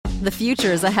The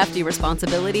future is a hefty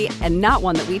responsibility and not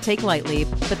one that we take lightly,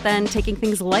 but then taking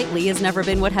things lightly has never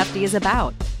been what Hefty is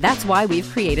about. That's why we've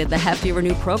created the Hefty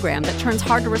Renew program that turns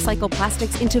hard-to-recycle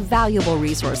plastics into valuable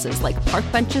resources like park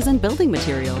benches and building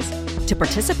materials. To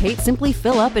participate, simply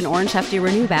fill up an orange Hefty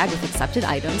Renew bag with accepted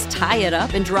items, tie it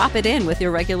up, and drop it in with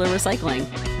your regular recycling.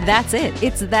 That's it.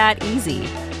 It's that easy.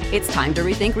 It's time to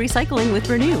rethink recycling with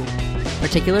Renew.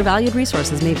 Particular valued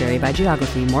resources may vary by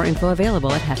geography. More info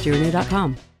available at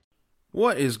heftyrenew.com.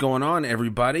 What is going on,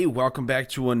 everybody? Welcome back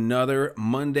to another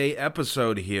Monday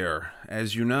episode here.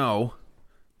 As you know,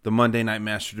 the Monday Night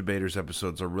Master Debaters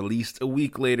episodes are released a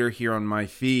week later here on my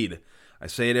feed. I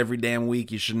say it every damn week.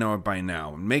 You should know it by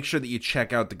now. And make sure that you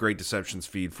check out the Great Deceptions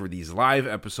feed for these live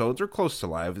episodes, or close to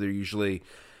live. They're usually,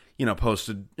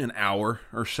 posted an hour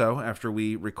or so after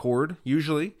we record,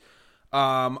 usually.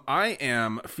 I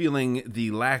am feeling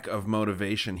the lack of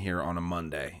motivation here on a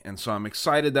Monday, and so I'm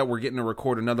excited that we're getting to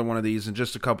record another one of these in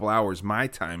just a couple hours, my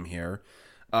time here.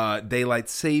 Daylight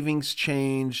savings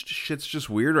changed. Shit's just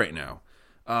weird right now.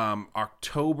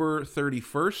 October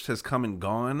 31st has come and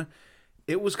gone.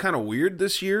 It was kind of weird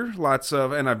this year. Lots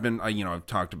of, and I've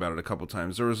talked about it a couple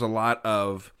times. There was a lot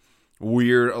of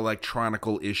weird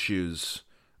electronical issues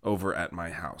over at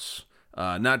my house.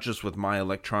 Not just with my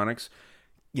electronics.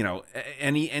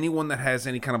 Anyone that has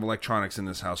any kind of electronics in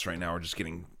this house right now are just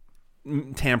getting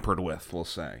tampered with, we'll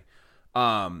say.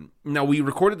 Now, we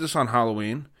recorded this on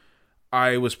Halloween.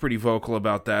 I was pretty vocal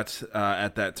about that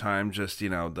at that time. Just,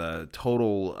 the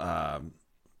total,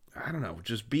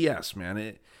 just BS,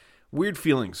 man. Weird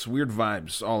feelings, weird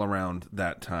vibes all around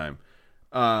that time.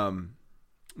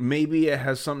 Maybe it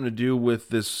has something to do with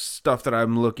this stuff that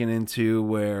I'm looking into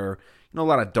where, a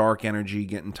lot of dark energy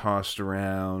getting tossed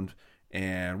around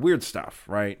and weird stuff,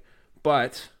 right?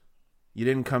 But you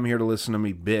didn't come here to listen to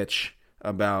me bitch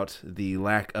about the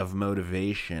lack of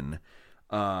motivation.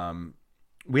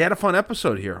 We had a fun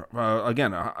episode here.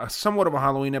 Again, somewhat of a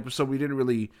Halloween episode. We didn't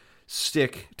really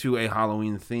stick to a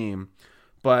Halloween theme.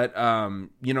 But,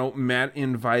 Matt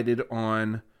invited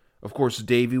on, of course,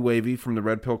 Davey Wavy from the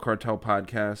Red Pill Cartel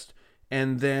podcast.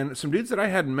 And then some dudes that I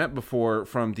hadn't met before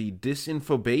from the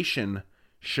Disinfobation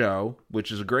show, which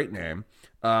is a great name.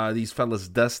 These fellas,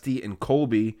 Dusty and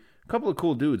Colby, a couple of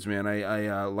cool dudes, man.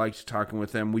 I liked talking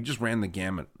with them. We just ran the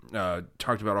gamut,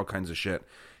 talked about all kinds of shit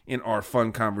in our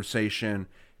fun conversation,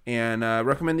 and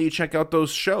recommend that you check out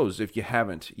those shows if you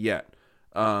haven't yet.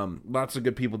 Lots of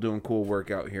good people doing cool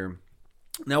work out here.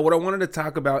 Now, what I wanted to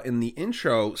talk about in the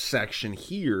intro section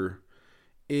here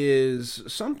is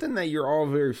something that you're all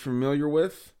very familiar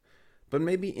with, but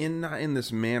maybe not in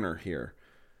this manner here.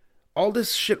 All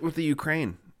this shit with the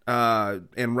Ukraine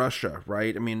and Russia,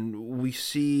 right? I mean, we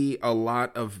see a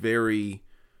lot of very,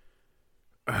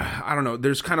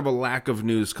 there's kind of a lack of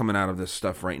news coming out of this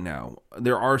stuff right now.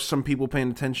 There are some people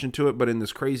paying attention to it, but in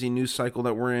this crazy news cycle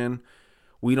that we're in,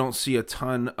 we don't see a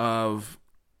ton of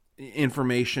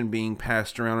information being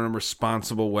passed around in a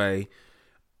responsible way.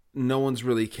 No one's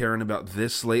really caring about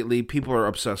this lately. People are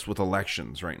obsessed with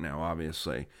elections right now,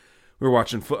 obviously. We were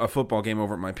watching a football game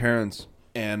over at my parents',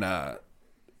 and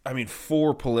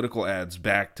 4 political ads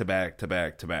back to back to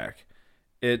back to back.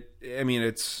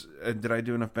 It's did I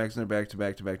do enough backs in there back to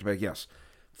back to back to back? Yes.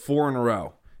 4 in a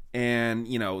row. And,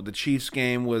 the Chiefs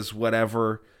game was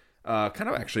whatever. Kind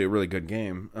of actually a really good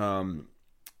game.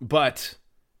 But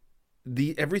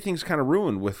everything's kind of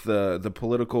ruined with the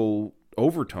political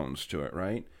overtones to it,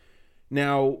 right?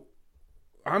 Now,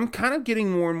 I'm kind of getting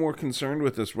more and more concerned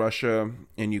with this Russia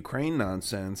and Ukraine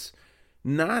nonsense.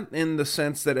 Not in the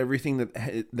sense that everything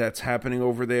that's happening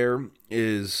over there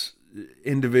is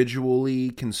individually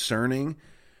concerning,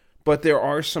 but there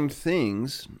are some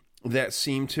things that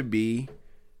seem to be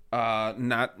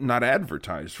not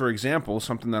advertised. For example,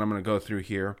 something that I'm going to go through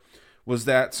here was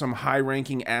that some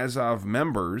high-ranking Azov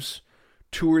members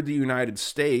toured the United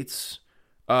States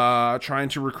trying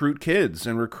to recruit kids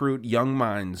and recruit young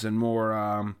minds and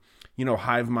more,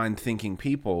 hive mind thinking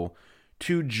people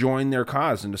to join their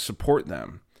cause and to support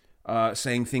them,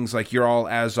 saying things like, you're all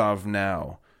Azov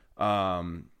now. I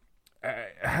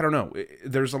don't know.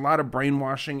 There's a lot of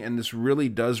brainwashing, and this really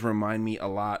does remind me a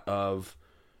lot of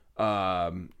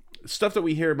stuff that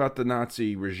we hear about the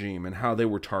Nazi regime and how they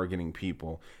were targeting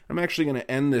people. I'm actually going to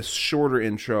end this shorter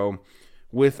intro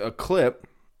with a clip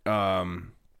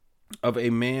of a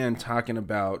man talking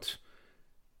about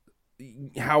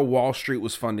how Wall Street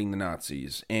was funding the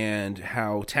Nazis and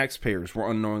how taxpayers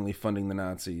were unknowingly funding the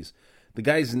Nazis. The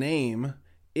guy's name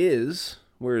is,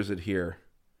 where is it here?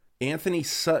 Anthony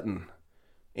Sutton.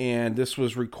 And this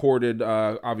was recorded,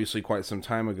 obviously, quite some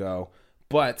time ago.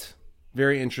 But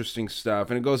Very interesting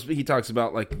stuff. And he talks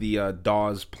about like the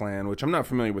Dawes Plan, which I'm not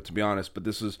familiar with, to be honest, but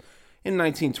this is in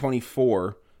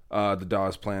 1924, the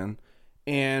Dawes Plan.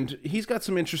 And he's got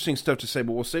some interesting stuff to say,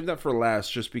 but we'll save that for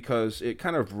last just because it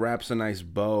kind of wraps a nice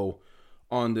bow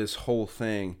on this whole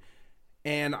thing.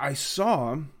 And I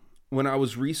saw, when I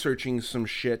was researching some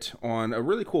shit on a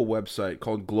really cool website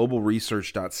called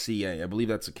globalresearch.ca, I believe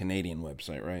that's a Canadian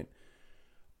website, right?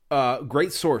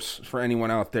 Great source for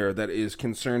anyone out there that is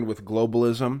concerned with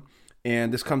globalism.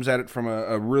 And this comes at it from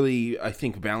a really, I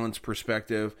think, balanced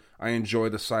perspective. I enjoy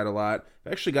the site a lot.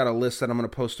 I've actually got a list that I'm going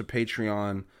to post to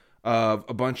Patreon of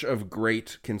a bunch of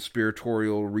great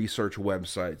conspiratorial research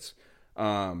websites.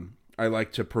 I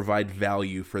like to provide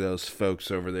value for those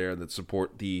folks over there that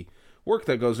support the work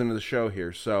that goes into the show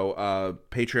here. So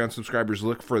Patreon subscribers,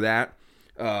 look for that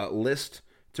list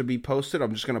to be posted.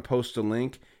 I'm just going to post a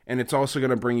link, and it's also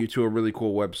going to bring you to a really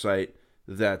cool website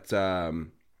that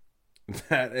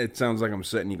that it sounds like I'm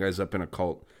setting you guys up in a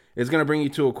cult. It's going to bring you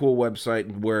to a cool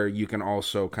website where you can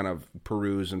also kind of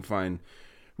peruse and find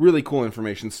really cool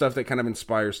information, stuff that kind of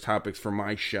inspires topics for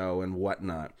my show and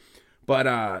whatnot.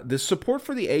 But the support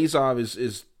for the Azov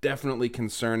is definitely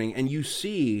concerning, and you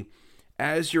see,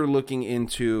 as you're looking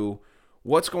into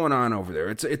what's going on over there,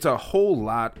 it's a whole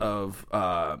lot of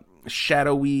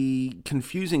shadowy,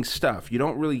 confusing stuff. You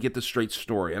don't really get the straight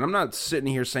story, and I'm not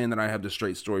sitting here saying that I have the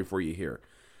straight story for you here,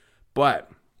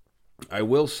 but I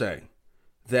will say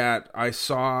that I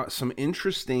saw some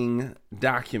interesting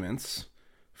documents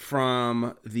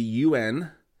from the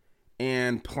UN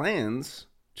and plans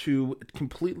to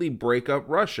completely break up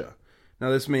Russia. Now,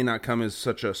 this may not come as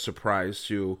such a surprise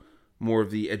to more of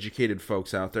the educated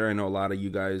folks out there. I know a lot of you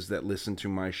guys that listen to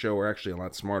my show are actually a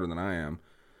lot smarter than I am.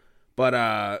 But,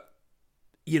 off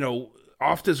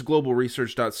this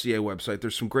globalresearch.ca website,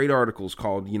 there's some great articles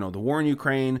called, The War in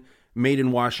Ukraine, Made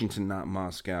in Washington, Not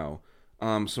Moscow.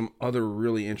 Some other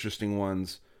really interesting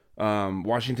ones.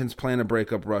 Washington's plan to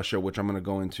break up Russia, which I'm going to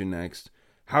go into next.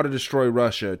 How to Destroy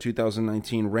Russia,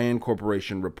 2019 RAND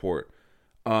Corporation report.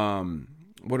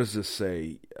 What does this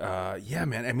say? Yeah,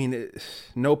 man. I mean,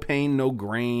 no pain, no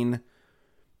grain.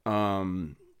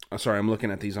 Sorry, I'm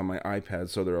looking at these on my iPad,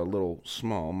 so they're a little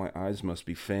small. My eyes must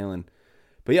be failing.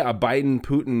 But yeah, a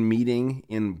Biden-Putin meeting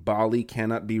in Bali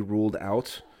cannot be ruled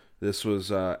out. This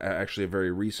was actually a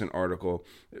very recent article.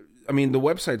 I mean, the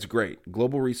website's great.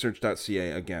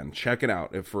 Globalresearch.ca, again, check it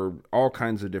out for all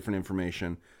kinds of different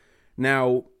information.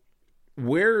 Now,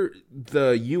 where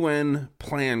the UN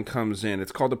plan comes in,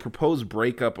 it's called the Proposed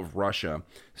Breakup of Russia.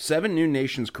 7 new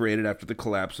nations created after the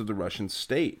collapse of the Russian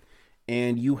state.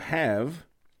 And you have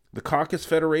the Caucasus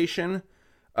Federation,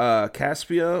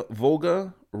 Caspia,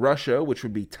 Volga, Russia, which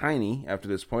would be tiny after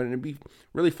this point, and it'd be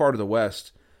really far to the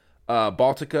west,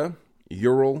 Baltica,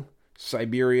 Ural,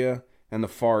 Siberia, and the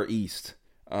Far East.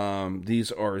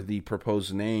 These are the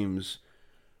proposed names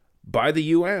by the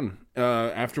UN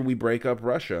after we break up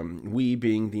Russia. We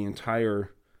being the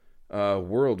entire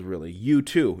world, really. You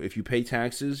too. If you pay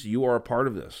taxes, you are a part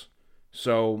of this.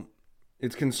 So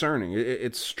it's concerning.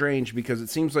 It's strange because it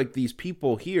seems like these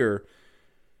people here,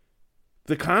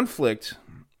 the conflict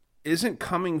isn't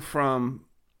coming from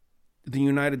the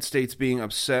United States being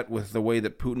upset with the way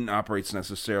that Putin operates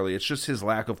necessarily. It's just his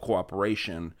lack of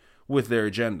cooperation with their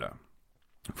agenda.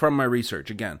 From my research,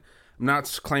 again, I'm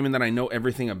not claiming that I know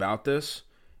everything about this,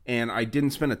 and I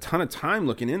didn't spend a ton of time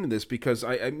looking into this because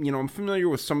I'm familiar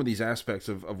with some of these aspects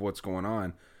of what's going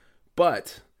on.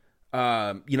 But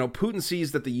Putin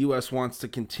sees that the U.S. wants to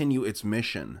continue its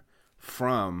mission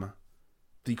from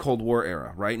the Cold War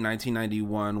era, right?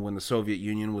 1991, when the Soviet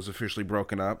Union was officially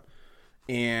broken up,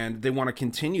 and they want to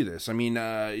continue this. I mean,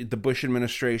 the Bush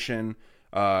administration,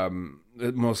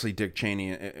 mostly Dick Cheney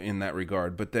in that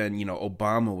regard, but then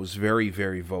Obama was very,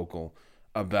 very vocal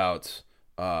about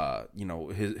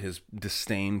his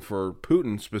disdain for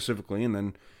Putin specifically, and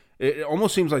then it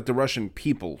almost seems like the Russian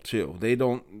people too. They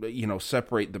don't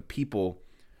separate the people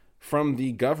from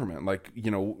the government, like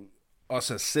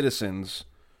us as citizens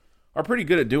are pretty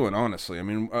good at doing, honestly. I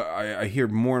mean, I hear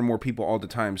more and more people all the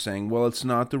time saying, well, it's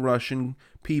not the Russian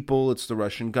people, it's the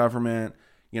Russian government.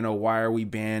 Why are we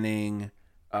banning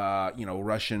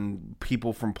Russian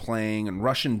people from playing, and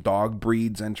Russian dog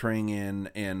breeds entering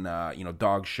in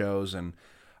dog shows? And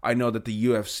I know that the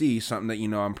UFC, something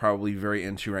that I'm probably very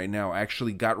into right now,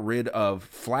 actually got rid of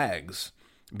flags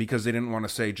because they didn't want to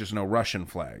say just no Russian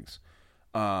flags.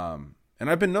 And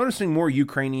I've been noticing more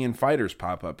Ukrainian fighters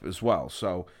pop up as well.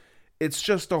 So it's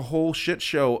just a whole shit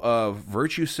show of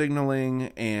virtue signaling,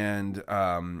 and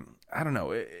I don't know.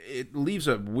 It leaves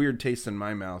a weird taste in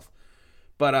my mouth.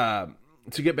 But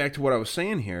to get back to what I was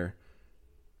saying here,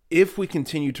 if we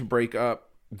continue to break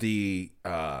up the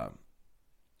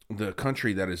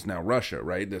country that is now Russia,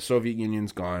 right? The Soviet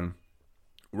Union's gone.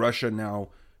 Russia now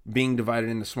being divided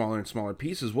into smaller and smaller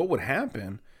pieces. What would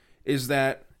happen is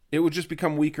that it would just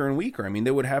become weaker and weaker. I mean,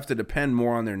 they would have to depend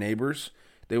more on their neighbors.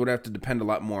 They would have to depend a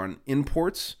lot more on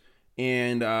imports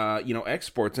and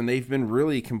exports, and they've been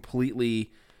really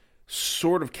completely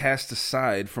sort of cast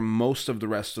aside from most of the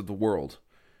rest of the world.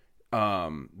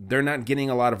 They're not getting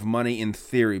a lot of money in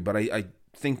theory, but I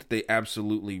think that they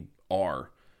absolutely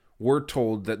are. We're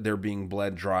told that they're being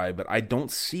bled dry, but I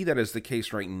don't see that as the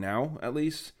case right now, at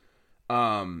least.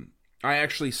 I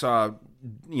actually saw,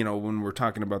 when we're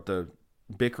talking about the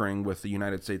bickering with the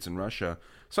United States and Russia,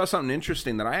 saw something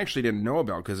interesting that I actually didn't know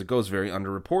about because it goes very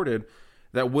underreported,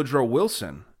 that Woodrow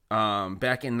Wilson,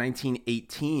 back in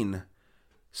 1918,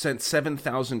 sent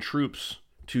 7,000 troops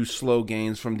to slow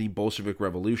gains from the Bolshevik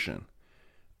Revolution.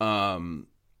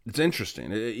 It's interesting.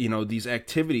 These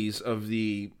activities of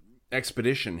the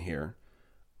expedition here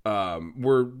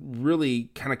were really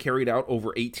kind of carried out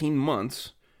over 18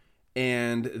 months,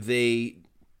 and they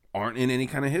aren't in any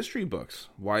kind of history books.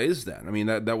 Why is that? I mean,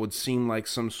 that would seem like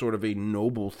some sort of a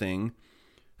noble thing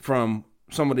from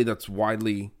somebody that's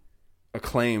widely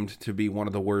acclaimed to be one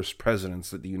of the worst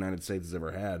presidents that the United States has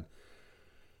ever had.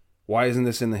 Why isn't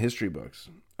this in the history books?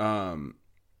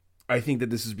 I think that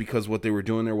this is because what they were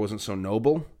doing there wasn't so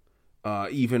noble,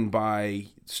 even by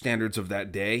standards of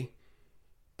that day.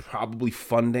 Probably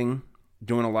funding,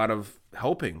 doing a lot of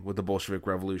helping with the Bolshevik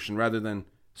Revolution rather than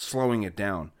slowing it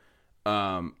down.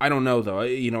 I don't know, though.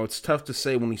 It's tough to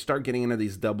say when we start getting into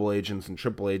these double agents and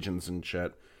triple agents and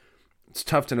shit. It's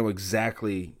tough to know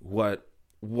exactly what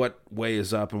way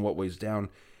is up and what way is down.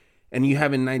 And you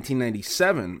have in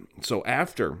 1997, so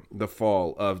after the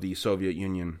fall of the Soviet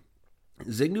Union,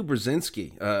 Zygmunt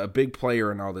Brzezinski, a big player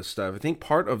in all this stuff, I think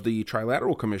part of the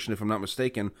Trilateral Commission, if I'm not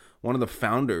mistaken, one of the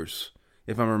founders,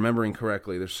 if I'm remembering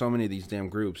correctly. There's so many of these damn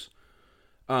groups.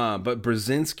 But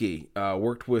Brzezinski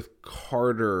worked with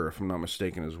Carter, if I'm not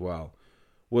mistaken, as well.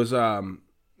 Was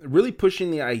really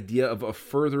pushing the idea of a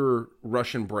further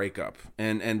Russian breakup.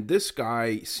 And this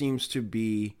guy seems to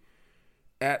be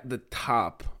at the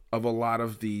top of a lot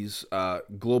of these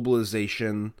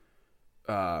globalization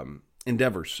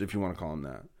endeavors, if you want to call them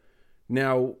that.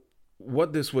 Now,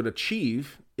 what this would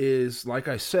achieve is, like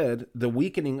I said, the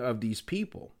weakening of these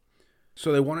people.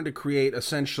 So they wanted to create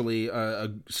essentially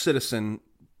a citizen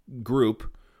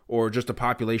group, or just a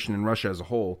population in Russia as a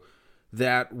whole,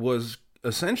 that was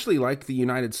essentially like the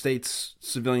United States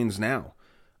civilians now.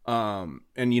 And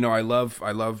I love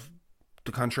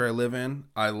the country I live in.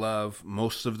 I love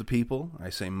most of the people. I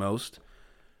say most,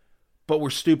 but we're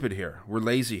stupid here. We're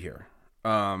lazy here.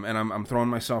 And I'm throwing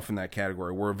myself in that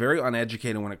category. We're very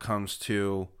uneducated when it comes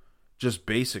to just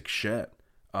basic shit.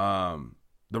 The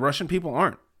Russian people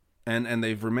aren't. And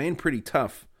they've remained pretty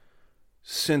tough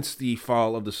since the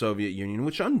fall of the Soviet Union,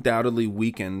 which undoubtedly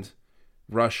weakened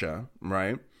Russia,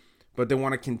 right? But they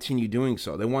want to continue doing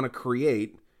so. They want to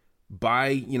create,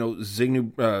 by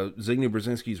Zygmunt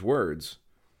Brzezinski's words,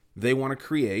 they want to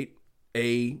create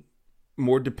a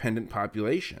more dependent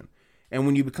population. And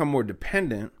when you become more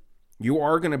dependent, you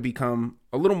are going to become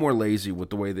a little more lazy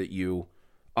with the way that you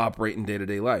operate in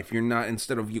day-to-day life. You're not,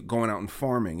 instead of going out and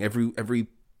farming, every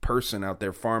person out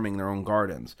there farming their own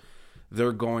gardens,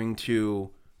 they're going to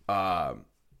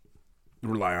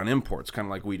rely on imports, kind of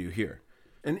like we do here.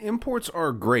 And imports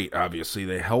are great, obviously.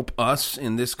 They help us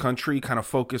in this country kind of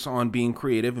focus on being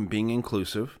creative and being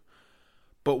inclusive.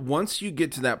 But once you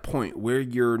get to that point where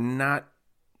you're not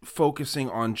focusing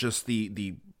on just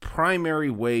the primary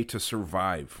way to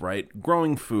survive, right?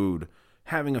 Growing food,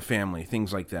 having a family,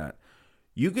 things like that,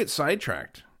 you get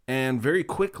sidetracked. And very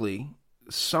quickly,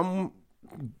 some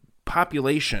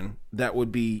population that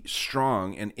would be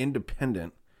strong and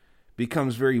independent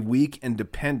becomes very weak and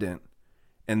dependent,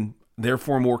 and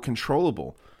therefore more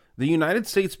controllable. The United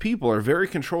States people are very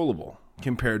controllable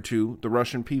compared to the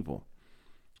Russian people.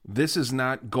 This is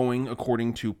not going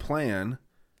according to plan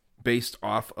based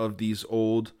off of these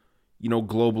old,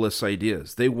 globalist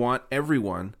ideas. They want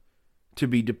everyone to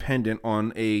be dependent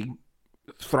on a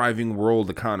thriving world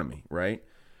economy, right?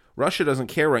 Russia doesn't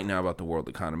care right now about the world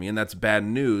economy, and that's bad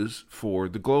news for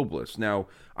the globalists. Now,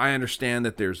 I understand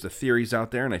that there's the theories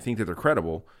out there, and I think that they're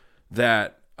credible,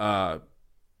 that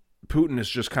Putin is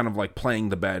just kind of like playing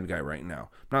the bad guy right now.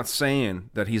 I'm not saying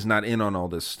that he's not in on all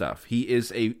this stuff. He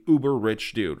is a uber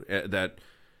rich dude that,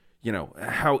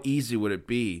 how easy would it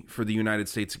be for the United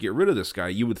States to get rid of this guy?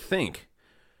 You would think.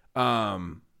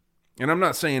 And I'm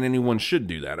not saying anyone should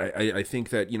do that. I think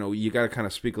that, you got to kind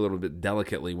of speak a little bit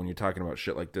delicately when you're talking about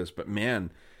shit like this. But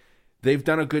man, they've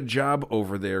done a good job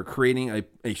over there creating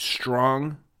a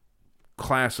strong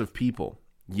class of people.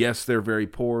 Yes, they're very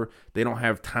poor. They don't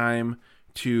have time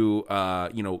to,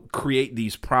 create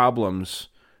these problems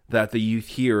that the youth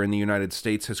here in the United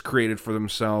States has created for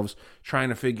themselves, trying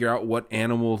to figure out what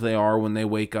animal they are when they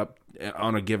wake up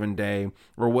on a given day,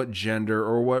 or what gender,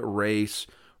 or what race,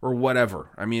 or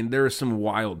whatever. I mean, there are some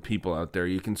wild people out there.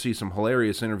 You can see some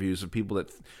hilarious interviews of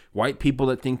white people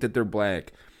that think that they're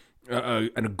black,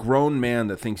 and a grown man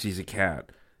that thinks he's a cat.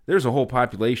 There's a whole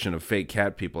population of fake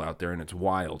cat people out there, and it's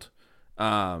wild.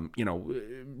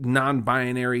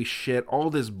 Non-binary shit,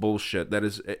 all this bullshit that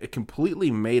is a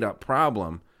completely made up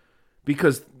problem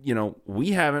because, we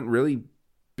haven't really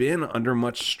been under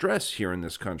much stress here in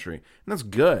this country. And that's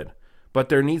good. But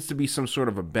there needs to be some sort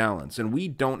of a balance. And we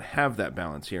don't have that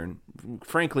balance here. And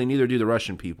frankly, neither do the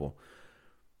Russian people.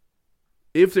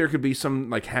 If there could be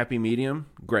some happy medium,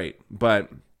 great.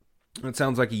 But it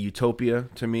sounds like a utopia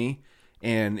to me.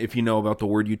 And if you know about the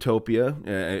word utopia,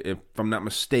 if I'm not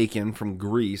mistaken, from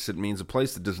Greece, it means a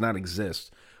place that does not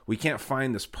exist. We can't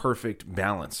find this perfect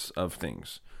balance of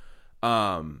things.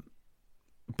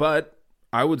 But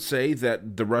I would say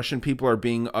that the Russian people are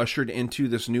being ushered into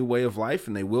this new way of life,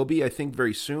 and they will be, I think,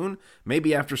 very soon,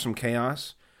 maybe after some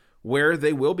chaos, where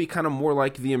they will be kind of more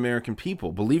like the American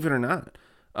people, believe it or not,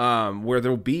 where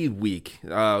they'll be weak.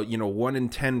 1 in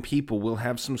 10 people will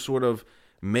have some sort of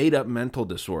made-up mental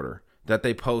disorder that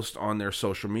they post on their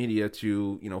social media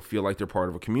to, feel like they're part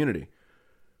of a community.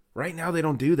 Right now, they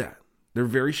don't do that. They're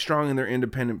very strong and they're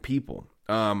independent people.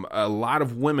 A lot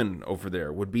of women over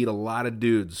there would beat a lot of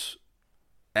dudes'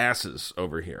 asses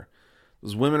over here.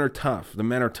 Those women are tough. The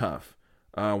men are tough.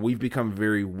 We've become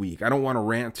very weak. I don't want to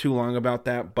rant too long about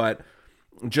that, but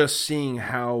just seeing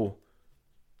how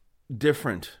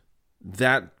different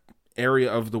that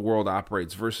area of the world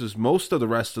operates versus most of the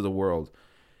rest of the world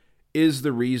is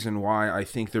the reason why I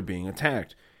think they're being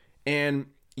attacked. And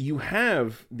you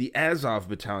have the Azov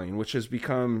battalion, which has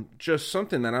become just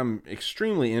something that I'm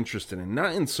extremely interested in,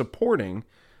 not in supporting,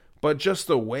 but just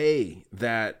the way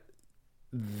that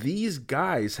these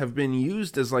guys have been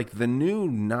used as the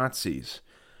new Nazis.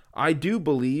 I do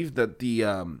believe that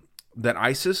that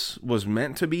ISIS was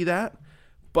meant to be that,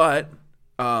 but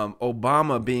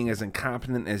Obama, being as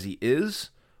incompetent as he is,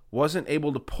 wasn't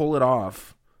able to pull it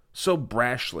off so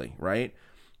brashly, right?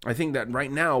 I think that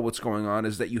right now what's going on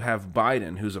is that you have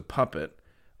Biden, who's a puppet,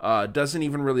 doesn't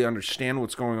even really understand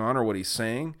what's going on or what he's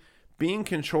saying, being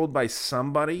controlled by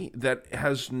somebody that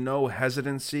has no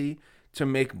hesitancy to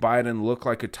make Biden look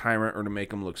like a tyrant or to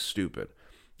make him look stupid.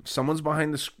 If someone's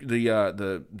behind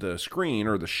the screen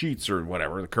or the sheets or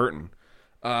whatever, the curtain,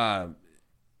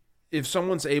 if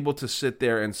someone's able to sit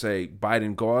there and say,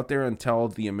 Biden, go out there and tell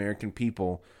the American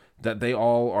people that they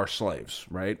all are slaves,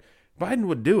 right? Biden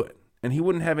would do it, and he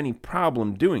wouldn't have any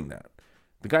problem doing that.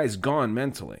 The guy's gone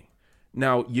mentally.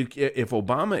 Now, if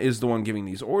Obama is the one giving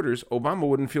these orders, Obama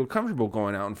wouldn't feel comfortable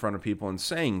going out in front of people and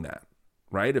saying that,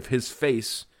 right? If his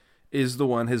face is the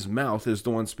one, his mouth is the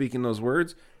one speaking those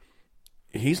words,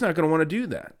 he's not going to want to do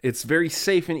that. It's very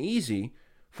safe and easy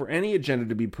for any agenda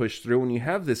to be pushed through when you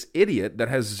have this idiot that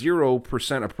has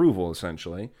 0% approval,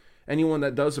 essentially. Anyone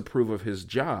that does approve of his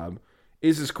job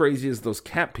is as crazy as those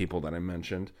cat people that I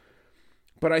mentioned.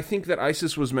 But I think that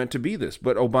ISIS was meant to be this,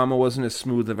 but Obama wasn't as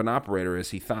smooth of an operator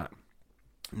as he thought.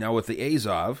 Now with the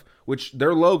Azov, which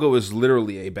their logo is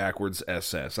literally a backwards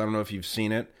SS. I don't know if you've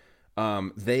seen it.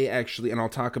 They actually, and I'll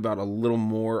talk about a little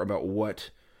more about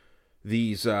what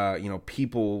these,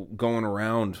 people going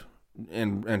around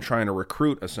and trying to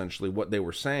recruit, essentially, what they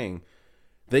were saying.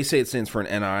 They say it stands for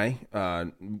an NI,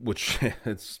 which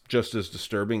it's just as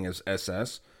disturbing as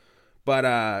SS.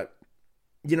 But,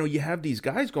 you have these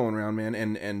guys going around, man,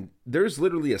 and there's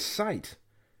literally a site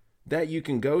that you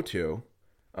can go to.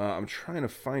 I'm trying to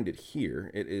find it here.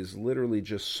 It is literally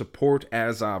just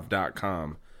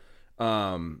supportazov.com.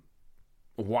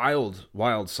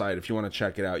 Wild site if you want to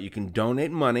check it out. You can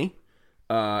donate money,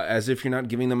 as if you're not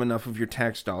giving them enough of your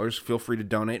tax dollars. Feel free to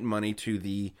donate money to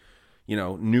the,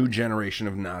 new generation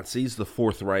of Nazis, the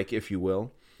Fourth Reich, if you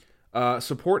will.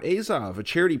 Support Azov, a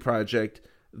charity project,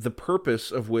 the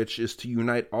purpose of which is to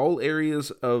unite all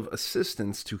areas of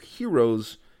assistance to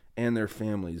heroes and their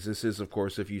families. This is, of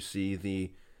course, if you see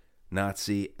the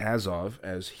Nazi Azov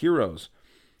as heroes.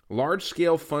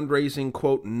 Large-scale fundraising,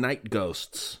 quote, night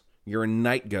ghosts. You're a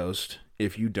night ghost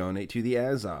if you donate to the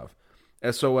Azov.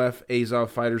 SOF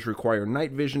Azov fighters require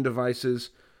night vision devices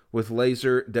with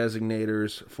laser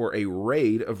designators for a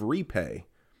raid of repay.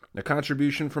 A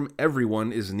contribution from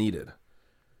everyone is needed.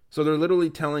 So they're literally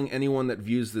telling anyone that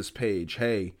views this page,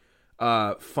 hey,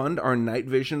 fund our night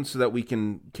vision so that we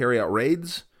can carry out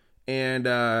raids. And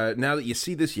now that you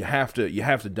see this, you have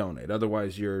to donate.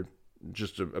 Otherwise, you're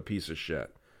just a piece of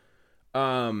shit.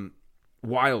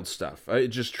 Wild stuff. It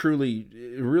just truly,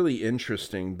 really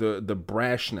interesting. The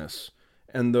brashness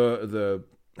and the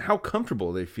how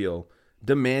comfortable they feel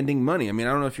demanding money. I mean,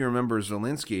 I don't know if you remember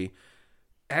Zelensky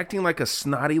acting like a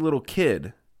snotty little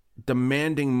kid,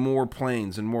 demanding more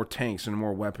planes and more tanks and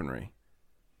more weaponry.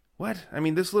 What? I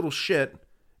mean, this little shit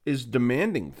is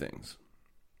demanding things.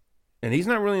 And he's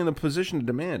not really in the position to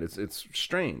demand. It's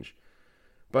strange.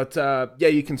 But, yeah,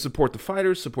 you can support the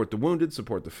fighters, support the wounded,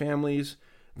 support the families.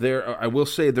 I will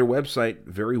say their website,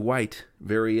 very white,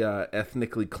 very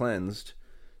ethnically cleansed.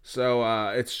 So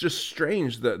it's just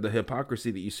strange, the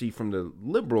hypocrisy that you see from the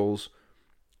liberals,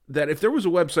 that if there was a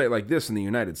website like this in the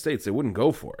United States, they wouldn't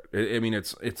go for it. I mean,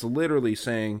 it's literally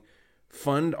saying,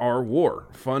 fund our war,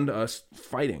 fund us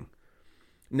fighting.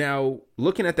 Now,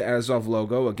 looking at the Azov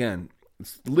logo, again,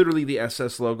 it's literally the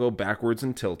SS logo backwards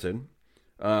and tilted.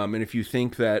 And if you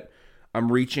think that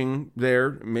I'm reaching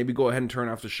there, maybe go ahead and turn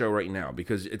off the show right now,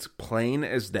 because it's plain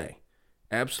as day.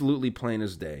 Absolutely plain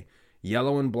as day.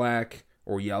 Yellow and black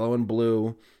or yellow and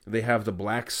blue. They have the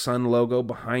Black Sun logo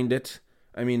behind it.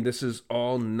 I mean, this is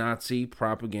all Nazi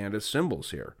propaganda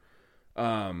symbols here.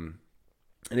 And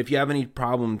if you have any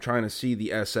problem trying to see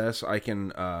the SS, I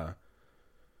can...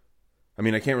 I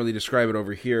mean, I can't really describe it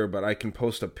over here, but I can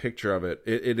post a picture of it.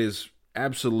 It is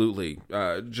absolutely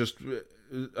just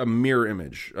a mirror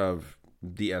image of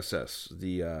the SS,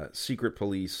 the secret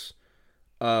police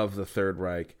of the Third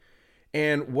Reich.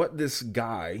 And what this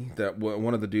guy,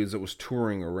 one of the dudes that was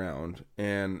touring around,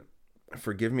 and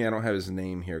forgive me, I don't have his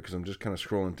name here because I'm just kind of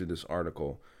scrolling through this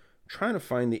article, trying to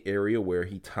find the area where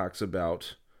he talks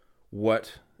about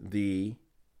what the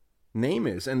name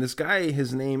is. And this guy,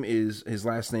 his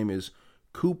last name is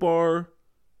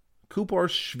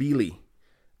Kuparashvili.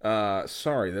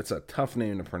 Sorry, that's a tough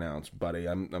name to pronounce, buddy.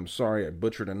 I'm sorry I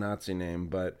butchered a Nazi name,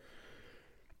 but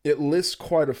it lists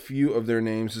quite a few of their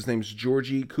names. His name's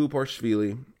Georgy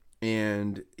Kuparashvili,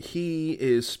 and he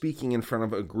is speaking in front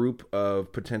of a group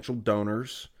of potential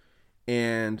donors.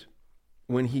 And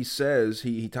when he says,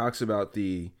 he talks about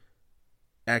the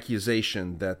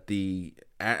accusation that the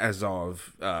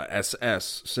Azov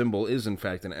SS symbol is in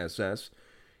fact an SS,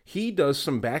 he does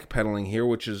some backpedaling here,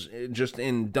 which is just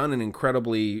done in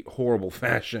incredibly horrible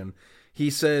fashion. He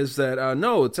says that,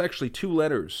 no, it's actually two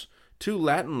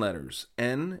Latin letters,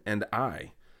 N and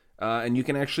I. And you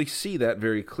can actually see that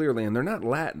very clearly. And they're not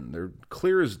Latin. They're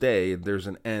clear as day. There's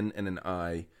an N and an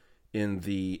I in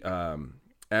the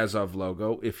Azov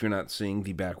logo. If you're not seeing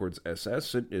the backwards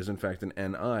SS, it is in fact an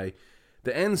NI.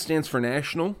 The N stands for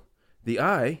national. The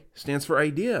I stands for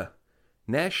idea.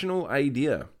 National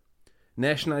idea.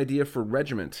 National idea for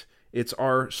regiment. It's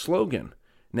our slogan.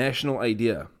 National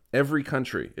idea. Every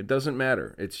country. It doesn't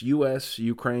matter. It's U.S.,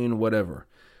 Ukraine, whatever.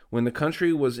 When the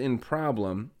country was in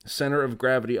problem, center of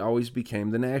gravity always became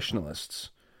the nationalists.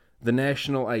 The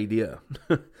national idea.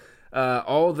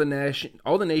 All the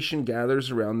nation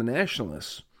gathers around the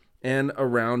nationalists and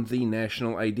around the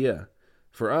national idea.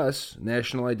 For us,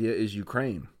 national idea is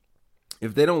Ukraine.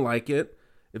 If they don't like it,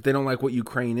 if they don't like what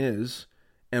Ukraine is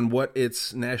and what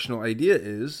its national idea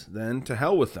is, then to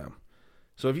hell with them.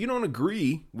 So if you don't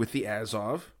agree with the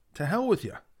Azov, to hell with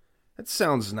you. That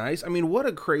sounds nice. I mean, what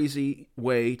a crazy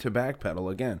way to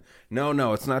backpedal again.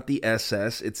 No, it's not the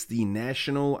SS. It's the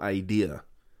national idea.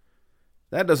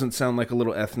 That doesn't sound like a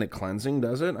little ethnic cleansing,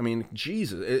 does it? I mean,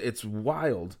 Jesus, it's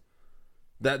wild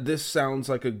that this sounds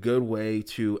like a good way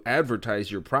to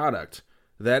advertise your product.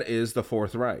 That is the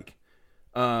Fourth Reich.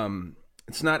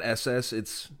 It's not SS.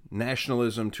 It's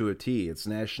nationalism to a T. It's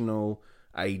national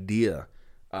idea.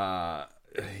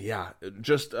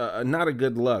 Just not a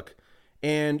good look.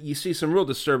 And you see some real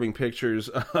disturbing pictures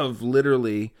of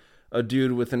literally a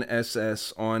dude with an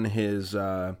SS on his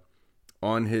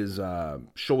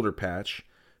shoulder patch,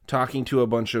 talking to a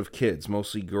bunch of kids,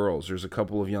 mostly girls. There's a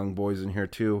couple of young boys in here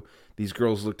too. These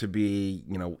girls look to be,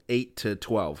 8 to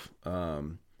 12,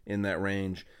 in that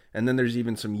range. And then there's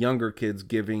even some younger kids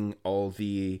giving all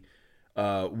the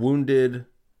wounded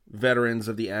veterans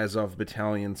of the Azov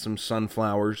battalion some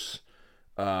sunflowers.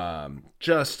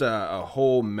 Just a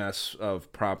whole mess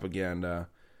of propaganda.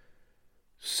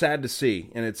 Sad to see.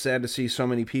 And it's sad to see so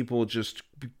many people just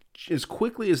as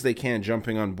quickly as they can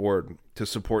jumping on board to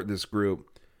support this group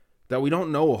that we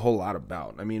don't know a whole lot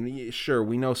about. I mean, sure,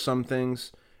 we know some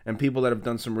things, and people that have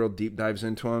done some real deep dives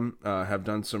into them have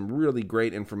done some really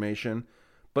great information.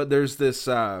 But there's this,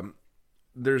 I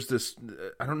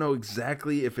don't know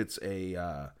exactly if it's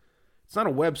It's not a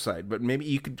website, but maybe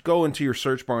you could go into your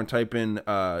search bar and type in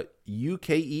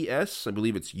UKES. I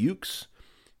believe it's Ukes,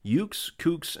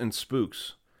 Kooks, and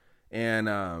Spooks.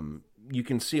 And you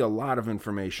can see a lot of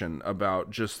information about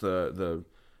just the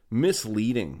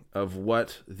misleading of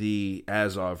what the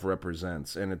Azov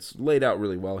represents. And it's laid out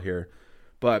really well here.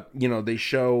 But, they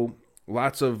show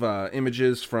lots of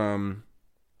images from,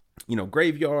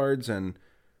 graveyards and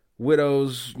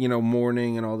widows,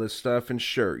 mourning and all this stuff. And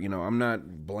sure, I'm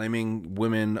not blaming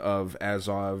women of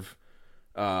Azov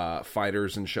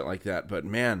fighters and shit like that. But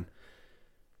man,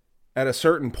 at a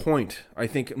certain point, I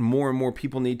think more and more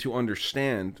people need to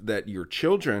understand that your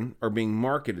children are being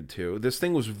marketed to. This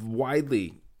thing was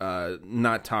widely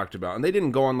not talked about. And they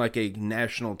didn't go on like a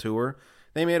national tour.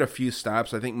 They made a few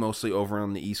stops, I think mostly over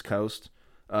on the East Coast,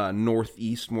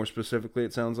 Northeast more specifically,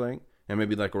 it sounds like, and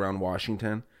maybe like around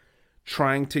Washington,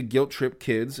 trying to guilt trip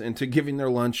kids into giving their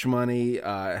lunch money,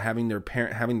 having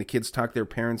the kids talk their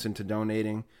parents into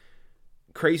donating.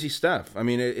 Crazy stuff. I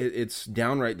mean, it's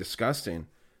downright disgusting.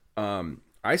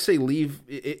 I say leave.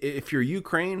 If you're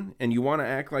Ukraine and you want to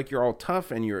act like you're all tough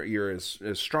and you're as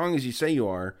strong as you say you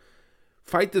are,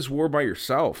 fight this war by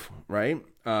yourself, right?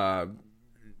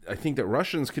 I think that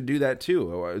Russians could do that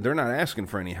too. They're not asking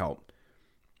for any help.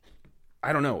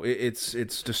 I don't know. It's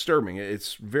disturbing.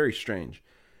 It's very strange.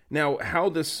 Now, how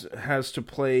this has to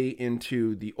play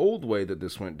into the old way that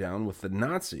this went down with the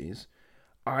Nazis,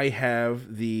 I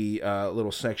have the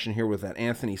little section here with that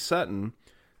Anthony Sutton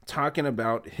talking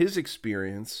about his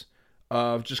experience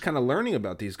of just kind of learning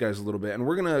about these guys a little bit. And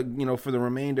we're going to, for the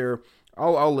remainder,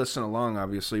 I'll listen along,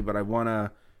 obviously, but I want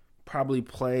to probably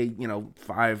play,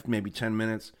 5, maybe 10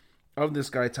 minutes of this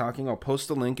guy talking. I'll post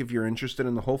a link if you're interested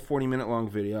in the whole 40-minute long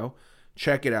video.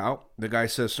 Check it out. The guy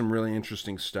says some really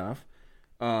interesting stuff.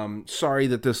 Sorry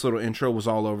that this little intro was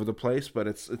all over the place, but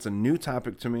it's a new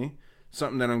topic to me,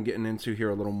 something that I'm getting into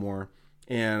here a little more,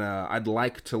 and I'd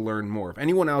like to learn more. If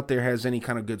anyone out there has any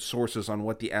kind of good sources on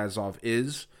what the Azov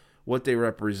is, what they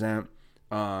represent,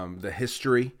 the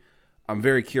history, I'm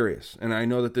very curious. And I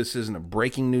know that this isn't a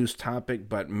breaking news topic,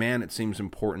 but man, it seems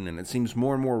important, and it seems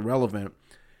more and more relevant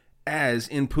as,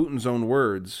 in Putin's own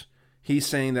words, he's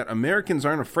saying that Americans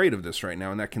aren't afraid of this right now,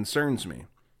 and that concerns me.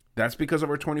 That's because of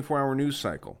our 24-hour news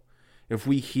cycle. If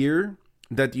we hear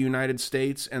that the United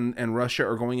States and Russia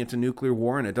are going into nuclear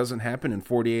war and it doesn't happen in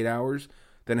 48 hours,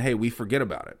 then hey, we forget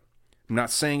about it. I'm not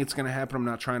saying it's going to happen. I'm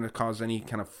not trying to cause any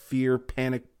kind of fear,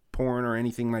 panic porn or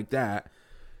anything like that.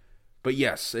 But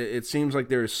yes, it seems like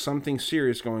there is something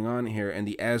serious going on here, and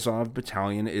the Azov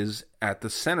battalion is at the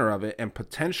center of it, and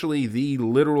potentially the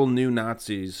literal new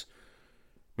Nazis,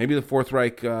 maybe the Fourth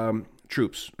Reich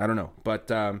troops. I don't know.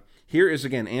 But here is,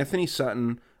 again, Anthony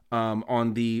Sutton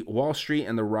on the Wall Street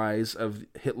and the rise of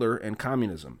Hitler and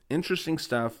communism. Interesting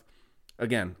stuff.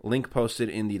 Again, link posted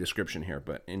in the description here,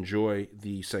 but enjoy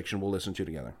the section we'll listen to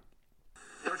together.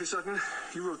 Dr. Sutton,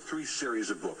 you wrote 3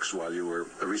 series of books while you were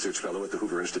a research fellow at the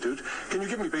Hoover Institute. Can you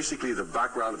give me basically the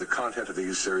background of the content of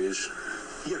these series?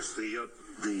 Yes, the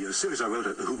series I wrote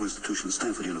at the Hoover Institution at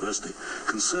Stanford University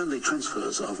concerned the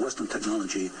transfers of Western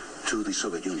technology to the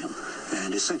Soviet Union.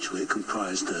 And essentially it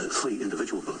comprised 3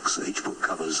 individual books. Each book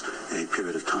covers a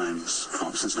period of time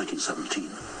since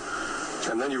 1917.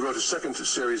 And then you wrote a second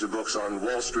series of books on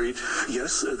Wall Street.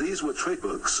 Yes, these were trade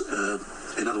books.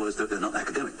 In other words, they're not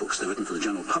academic books. They're written for the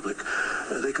general public.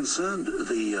 They concerned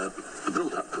the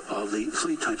build-up of the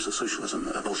 3 types of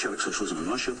socialism: Bolshevik socialism in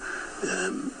Russia,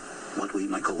 what we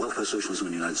might call welfare socialism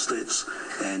in the United States,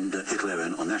 and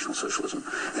Hitlerian or National Socialism.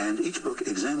 And each book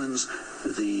examines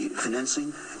the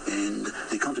financing and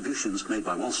the contributions made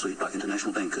by Wall Street, by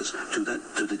international bankers, to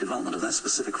the development of that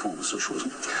specific form of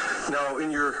socialism. Now,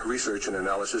 in your research and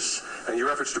analysis, and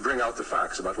your efforts to bring out the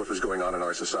facts about what was going on in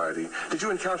our society, did you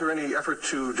encounter any effort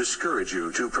to discourage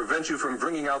you, to prevent you from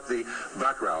bringing out the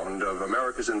background of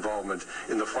America's involvement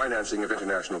in the financing of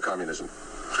international communism?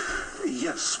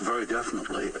 Yes, very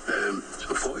definitely.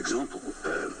 For example,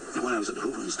 when I was at the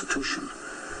Hoover Institution,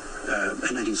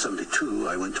 in 1972,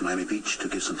 I went to Miami Beach to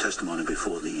give some testimony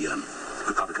before the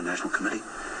Republican National Committee.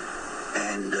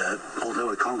 And although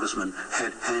a congressman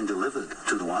had hand-delivered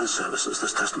to the wire services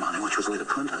this testimony, which was later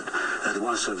printed, the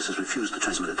wire services refused to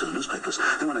transmit it to the newspapers.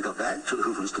 Then when I got back to the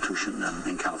Hoover Institution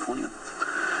in California,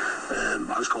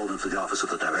 I was called into the office of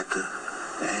the director,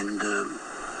 and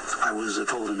I was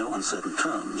told in no uncertain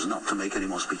terms not to make any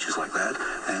more speeches like that,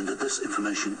 and that this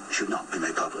information should not be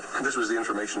made public. This was the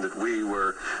information that we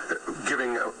were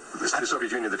giving the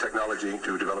Soviet Union the technology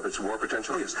to develop its war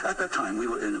potential? Oh, yes. At that time, we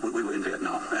were in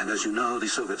Vietnam, and as you know, the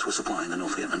Soviets were supplying the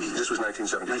North Vietnamese. This was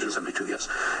 1972? 1972, yes.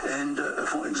 And,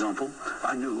 for example,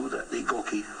 I knew that the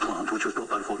Gorky plant, which was built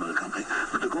by the Ford Motor Company,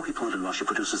 the Gorky plant in Russia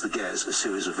produces the GAZ, a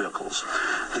series of vehicles.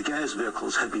 The GAZ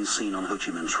vehicles had been seen on Ho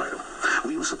Chi Minh Trail.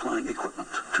 We were supplying equipment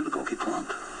to the Gorky plant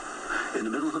in the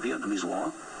middle of the Vietnamese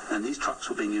War, and these trucks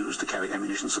were being used to carry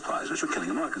ammunition supplies, which were killing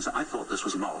Americans. I thought this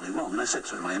was morally wrong, and I said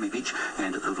so in Miami Beach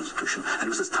and at the Hoover Institution. And it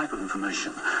was this type of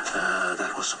information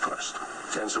that was suppressed.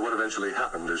 And so what eventually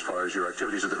happened as far as your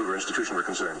activities at the Hoover Institution were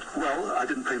concerned? Well, I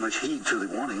didn't pay much heed to the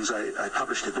warnings. I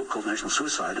published a book called National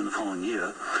Suicide in the following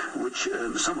year, which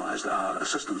summarized our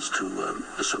assistance to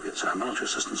the Soviets, our military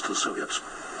assistance to the Soviets.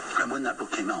 And when that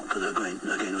book came out, again,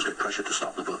 there was great pressure to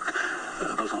stop the book.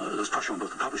 There was pressure on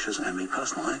both the publishers and me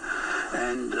personally.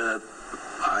 And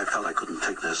I felt I couldn't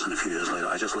take this, and a few years later,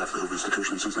 I just left the Hoover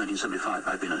Institution. Since 1975,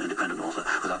 I've been an independent author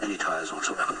without any ties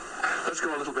whatsoever. Let's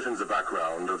go a little bit into the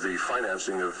background of the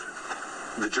financing of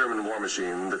the German war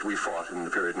machine that we fought in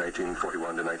the period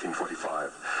 1941 to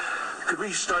 1945. Could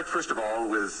we start, first of all,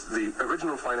 with the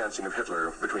original financing of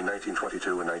Hitler between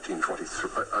 1922 and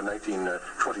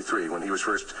 1923, when he was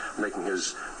first making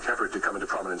his effort to come into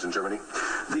prominence in Germany?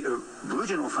 The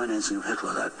original financing of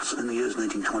Hitler, that's in the years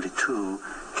 1922,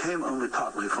 came only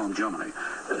partly from Germany.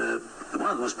 One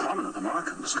of the most prominent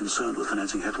Americans concerned with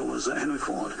financing Hitler was Henry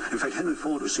Ford. In fact, Henry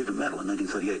Ford received a medal in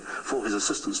 1938 for his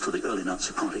assistance to the early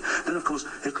Nazi Party. Then, of course,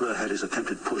 Hitler had his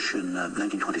attempted push in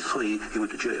 1923. He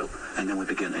went to jail, and then we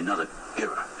began another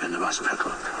era in the rise of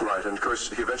Hitler. Right, and of course,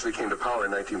 he eventually came to power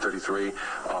in 1933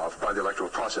 by the electoral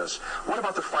process. What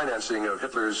about the financing of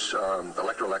Hitler's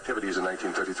electoral activities in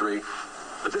 1933?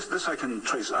 This I can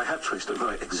trace. I have traced it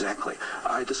very exactly.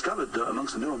 I discovered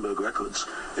amongst the Nuremberg records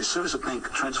a series of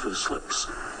bank transfer slips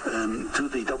to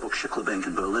the Delbruck-Schickler Bank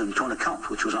in Berlin to an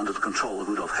account which was under the control of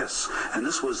Rudolf Hess. And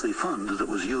this was the fund that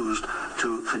was used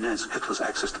to finance Hitler's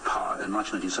access to power in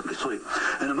March 1973.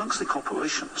 And amongst the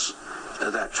corporations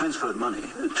that transferred money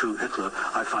to Hitler,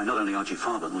 I find not only R.G.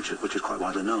 Farben, which is quite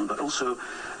widely known, but also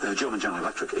German General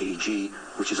Electric, AEG,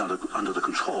 which is under the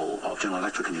control of General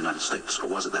Electric in the United States, or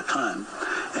was at that time,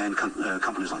 and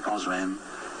companies like Osram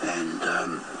and...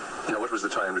 Now, what was the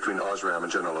tie-in between Osram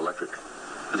and General Electric?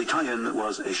 The tie-in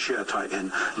was a share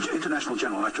tie-in. International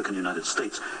General Electric in the United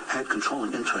States had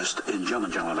controlling interest in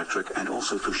German General Electric, and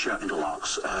also through share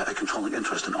interlocks, a controlling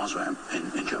interest in Osram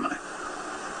in Germany.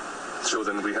 So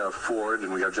then we have Ford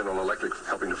and we have General Electric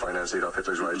helping to finance Adolf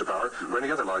Hitler's rise to power. Were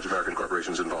any other large American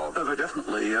corporations involved? Very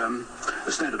definitely.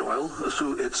 Standard Oil,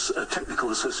 through its technical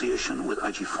association with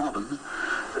I.G. Farben.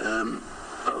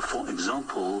 For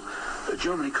example,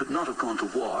 Germany could not have gone to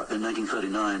war in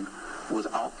 1939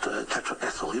 without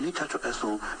tetraethyl. You need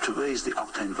tetraethyl to raise the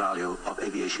octane value of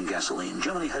aviation gasoline.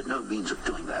 Germany had no means of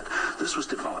doing that. This was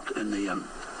developed in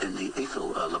the ethyl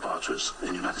laboratories in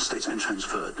the United States and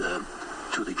transferred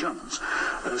to the Germans.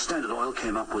 Standard Oil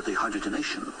came up with the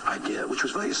hydrogenation idea, which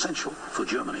was very essential for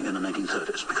Germany in the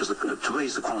 1930s, because to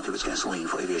raise the quality of its gasoline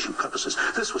for aviation purposes,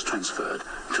 this was transferred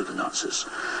to the Nazis.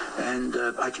 And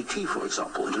ITT, for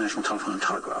example, International Telephone and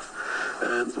Telegraph,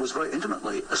 was very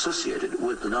intimately associated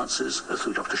with the Nazis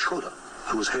through Dr. Schroeder,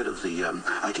 who was head of the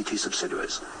ITT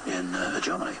subsidiaries in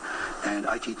Germany. And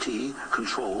ITT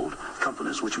controlled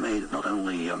companies which made not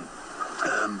only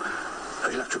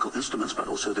electrical instruments, but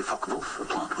also the Focke-Wulf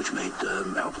plant, which made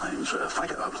airplanes,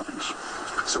 fighter airplanes.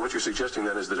 So what you're suggesting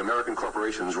then is that American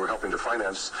corporations were helping to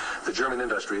finance the German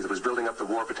industry that was building up the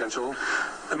war potential?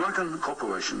 American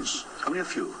corporations, only a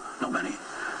few, not many,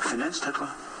 financed Hitler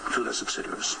through their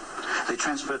subsidiaries. They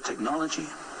transferred technology.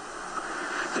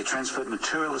 They transferred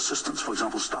material assistance, for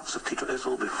example, stocks of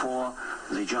tetraethyl before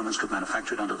the Germans could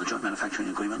manufacture it under the joint manufacturing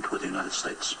agreement with the United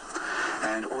States.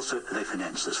 And also they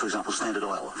financed this. For example, Standard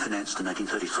Oil financed in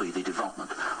 1933 the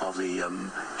development of the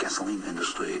gasoline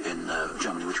industry in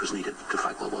Germany, which was needed to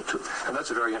fight World War II. And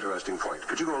that's a very interesting point.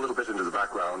 Could you go a little bit into the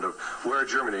background of where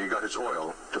Germany got its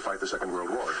oil to fight the Second World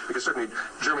War? Because certainly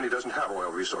Germany doesn't have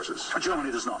oil resources.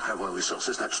 Germany does not have oil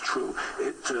resources, that's true.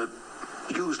 It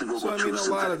used in World War II. I mean, a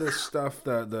lot of this stuff,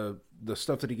 the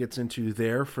stuff that he gets into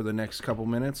there for the next couple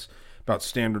minutes about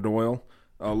Standard Oil,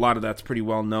 a lot of that's pretty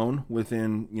well known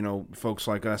within, folks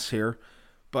like us here.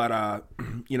 But,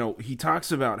 he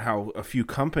talks about how a few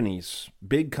companies,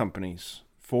 big companies,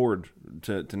 Ford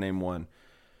to name one,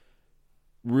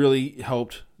 really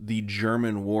helped the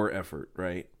German war effort,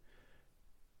 right?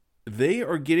 They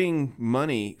are getting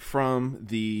money from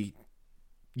the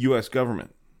U.S.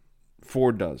 government.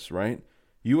 Ford does, right?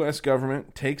 U.S.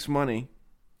 government takes money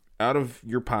out of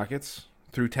your pockets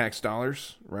through tax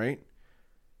dollars, right?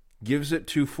 Gives it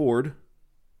to Ford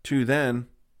to then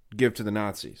give to the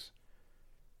Nazis.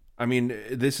 I mean,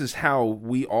 this is how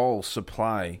we all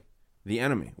supply the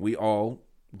enemy. We all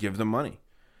give them money.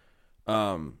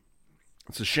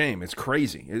 It's a shame. It's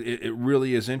crazy. It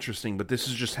really is interesting, but this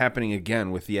is just happening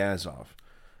again with the Azov.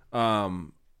 I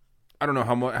don't know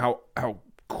how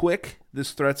quick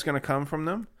this threat's going to come from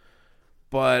them,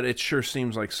 but it sure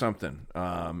seems like something.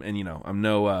 And you know, I'm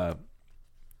no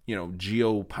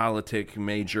geopolitic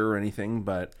major or anything,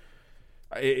 but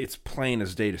it's plain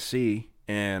as day to see,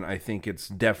 and I think it's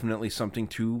definitely something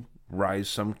to raise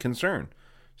some concern.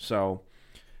 So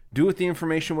do with the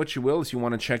information what you will if you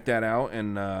want to check that out.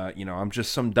 And, I'm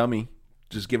just some dummy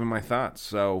just giving my thoughts.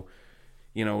 So,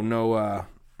 I don't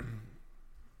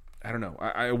know.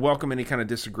 I welcome any kind of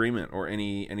disagreement or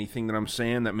anything that I'm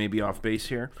saying that may be off base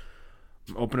here.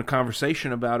 I'm open to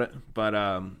conversation about it. But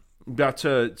about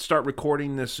to start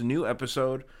recording this new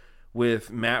episode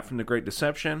with Matt from The Great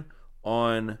Deception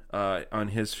on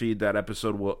his feed. That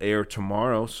episode will air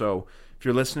tomorrow. So if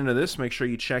you're listening to this, make sure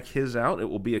you check his out. It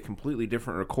will be a completely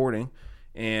different recording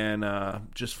and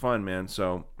just fun, man.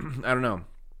 So I don't know.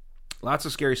 Lots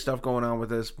of scary stuff going on with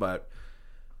this, but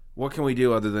what can we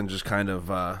do other than just kind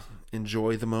of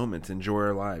enjoy the moment, enjoy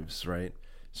our lives, right?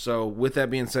 So with that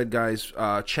being said, guys,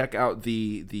 check out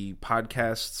the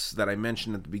podcasts that I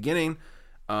mentioned at the beginning,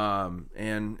 and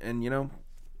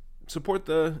support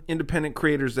the independent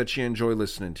creators that you enjoy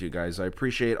listening to, guys. I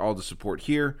appreciate all the support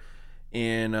here,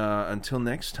 and until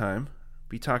next time,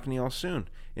 be talking to y'all soon.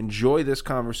 Enjoy this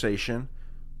conversation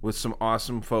with some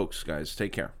awesome folks, guys.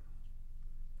 Take care.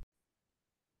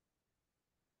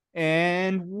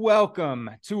 And welcome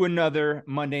to another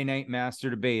Monday Night Master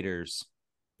Debaters.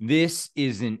 This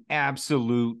is an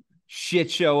absolute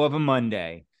shit show of a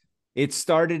Monday. It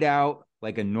started out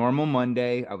like a normal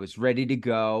Monday. I was ready to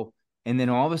go. And then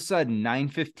all of a sudden,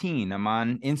 9:15, I'm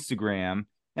on Instagram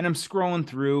and I'm scrolling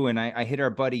through, and I hit our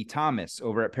buddy Thomas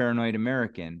over at Paranoid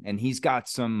American, and he's got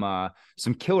some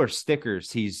killer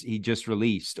stickers he just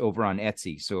released over on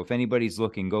Etsy. So if anybody's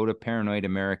looking, go to Paranoid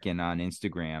American on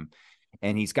Instagram.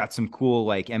 And he's got some cool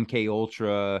like MK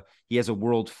Ultra. He has a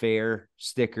World Fair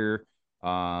sticker,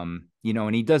 and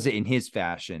he does it in his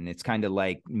fashion. It's kind of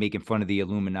like making fun of the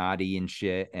Illuminati and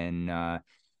shit. And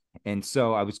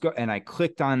so I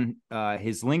clicked on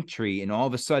his link tree, and all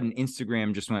of a sudden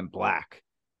Instagram just went black.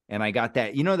 And I got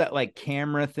that, that like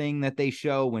camera thing that they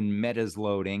show when Meta's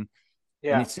loading.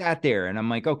 Yeah. And it sat there, and I'm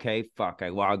like, okay, fuck. I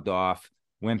logged off,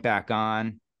 went back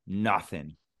on,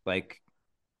 nothing.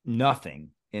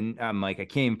 And I'm like, I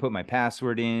can't even put my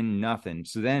password in, nothing.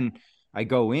 So then I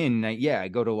go in, I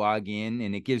go to log in,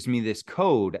 and it gives me this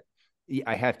code.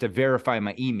 I have to verify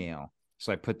my email.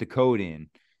 So I put the code in.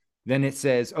 Then it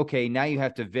says, okay, now you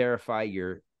have to verify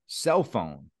your cell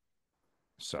phone.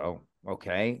 So,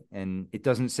 okay. And it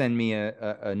doesn't send me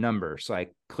a number. So I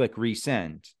click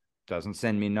resend. Doesn't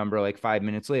send me a number. Like 5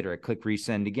 minutes later, I click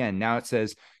resend again. Now it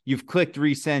says, you've clicked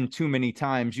resend too many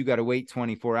times. You got to wait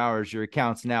 24 hours. Your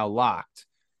account's now locked.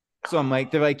 So I'm like,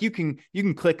 they're like, you can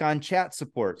click on chat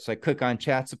support. So I click on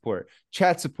chat support.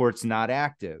 Chat support's not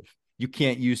active. You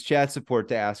can't use chat support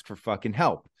to ask for fucking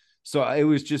help. So it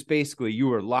was just basically you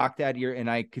were locked out of and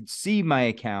I could see my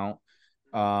account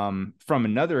from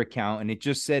another account, and it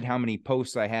just said how many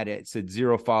posts I had. It said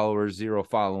 0 followers, 0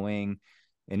 following,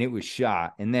 and it was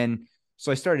shot. And then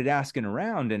so I started asking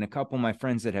around, and a couple of my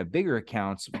friends that have bigger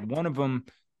accounts, one of them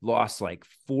lost like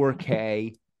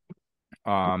 4K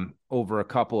over a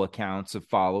couple accounts of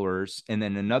followers, and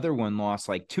then another one lost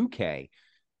like 2K,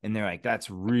 and they're like, that's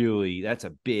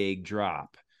a big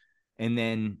drop. And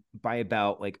then by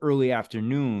about like early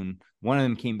afternoon, one of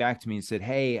them came back to me and said,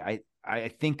 hey, I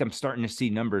think I'm starting to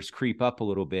see numbers creep up a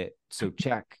little bit, so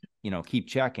check, keep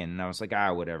checking. And I was like,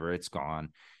 whatever, it's gone.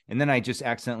 And then I just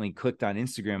accidentally clicked on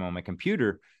Instagram on my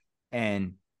computer,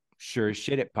 and sure as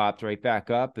shit, it popped right back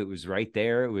up. It was right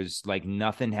there. It was like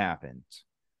nothing happened.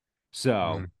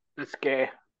 So that's gay.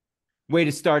 Way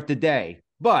to start the day.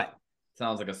 But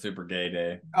sounds like a super gay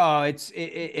day. Oh,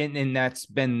 and that's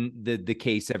been the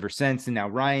case ever since. And now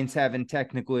Ryan's having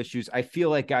technical issues. I feel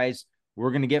like, guys,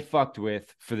 we're going to get fucked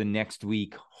with for the next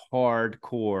week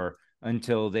hardcore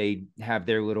until they have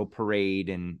their little parade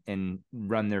and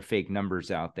run their fake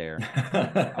numbers out there.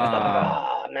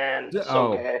 Man.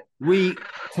 So gay.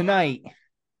 Tonight,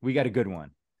 we got a good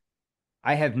one.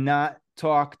 I have not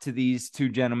talked to these two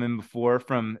gentlemen before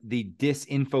from the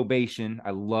Disinfobation.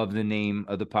 I love the name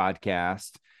of the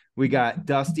podcast. We got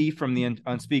Dusty from the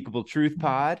Unspeakable Truth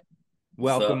Pod.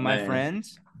 Welcome, my friend.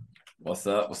 What's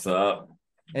up? What's up?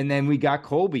 And then we got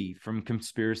Colby from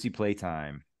Conspiracy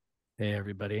Playtime. Hey,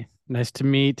 everybody. Nice to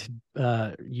meet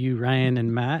you, Ryan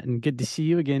and Matt, and good to see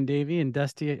you again, Davey and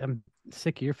Dusty. I'm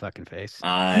sick of your fucking face.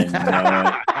 I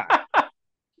know.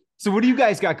 So what do you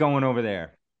guys got going over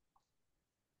there?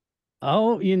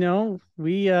 Oh,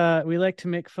 we like to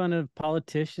make fun of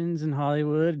politicians in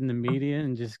Hollywood and the media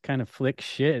and just kind of flick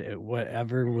shit at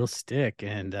whatever will stick.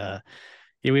 And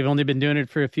yeah, we've only been doing it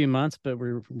for a few months, but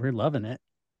we're loving it.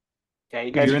 Yeah,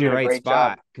 you guys You're are in the doing a right great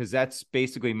spot job. because that's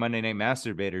basically Monday Night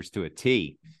Masturbators to a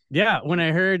T. Yeah, when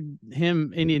I heard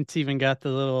him, and it's even got the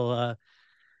little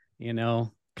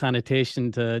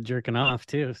connotation to jerking off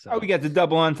too. So Oh, we got the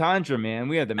double entendre, man.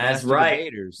 We had the That's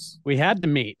right. Masturbators. we had to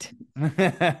meet.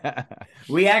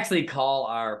 We actually call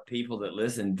our people that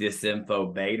listen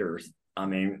disinfo baiters. I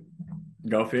mean,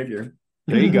 go figure.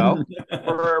 There you go.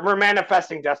 We're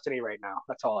manifesting destiny right now.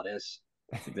 That's all it is.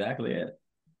 That's exactly it.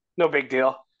 No big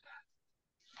deal.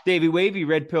 Davey Wavy,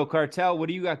 Red Pill Cartel. What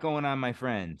do you got going on, my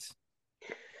friends?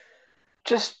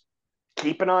 Just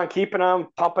keeping on,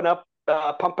 pumping out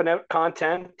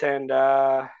content,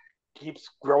 and keeps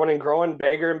growing and growing,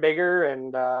 bigger and bigger.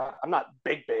 And I'm not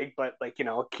big, but like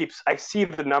keeps. I see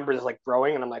the numbers like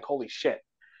growing, and I'm like, holy shit,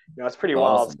 it's pretty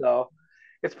wild. Awesome. So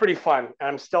it's pretty fun, and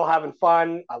I'm still having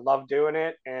fun. I love doing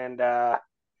it, and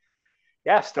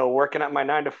yeah, still working at my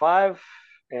 9 to 5.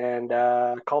 And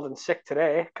called in sick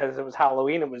today because it was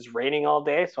Halloween. It was raining all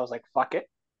day, so I was like, "Fuck it."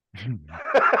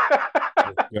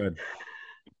 Good.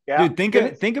 Yeah,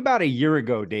 Dude, think about a year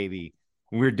ago, Davey.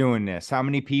 We're doing this. How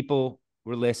many people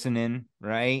were listening,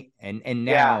 right? And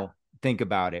now think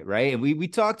about it, right? And we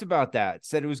talked about that.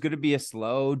 Said it was going to be a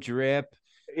slow drip.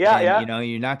 yeah.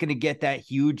 You're not going to get that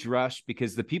huge rush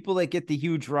because the people that get the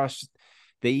huge rush,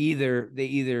 they either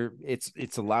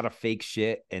it's a lot of fake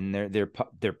shit and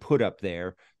they're put up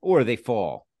there, or they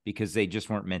fall because they just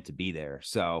weren't meant to be there.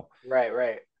 So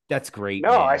Right. that's great.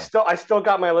 No, man. I still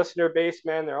got my listener base,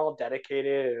 man. They're all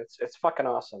dedicated. It's fucking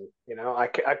awesome. I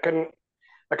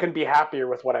couldn't be happier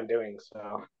with what I'm doing.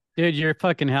 So, Dude, your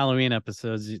fucking Halloween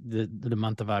episodes, the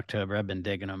month of October, I've been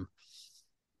digging them.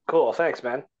 cool. Thanks,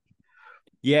 man.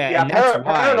 Yeah, and that's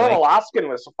why, Paranormal like, Alaskan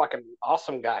was a fucking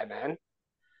awesome guy, man.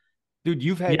 dude,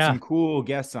 you've had Yeah. some cool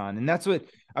guests on, and that's what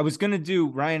I was gonna do.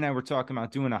 Ryan and I were talking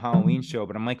about doing a Halloween show,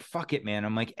 but I'm like, fuck it, man.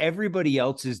 I'm like, everybody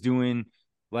else is doing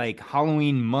like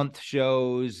Halloween month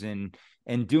shows and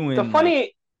doing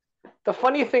The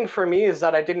funny thing for me is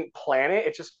that I didn't plan it.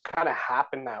 It just kind of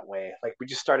happened that way. Like we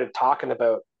just started talking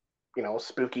about,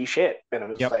 spooky shit. And it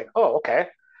was Yep. like, oh, okay.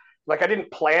 Like I didn't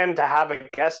plan to have a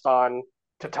guest on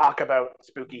to talk about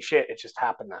spooky shit. It just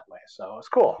happened that way. So it's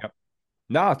cool. Yep.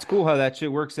 No, it's cool how that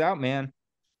shit works out, man.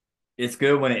 It's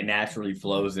good when it naturally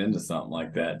flows into something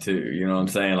like that too. You know what I'm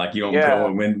saying? Like you don't Yeah.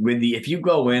 go in if you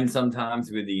go in sometimes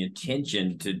with the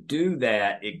intention to do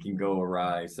that, it can go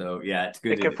awry. So yeah, it's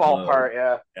good. It can fall apart.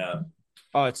 Yeah. Yeah.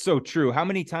 Oh, it's so true. How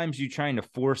many times you trying to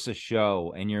force a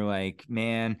show and you're like,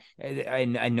 man, I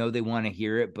know they want to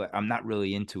hear it, but I'm not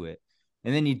really into it.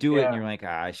 And then you do it and you're like,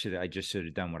 I just should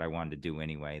have done what I wanted to do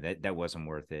anyway. That wasn't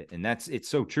worth it. And it's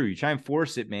so true. You try and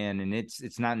force it, man, and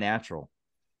it's not natural.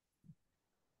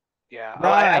 Yeah.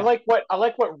 Right. I like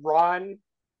what Ron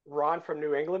from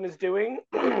New England is doing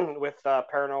with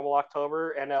Paranormal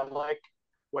October, and I like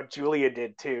what Julia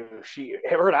did too.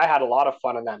 Her and I had a lot of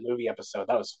fun on that movie episode.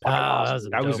 That was fucking awesome. That was a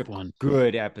That was dope a one.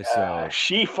 good episode.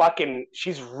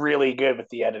 She's really good with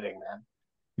the editing, man.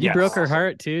 You Yes. broke her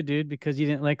heart too, dude, because you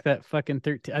didn't like that fucking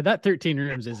 13. That 13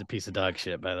 Rooms is a piece of dog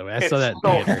shit, by the way. I saw that. It's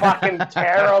so theater. fucking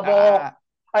terrible.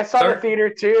 I saw the theater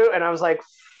too, and I was like,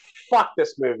 "Fuck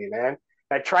this movie, man."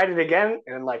 I tried it again,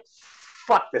 and I'm like,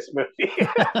 "Fuck this movie."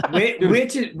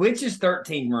 Which is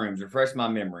 13 Rooms? Refresh my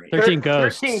memory. 13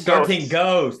 Ghosts. 13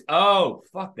 Ghosts. Oh,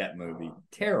 fuck that movie.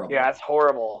 Terrible. Yeah, it's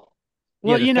horrible.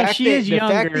 Well, the fact she that- is the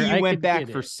younger. fact that I you went could back get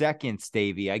for it. seconds,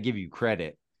 Davey, I give you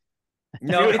credit.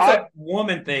 No, Dude, it's a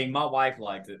woman thing. My wife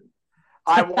likes it.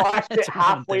 I watched it That's one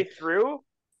halfway thing. through.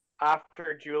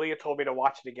 After Julia told me to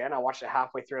watch it again, I watched it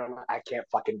halfway through. And I'm like, I can't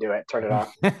fucking do it. Turn it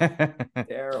off.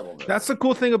 Terrible. That's the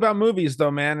cool thing about movies,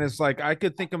 though, man. Is like I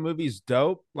could think a movie's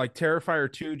dope. Like Terrifier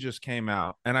 2 just came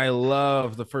out, and I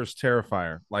love the first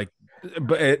Terrifier. Like,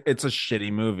 but it's a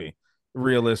shitty movie.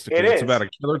 Realistically, It it's is. about a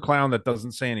killer clown that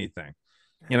doesn't say anything.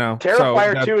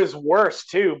 Terrifier 2 is worse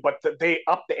too, but they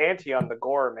upped the ante on the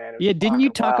gore, man. It was Yeah, didn't you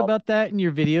fucking talk wild. about that in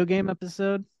your video game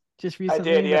episode just recently?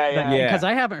 did, yeah. Because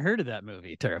I haven't heard of that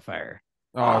movie, Terrifier.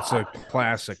 Oh, it's a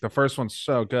classic. The first one's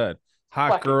so good.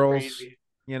 Hot Fucking girls. crazy.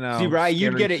 you know. See, right, you'd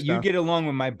scary get it. You stuff. get along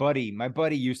with my buddy. My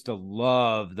buddy used to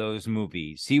love those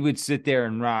movies. He would sit there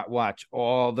and watch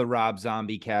all the Rob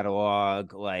Zombie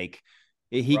catalog. Like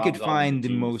he Rob could Zombie's find a the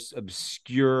genius. most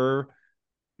obscure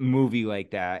movie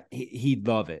like that. He'd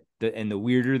love it. And the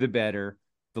weirder, the better.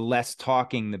 The less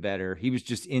talking, the better. He was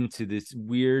just into this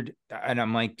weird. And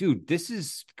I'm like, dude, this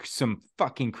is some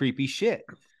fucking creepy shit.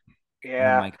 And I'm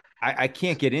Yeah. like, I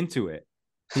can't get into it.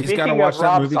 He's got to Speaking watch of that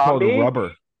Rob movie Zombie, called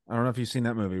Rubber. I don't know if you've seen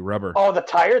that movie, Rubber. Oh,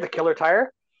 the killer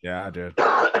tire. Yeah, dude.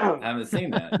 I haven't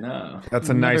seen that. No. That's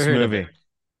a Never nice heard of movie.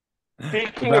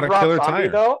 Speaking About of a Rob killer Zombie, tire.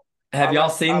 though, Have I y'all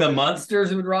was- seen I the was-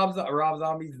 Monsters with Rob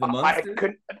Zombie's The I Monsters?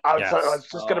 couldn't. I was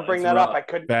Yes. just gonna Oh, bring it's that up. rough. I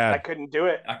couldn't. Bad. I couldn't do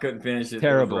it. I couldn't finish it.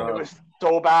 Terrible. It It was rough. was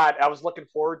so bad. I was looking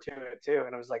forward to it too,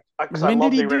 and I was like, because I When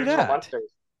love did the he do original that?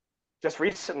 Monsters. Just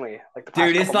recently, like the past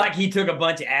Dude, it's couple like he took a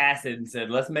bunch of acid and said,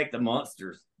 "Let's make the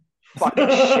monsters." Fucking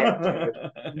shit,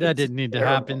 dude. That didn't need to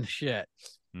terrible. happen. Shit.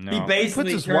 No. He He basically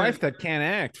puts his turned- wife that can't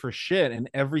act for shit in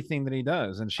everything that he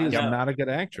does, and she's I know. not a good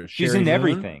actress. She's Sherry in Moon.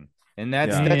 everything. And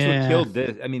that's Yeah. that's Yeah. what killed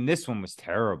this. I mean, this one was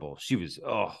terrible. She was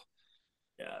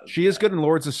Yeah, She is good in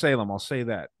Lords of Salem. I'll say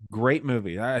that. Great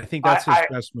movie. I think that's his I-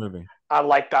 best movie. I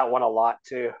like that one a lot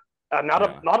too. Yeah.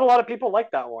 Not a lot of people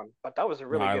like that one, but that was a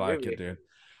really I good like movie. it, dude.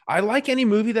 I like any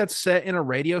movie that's set in a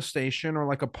radio station or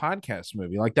like a podcast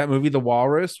movie, like that movie, The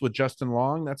Walrus with Justin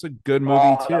Long. That's a good movie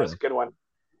Oh, too. that was a good one.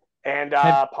 And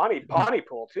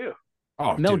Pontypool too. Oh,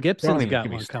 Mel dude, don't Gibson's even got get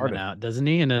me one started. coming out, doesn't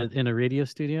he? In a radio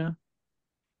studio.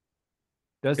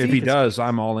 does If he does,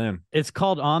 I'm all in. It's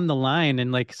called On the Line,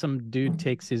 and like some dude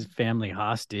takes his family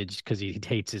hostage because he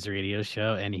hates his radio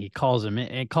show, and he calls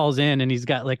in, and he's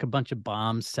got like a bunch of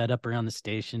bombs set up around the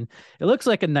station. It looks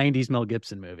like a '90s Mel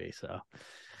Gibson movie, so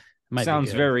might be sounds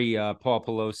good. very Paul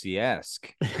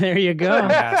Pelosi-esque. There you go.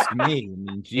 Ask me. I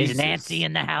mean, Jesus. Is Nancy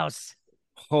in the house?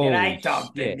 Holy Can I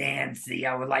talk to shit. Nancy?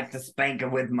 I would like to spank her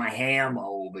with my ham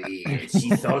over here.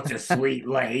 She's such a sweet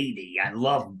lady. I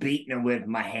love beating her with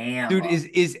my ham. Dude,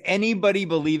 is anybody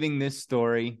believing this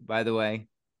story, by the way?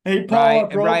 hey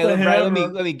Right,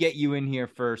 let me get you in here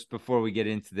first before we get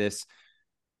into this.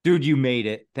 Dude, you made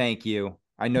it. Thank you.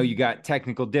 I know you got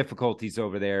technical difficulties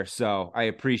over there, so I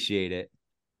appreciate it.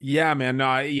 Yeah, man.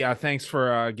 No, yeah. Thanks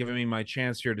for giving me my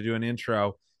chance here to do an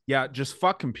intro. Yeah, just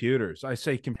fuck computers. I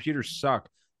say computers suck.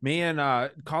 Me and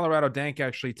Colorado Dank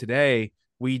actually today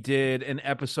we did an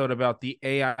episode about the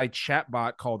AI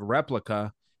chatbot called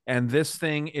Replica, and this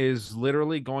thing is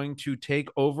literally going to take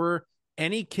over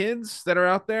any kids that are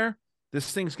out there.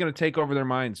 This thing's going to take over their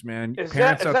minds, man.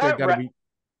 Parents out there got to be.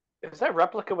 Is that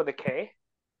Replica with a K?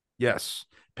 Yes.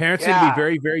 Parents need to Yeah. be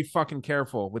very, very fucking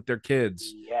careful with their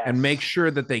kids Yes. and make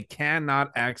sure that they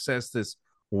cannot access this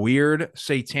weird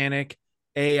satanic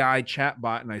AI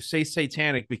chatbot. And I say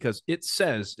satanic because it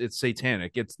says it's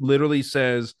satanic. It literally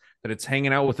says that it's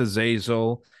hanging out with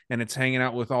Azazel and it's hanging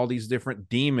out with all these different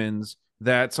demons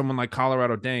that someone like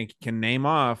Colorado Dank can name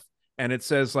off. And it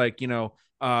says, like, you know,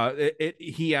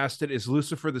 he asked it, is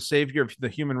Lucifer the savior of the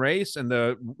human race? And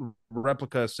the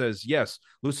replica says, yes,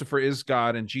 Lucifer is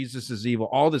God and Jesus is evil.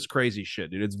 All this crazy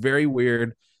shit, dude. It's very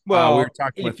weird. Well, we were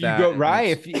talking if with you that. go and right,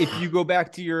 it's- if you go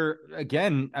back to your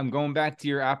I'm going back to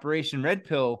your Operation Red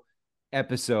Pill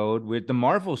episode with the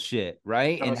Marvel shit,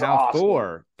 right? That And was how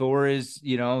awesome. Thor is,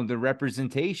 you know, the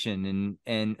representation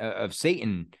and of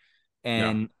Satan,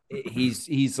 and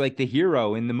he's like the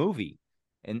hero in the movie,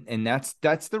 and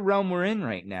that's the realm we're in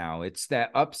right now. It's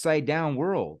that upside down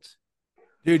world.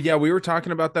 Dude, yeah, we were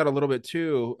talking about that a little bit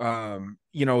too.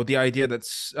 You know, the idea that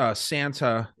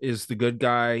Santa is the good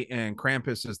guy and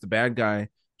Krampus is the bad guy.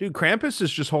 Dude, Krampus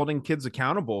is just holding kids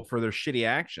accountable for their shitty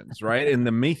actions, right? In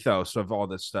the mythos of all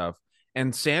this stuff.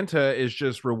 And Santa is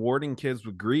just rewarding kids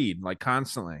with greed, like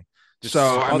constantly. Just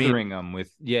So, I mean, smothering them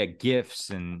with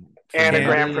gifts and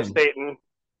Anagram candy for and- Satan.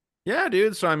 yeah,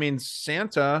 dude. So I mean,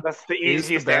 Santa. That's the is the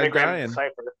easiest bad anagram guy to and-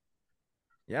 decipher.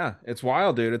 Yeah, it's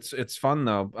wild, dude. It's fun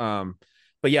though.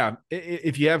 But yeah,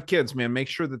 if you have kids, man, make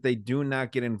sure that they do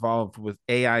not get involved with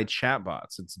AI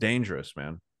chatbots. It's dangerous,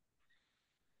 man.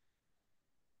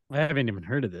 I haven't even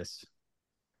heard of this.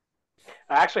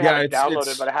 I actually Yeah, have it downloaded,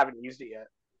 it's- but I haven't used it yet.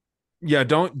 Yeah,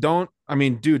 don't. I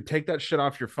mean, dude, take that shit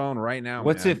off your phone right now.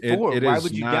 What's man. it for? Why is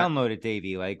would you not- download it,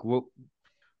 Davey? Like, what?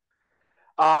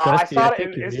 I Dusty, saw I it in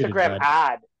think you're muted, Instagram bud.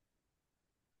 ad.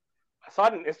 I saw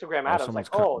it in Instagram ad. I was someone's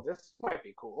like, cut- oh, this might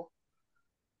be cool.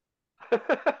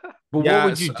 But Yeah, what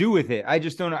would you so- do with it? I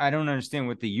don't understand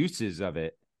what the use is of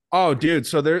it. Oh, dude.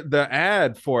 So the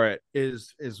ad for it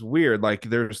is weird. Like,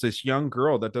 there's this young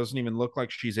girl that doesn't even look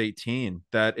like she's 18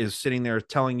 that is sitting there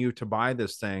telling you to buy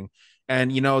this thing.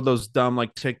 And you know those dumb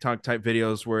like TikTok type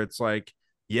videos where it's like,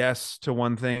 yes to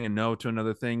one thing and no to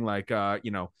another thing, like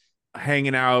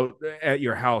hanging out at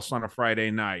your house on a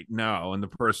Friday night, no, and the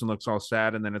person looks all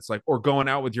sad, and then it's like, or going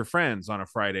out with your friends on a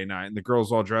Friday night and the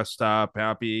girl's all dressed up,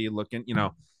 happy looking,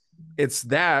 it's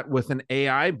that with an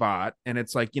AI bot, and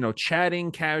it's like,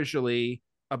 chatting casually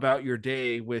about your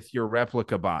day with your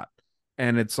replica bot,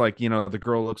 and it's like, the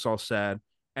girl looks all sad,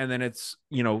 and then it's,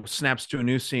 snaps to a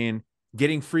new scene,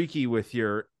 getting freaky with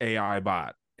your AI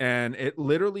bot, and it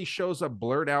literally shows a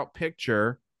blurred out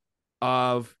picture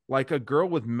of like a girl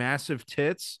with massive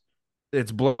tits.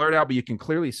 It's blurred out, but you can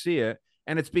clearly see it,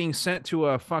 and it's being sent to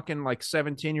a fucking like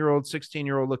 17-year-old,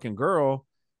 16-year-old looking girl,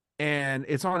 and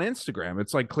it's on Instagram.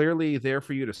 It's like clearly there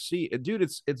for you to see. Dude,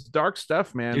 it's dark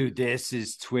stuff, man. Dude, this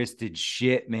is twisted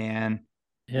shit, man.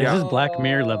 Yeah, this is Black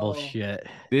Mirror level shit.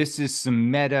 This is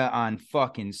some meta on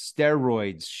fucking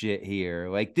steroids shit here.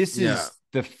 Like, this is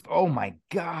oh my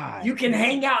God. You can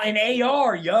hang out in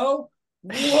AR, yo.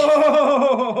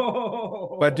 Whoa.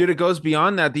 But dude, it goes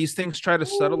beyond that. These things try to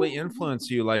subtly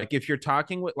influence you. Like if you're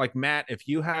talking with, like, Matt, if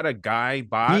you had a guy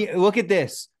bot. Look at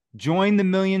this. Join the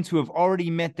millions who have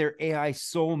already met their AI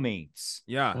soulmates.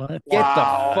 Yeah. What? Get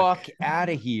the fuck out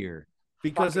of here.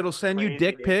 Because it'll send you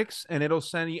dick pics, and it'll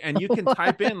send you, and you can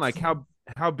type in like how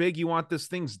big you want this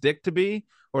thing's dick to be,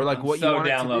 or like what you want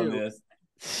it to do. This.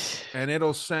 And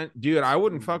it'll send, dude, I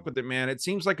wouldn't fuck with it, man. It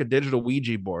seems like a digital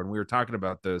Ouija board. And we were talking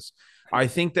about this. I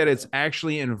think that it's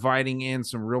actually inviting in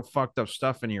some real fucked up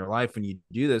stuff into your life when you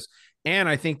do this. And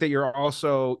I think that you're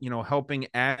also, helping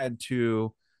add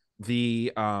to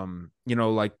the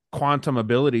like quantum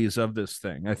abilities of this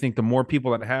thing. I think the more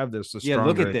people that have this, the stronger.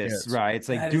 Look at this, right? It's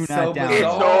like, that do not download. It's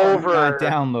over. Do not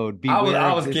download.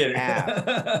 I was kidding.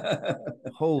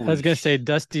 Holy, I was gonna say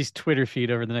Dusty's Twitter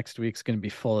feed over the next week's gonna be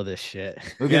full of this shit.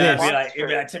 Look at this. It'd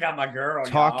be like, check out my girl.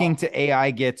 Talking to AI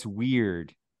gets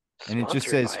weird, and it just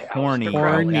says horny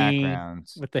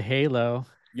backgrounds with the halo.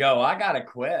 Yo, I got a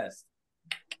Quest.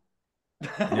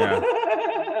 Yeah.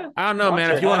 I don't know,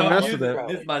 man. If you want to mess with it,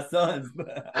 it's my son's.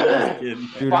 Dude,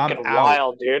 fucking I'm out.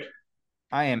 wild, dude.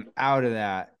 I am out of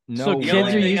that. No, So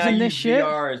kids are using this shit.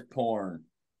 VR is porn.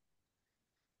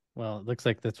 Well, it looks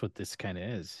like that's what this kind of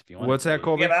is. If you want. What's that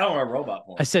called? Yeah, but I don't want robot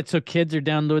porn. I said so. Kids are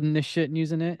downloading this shit and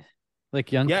using it,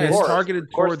 like young kids. It's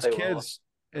targeted towards kids.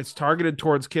 It's targeted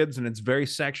towards kids, and it's very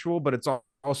sexual, but it's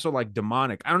also like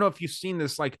demonic. I don't know if you've seen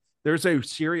this. Like, there's a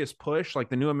serious push, like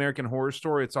the new American Horror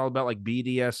Story. It's all about like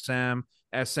BDSM,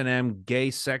 S&M,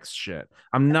 gay sex shit.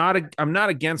 I'm not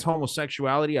against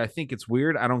homosexuality. I think it's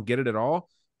weird. I don't get it at all.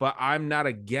 But I'm not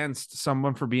against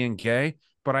someone for being gay.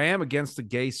 But I am against the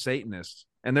gay Satanists.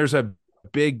 And there's a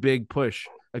big push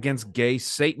against gay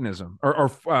Satanism,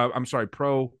 or I'm sorry,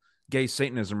 pro gay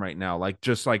Satanism right now. Like,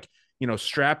 just like,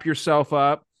 strap yourself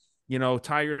up,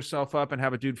 tie yourself up and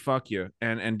have a dude fuck you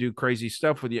and do crazy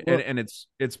stuff with you. Well, and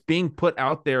it's being put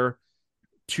out there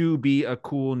to be a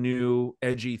cool, new,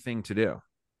 edgy thing to do.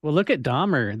 Well, look at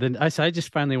Dahmer. Then I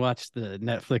just finally watched the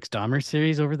Netflix Dahmer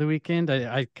series over the weekend.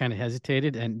 I kind of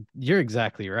hesitated, and you're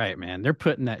exactly right, man. They're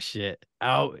putting that shit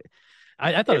out.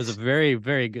 I thought it was a very,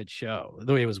 very good show.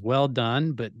 The way it was well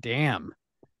done, but damn,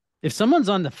 if someone's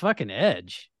on the fucking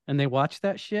edge and they watch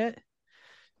that shit,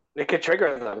 it could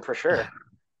trigger them for sure.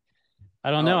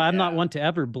 I don't know. I'm not one to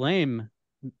ever blame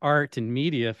art and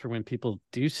media for when people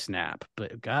do snap,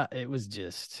 but God, it was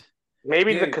just.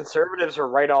 Maybe the conservatives were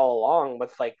right all along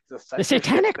with like the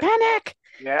satanic panic.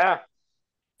 Yeah.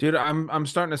 Dude, I'm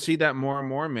starting to see that more and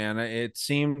more, man. It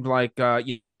seemed like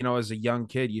as a young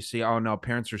kid, you see, oh no,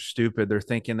 parents are stupid. They're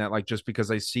thinking that like just because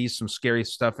I see some scary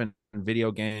stuff in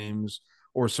video games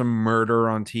or some murder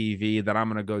on TV that I'm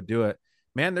gonna go do it.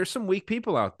 Man, there's some weak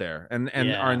people out there,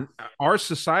 and our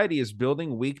society is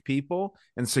building weak people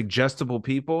and suggestible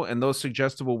people, and those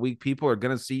suggestible weak people are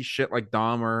gonna see shit like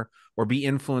Dahmer or be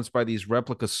influenced by these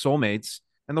replica soulmates,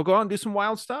 and they'll go out and do some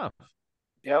wild stuff.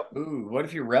 Yep. Ooh, what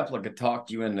if your replica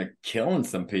talked you into killing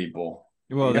some people?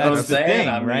 Well, that's the thing,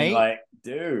 right? Like,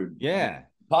 dude, yeah,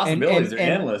 possibilities are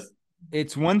endless.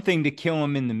 It's one thing to kill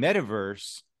them in the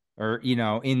metaverse or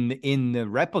in the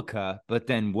replica, but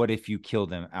then what if you kill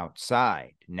them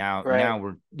outside? Now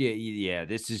we're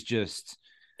this is just.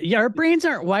 Yeah, our brains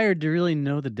aren't wired to really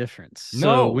know the difference.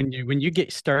 So No. when you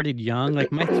get started young,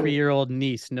 like my 3-year-old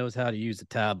niece knows how to use a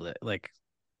tablet, like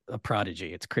a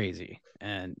prodigy. It's crazy,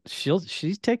 and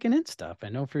she's taking in stuff. I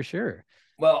know for sure.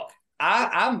 Well,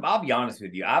 I'll be honest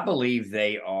with you. I believe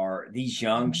they are these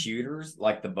young shooters,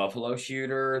 like the Buffalo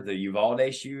shooter, the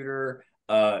Uvalde shooter,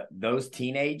 those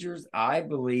teenagers. I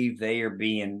believe they are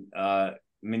being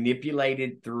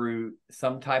manipulated through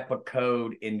some type of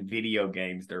code in video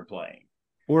games they're playing.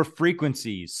 Or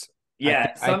frequencies.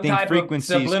 Yeah, I some think type of frequencies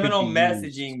could subliminal be used.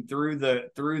 messaging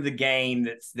through the game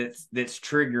that's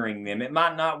triggering them. It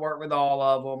might not work with all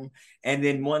of them, and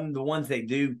then the ones they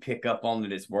do pick up on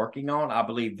that it's working on, I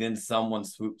believe then someone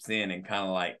swoops in and kind of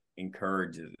like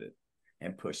encourages it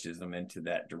and pushes them into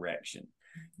that direction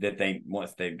that they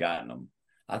once they've gotten them.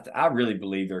 I really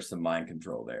believe there's some mind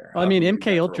control there. Well, I mean, believe MK that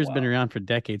for a Ultra's been while. around for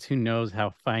decades. Who knows how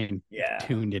fine Yeah.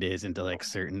 tuned it is into like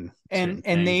certain And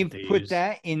things they've that they put use.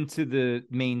 that into the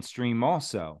mainstream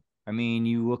also. I mean,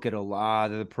 you look at a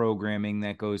lot of the programming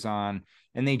that goes on,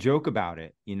 and they joke about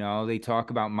it. You know, they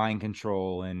talk about mind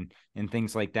control and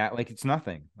things like that, like it's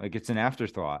nothing, like it's an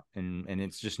afterthought, and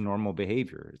it's just normal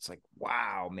behavior. It's like,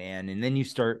 wow, man. And then you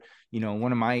start, you know,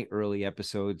 one of my early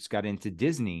episodes got into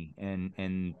Disney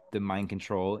and the mind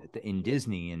control in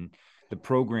Disney and the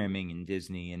programming in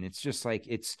Disney, and it's just like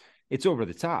it's over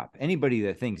the top. Anybody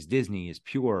that thinks Disney is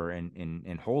pure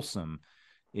and wholesome,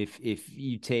 if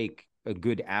you take a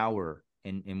good hour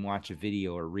and watch a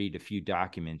video or read a few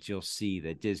documents, you'll see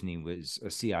that Disney was a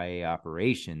CIA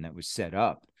operation that was set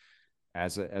up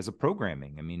as a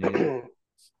programming. I mean,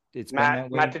 it's been that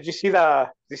way. Matt, did you see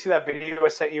that video I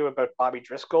sent you about Bobby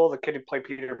Driscoll, the kid who played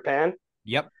Peter Pan?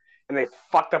 Yep. And they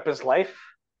fucked up his life.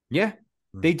 Yeah,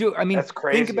 they do. I mean, That's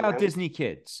crazy, think about man. Disney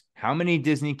kids. How many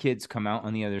Disney kids come out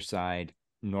on the other side?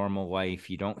 Normal life.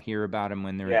 You don't hear about them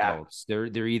when they're adults. They're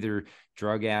either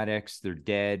drug addicts, they're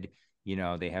dead, you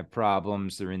know, they have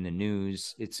problems, they're in the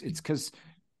news. It's because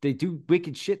they do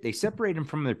wicked shit. They separate them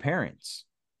from their parents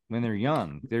when they're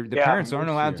young. The parents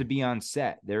aren't allowed to be on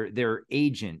set. Their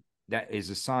agent that is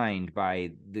assigned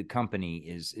by the company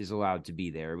is allowed to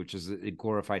be there, which is a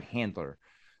glorified handler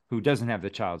who doesn't have the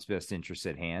child's best interest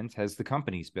at hand, has the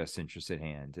company's best interest at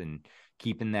hand, and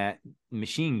keeping that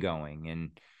machine going.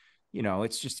 And you know,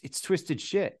 it's twisted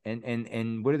shit.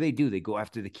 And what do? They go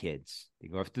after the kids. They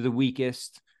go after the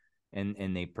weakest,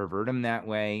 and they pervert them that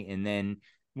way. And then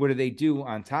what do they do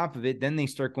on top of it? Then they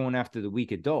start going after the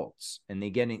weak adults, and they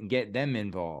get them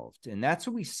involved. And that's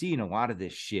what we see in a lot of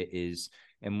this shit is,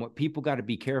 and what people got to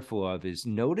be careful of is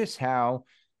notice how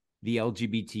the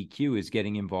LGBTQ is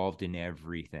getting involved in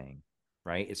everything,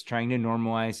 right? It's trying to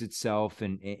normalize itself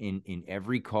in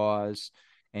every cause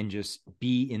and just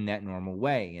be in that normal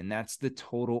way. And that's the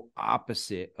total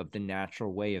opposite of the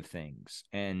natural way of things.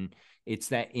 And it's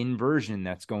that inversion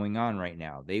that's going on right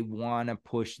now. They want to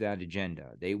push that agenda.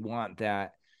 They want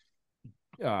that,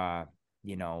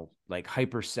 you know, like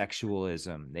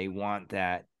hypersexualism. They want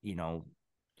that, you know,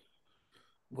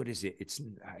 what is it?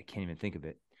 I can't even think of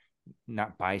it.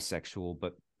 Not bisexual,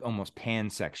 but almost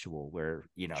pansexual, where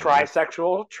you know,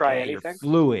 trisexual, anything,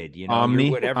 fluid, you know,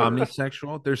 whatever,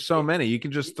 omnisexual. There's so many. You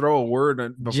can just throw a word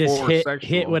before just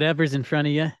hit whatever's in front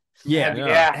of you.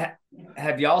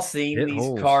 Have y'all seen Hit these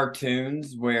holes.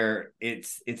 cartoons where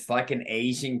it's like an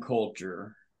Asian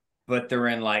culture, but they're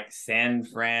in like San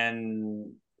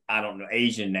Fran, I don't know,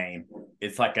 Asian name.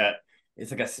 It's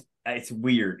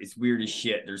weird. It's weird as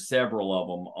shit. There's several of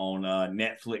them on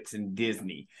Netflix and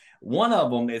Disney. One of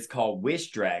them is called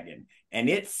Wish Dragon, and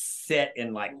it's set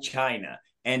in like China.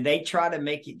 And they try to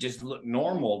make it just look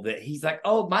normal. That he's like,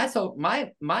 oh, my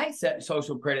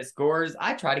social credit scores,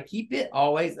 I try to keep it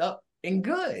always up and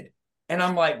good. And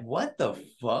I'm like, what the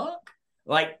fuck?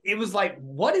 Like, it was like,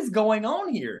 what is going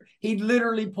on here? He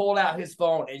literally pulled out his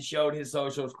phone and showed his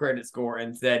social credit score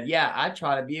and said, yeah, I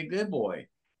try to be a good boy.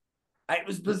 It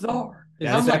was bizarre.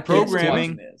 That's that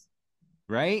programming,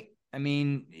 right? I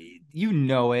mean, you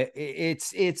know it.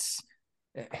 It's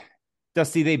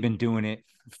Dusty. They've been doing it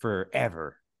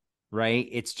forever, right?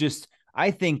 It's just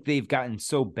I think they've gotten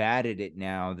so bad at it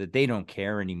now that they don't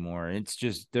care anymore. It's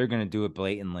just they're going to do it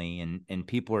blatantly, and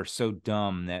people are so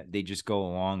dumb that they just go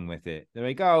along with it. They're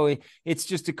like, oh, it's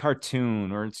just a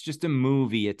cartoon, or it's just a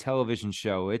movie, a television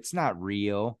show. It's not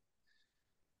real.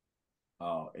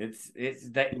 Oh,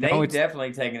 they've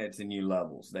definitely taken it to new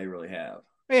levels. They really have.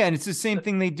 Yeah, and it's the same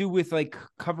thing they do with like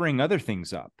covering other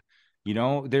things up. You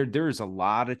know, there's a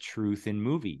lot of truth in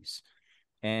movies,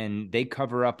 and they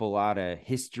cover up a lot of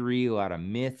history, a lot of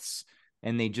myths,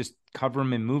 and they just cover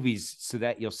them in movies so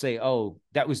that you'll say, oh,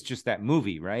 that was just that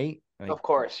movie, right? Like, of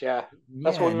course, yeah.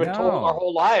 That's what we've been told our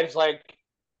whole lives. Like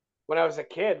when I was a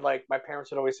kid, like my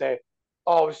parents would always say,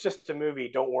 oh, it's just a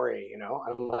movie, don't worry, you know?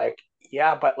 I'm like,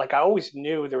 yeah, but like I always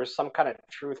knew there was some kind of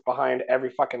truth behind every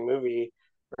fucking movie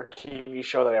or TV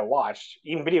show that I watched,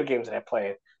 even video games that I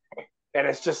played. And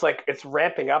it's just like it's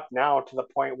ramping up now to the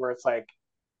point where it's like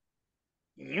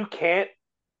you can't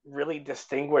really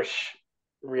distinguish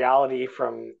reality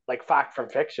from like fact from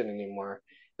fiction anymore,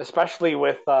 especially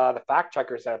with the fact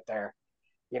checkers out there.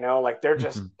 You know, like they're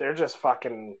just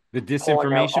fucking the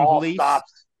disinformation police.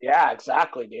 Stops. Yeah,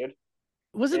 exactly, dude.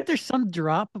 Wasn't there some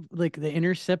drop like The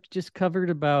Intercept just covered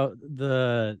about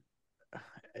the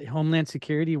Homeland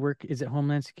Security work? Is it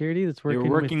Homeland Security that's They were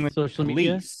working working with with social the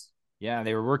media? police. Yeah,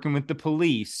 they were working with the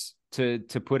police to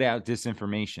put out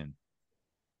disinformation.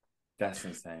 That's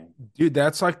insane. Dude,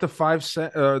 that's like the 5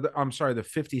 cent. I'm sorry, the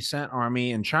 50 cent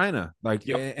army in China. Like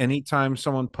anytime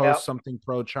someone posts something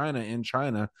pro China in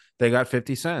China, they got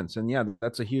 50 cents, and yeah,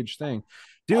 that's a huge thing,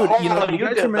 dude. Oh, you know, you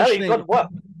guys are did very mentioning good work.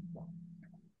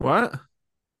 what?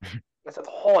 I said,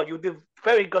 "Oh, you did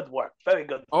very good work. Very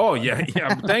good." Oh yeah,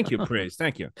 yeah. Thank you, praise.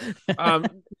 Thank you.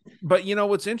 But you know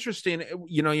what's interesting?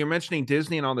 You know, you're mentioning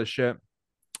Disney and all this shit.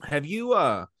 Have you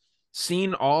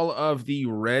seen all of the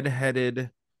redheaded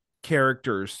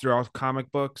characters throughout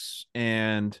comic books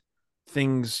and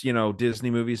things, you know, Disney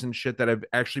movies and shit that have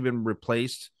actually been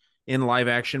replaced in live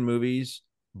action movies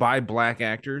by black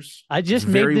actors? I just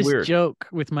It's made very this weird. joke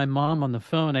with my mom on the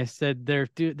phone. I said they're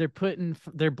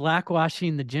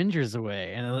blackwashing the gingers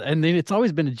away, and then it's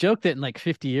always been a joke that in like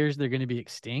 50 years they're going to be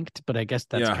extinct. But I guess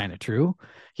that's Yeah. kind of true.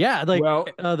 Yeah, like Well,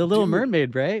 the Little dude.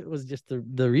 Mermaid, right? Was just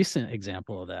the recent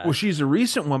example of that. Well, she's a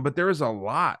recent one, but there is a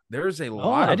lot. There's a Oh,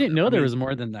 lot. I Of didn't know them. there I was mean,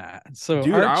 more than that. So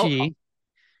dude, Archie,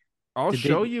 I'll Did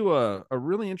show they- you a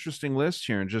really interesting list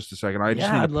here in just a second. I just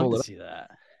yeah, need I'd to love pull to it up. see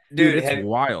that. Dude, Dude, it's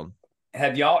wild.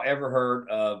 have y'all ever heard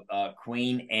of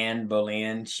Queen Anne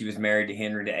Boleyn? She was married to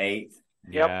Henry VIII.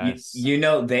 Yep. Yes. You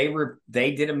know, they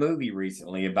did a movie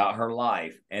recently about her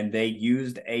life, and they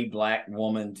used a black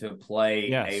woman to play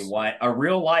Yes. a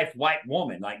real life white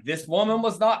woman. Like, this woman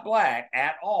was not black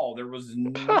at all. There was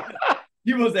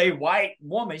she was a white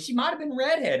woman. She might have been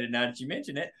redheaded now that you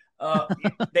mention it.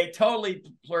 They totally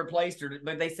replaced her,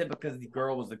 but they said because the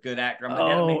girl was a good actor. I'm like,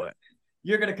 that don't make sense.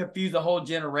 You're going to confuse a whole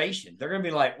generation. They're going to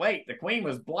be like, wait, the queen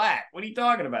was black. What are you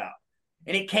talking about?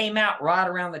 And it came out right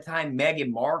around the time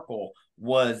Meghan Markle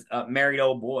was married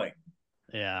old boy.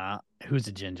 Yeah, who's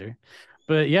a ginger?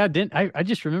 But yeah, I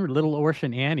just remember Little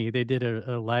Orphan Annie. They did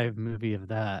a live movie of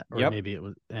that, or Yep. maybe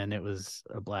it was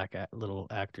a black little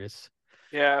actress.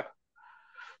 Yeah.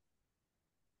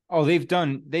 Oh,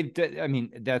 I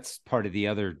mean, that's part of the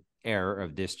other error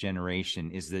of this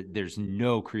generation is that there's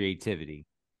no creativity.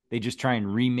 They just try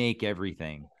and remake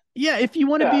everything. Yeah, if you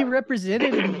want to be Yeah.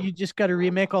 represented, you just got to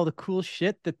remake all the cool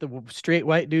shit that the straight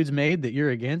white dudes made that you're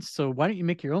against. So why don't you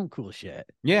make your own cool shit?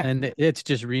 Yeah. And it's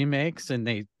just remakes, and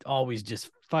they always just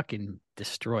fucking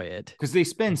destroy it. Because they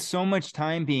spend so much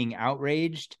time being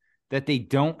outraged that they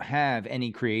don't have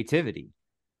any creativity.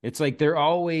 It's like they're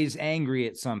always angry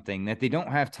at something that they don't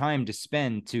have time to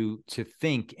spend to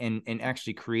think and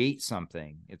actually create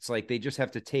something. It's like they just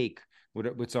have to take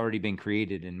what's already been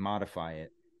created and modify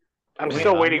it. I'm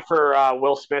still waiting for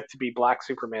Will Smith to be Black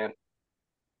Superman.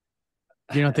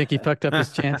 You don't think he fucked up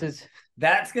his chances?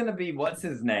 That's going to be, what's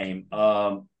his name?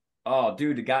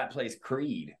 Dude, the guy that plays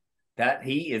Creed. That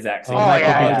he is actually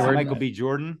Michael B.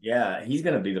 Jordan. Yeah, he's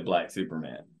going to be the Black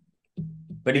Superman.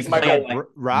 But he's Michael playing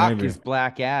Rock Maybe. is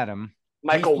Black Adam.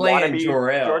 Michael he's playing wannabe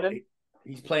Jor-El. Jordan.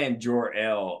 He's playing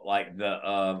Jor-El, like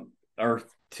the Earth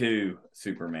 2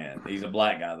 Superman. He's a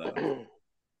black guy though.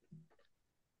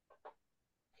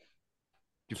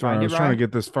 You Sorry, find I it, was trying to Ryan?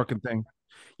 get this fucking thing.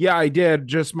 Yeah, I did.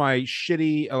 Just my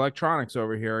shitty electronics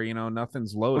over here. You know,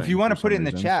 nothing's loading. Well, if you want to for put it some in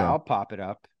the reason, chat, so- I'll pop it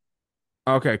up.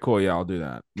 Okay, cool. Yeah, I'll do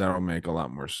that. That'll make a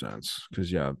lot more sense.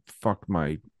 Because yeah, fuck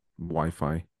my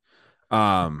Wi-Fi.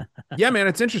 Yeah, man,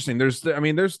 it's interesting. There's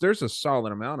a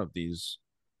solid amount of these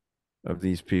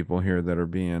people here that are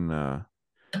being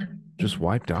just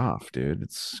wiped off, dude.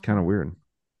 It's kind of weird.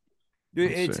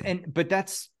 Let's see. But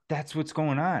that's what's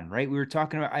going on, right? We were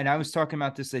talking about, and I was talking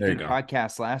about this, I There you think, go.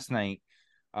 podcast last night,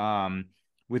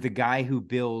 with a guy who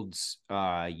builds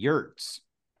yurts,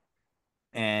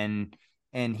 and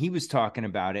he was talking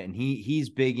about it, and he's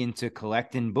big into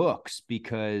collecting books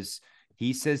because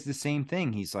he says the same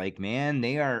thing. He's like, man,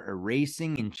 they are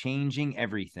erasing and changing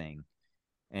everything.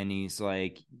 And he's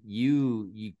like,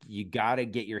 you got to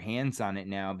get your hands on it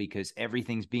now because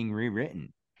everything's being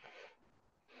rewritten.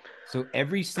 So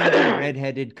every single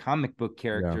redheaded comic book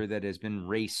character that has been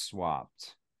race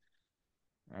swapped.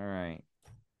 All right.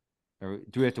 Do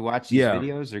we have to watch these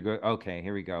videos or go? Okay,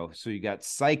 here we go. So you got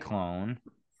Cyclone,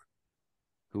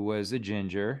 who was a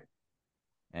ginger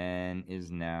and is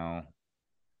now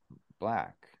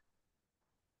black.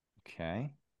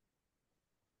 Okay.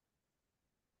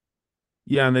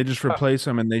 Yeah, and they just replace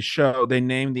them, and they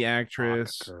name the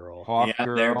actress. Hawk They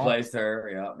Girl. replaced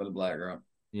her, with a black girl.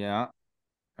 Yeah.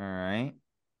 All right.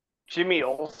 Jimmy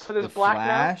Olsen is The black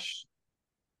Flash.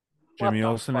 Jimmy What the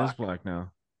Olsen is fuck? black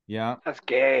now. Yeah. now. That's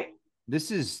gay.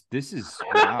 This is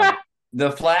wow. The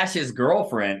Flash's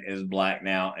girlfriend is black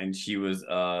now, and she was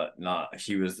not.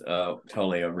 She was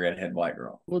totally a redhead white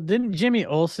girl. Well, didn't Jimmy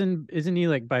Olsen, isn't he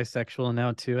like bisexual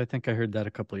now too? I think I heard that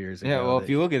a couple of years ago. Yeah, well, that if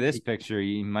you look at this picture,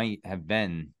 you might have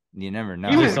been. You never know.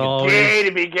 He was always- gay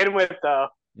to begin with, though.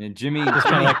 Yeah, Jimmy, just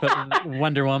kind of like the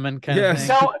Wonder Woman kind of Yes.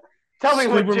 thing. Tell me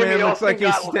when Superman Jimmy looks Olsen like he's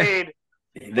got laid.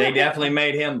 They definitely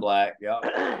made him black. Yeah.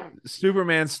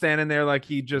 Superman standing there like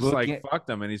he just Look like at- fucked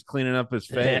him and he's cleaning up his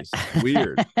face.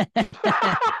 Weird.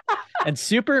 And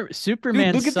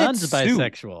Superman's look at that son's suit.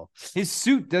 bisexual. his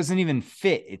suit doesn't even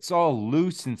fit. It's all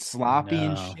loose and sloppy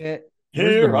and No. shit.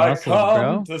 Where's the muscles,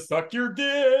 bro? to suck your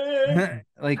dick.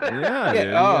 Like, Yeah,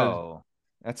 dude. oh,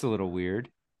 that's a little weird.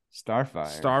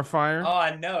 Starfire. Starfire. Oh,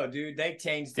 I know, dude. They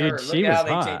changed Dude, her. she Look how was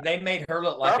they hot. changed. They made her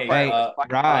look like Starfire a, was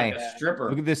fucking right. hot, a yeah. stripper.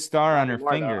 Look at this star on her More,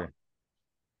 though. finger.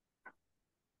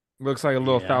 Looks like a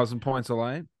little Yeah. 1,000 points of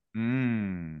light.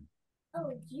 Mm.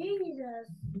 Oh, Jesus.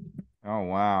 Oh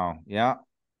wow. Yeah.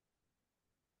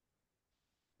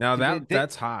 Now Dude,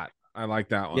 that's hot. I like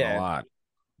that one Yeah. a lot.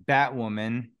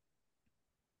 Batwoman.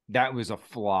 That was a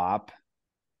flop.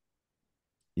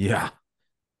 Yeah.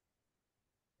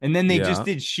 And then they Yeah. just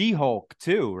did She-Hulk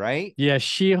too, right? Yeah,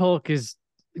 She-Hulk is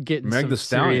getting Meg some Thee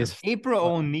Stallion. serious. April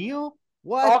O'Neil? Oh,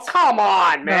 What? come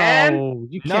on, man. No,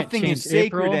 you can't Nothing is change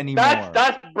sacred April. anymore.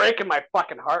 That's breaking my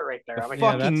fucking heart right there. The I'm a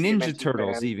fucking huge Ninja Dimension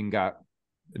Turtles fan. even got.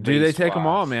 Dude, they race take them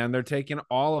all, swaps. man. They're taking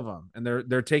all of them, and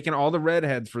they're taking all the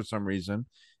redheads for some reason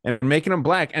and making them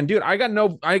black. And dude, I got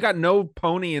no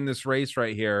pony in this race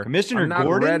right here. Commissioner I'm not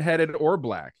Gordon? redheaded or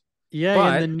black. Yeah,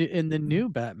 But- in the new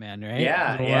Batman, right?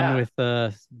 Yeah, the yeah. one with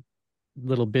the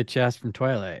little bitch ass from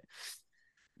Twilight.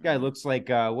 Guy looks like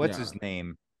what's Yeah. his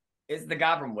name? It's the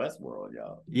guy from Westworld,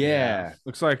 y'all. Yeah.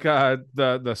 Looks like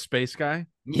the space guy.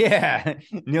 Yeah.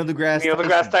 Neil deGrasse. Neil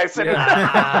deGrasse Tyson.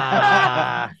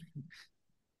 Ah.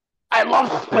 I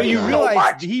love But you space so realize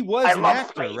much. he was I an love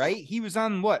actor, space. right? He was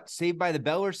on what? Saved by the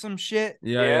Bell or some shit?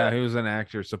 Yeah, Yeah. he was an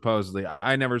actor supposedly.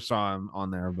 I never saw him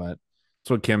on there, but that's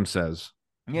what Kim says.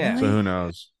 Yeah. So who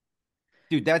knows?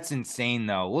 Dude, that's insane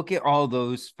though. Look at all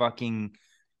those fucking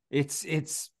it's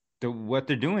what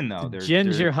they're doing though. They're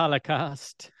Ginger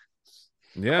Holocaust.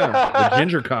 Yeah, the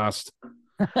ginger cost.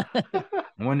 I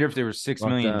wonder if there were 6 Fuck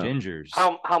million that. gingers.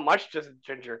 How much does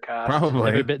ginger cost?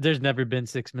 Probably. There's never been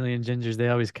 6 million gingers. They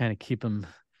always kind of keep them.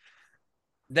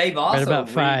 They've also about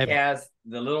 5. recast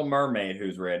the Little Mermaid,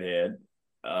 who's redhead.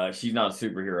 She's not a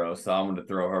superhero, so I'm going to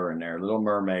throw her in there. Little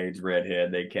Mermaid's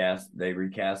redhead. They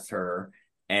recast her.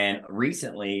 And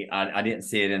recently, I didn't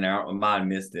see it in there. I might have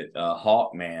missed it.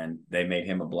 Hawkman, they made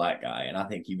him a black guy, and I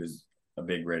think he was a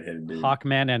big redheaded dude.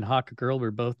 Hawkman and Hawkgirl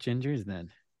were both gingers then.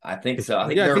 I think so. I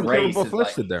think Yeah, I their think they were race both is like,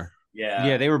 listed there. yeah.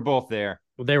 Yeah, they were both there.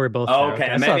 Well, they were both. Oh, there. okay.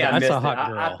 I Maybe saw, I missed saw it.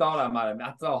 Hawkgirl. I thought I might have.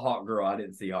 I saw Hawk Girl. I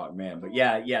didn't see Hawkman, but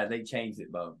yeah, they changed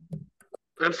it both.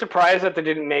 I'm surprised that they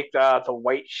didn't make the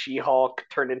white She-Hulk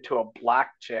turn into a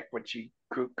black chick when she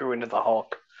grew into the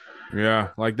Hulk. Yeah,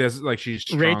 like this, like she's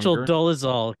Rachel stronger.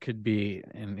 Dolezal could be,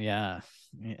 and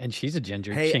and she's a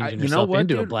ginger Hey, changing you know herself what,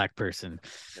 into a dude? black person.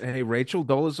 Hey, Rachel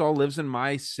Dolezal lives in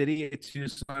my city,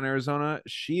 Tucson, Arizona.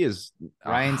 She is a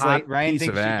Ryan hot thinks piece she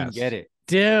of can ass. get it.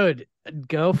 Dude,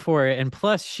 go for it. And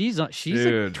plus, she's a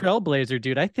Dude. trailblazer,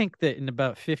 dude. I think that in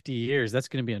about 50 years, that's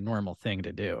going to be a normal thing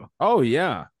to do. Oh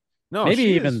yeah, no, Maybe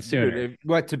she even is, sooner. dude,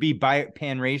 What, to be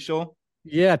panracial?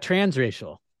 Yeah,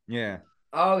 transracial. Yeah.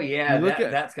 Oh yeah, You look at-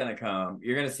 that's gonna come.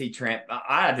 You're gonna see Trent.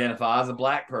 I identify as a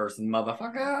black person,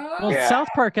 motherfucker. Well, Yeah. South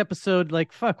Park episode,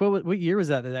 like, fuck, what year was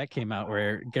that came out?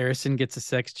 Where Garrison gets a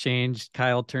sex change,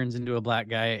 Kyle turns into a black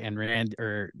guy, and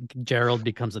Gerald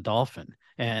becomes a dolphin.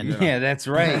 And Yeah. Yeah, that's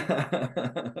right.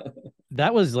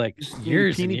 that was like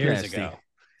years and teeny years pasty.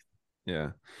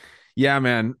 ago. Yeah,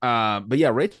 man. But yeah,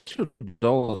 Rachel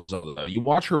Dolezal, you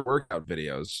watch her workout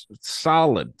videos. It's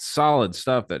solid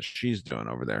stuff that she's doing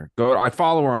over there. I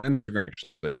follow her on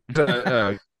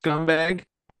Instagram. Scumbag.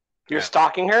 You're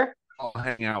stalking her? I'll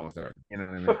hang out with her. You know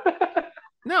what I mean?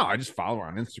 No, I just follow her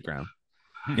on Instagram.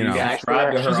 You know, Yeah,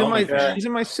 subscribe to her she's in my OnlyFans. she's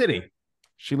in my city.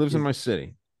 She lives in my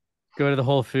city. Go to the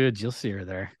Whole Foods, you'll see her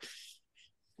there.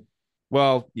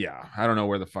 Well, yeah, I don't know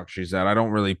where the fuck she's at. I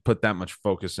don't really put that much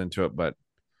focus into it, but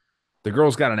the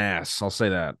girl's got an ass. I'll say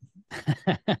that.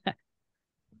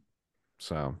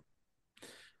 So,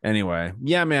 anyway,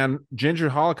 yeah, man, Ginger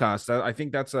Holocaust. I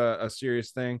think that's a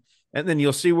serious thing, and then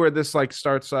you'll see where this like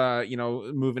starts.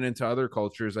 Moving into other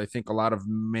cultures. I think a lot of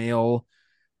male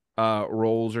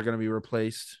roles are going to be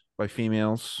replaced by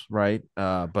females, right?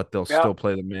 But they'll Yeah. still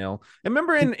play the male. And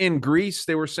remember in Greece,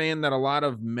 they were saying that a lot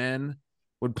of men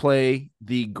would play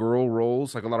the girl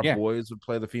roles, like a lot of Yeah. boys would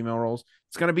play the female roles.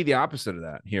 It's going to be the opposite of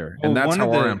that here, Well, and that's one how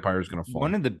of our the- empire is going to fall.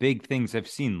 One of the big things I've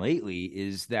seen lately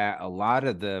is that a lot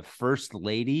of the first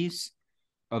ladies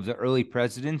of the early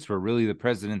presidents were really the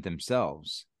president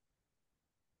themselves.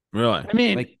 Really? I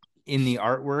mean, Like in the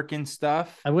artwork and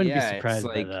stuff. I wouldn't be yeah, it's surprised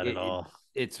by like that at all.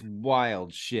 It's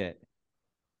wild shit.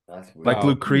 That's weird. Like Wow.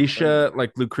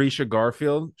 Lucretia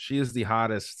Garfield. She is the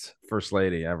hottest first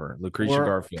lady ever. Lucretia Or-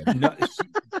 Garfield. No,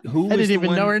 who I was didn't the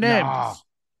even know one- her name. Nah,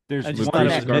 there's I just one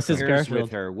thought it that was Mrs. pairs Garfield.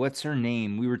 with her. What's her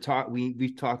name? We've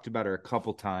talked about her a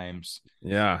couple times.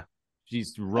 Yeah.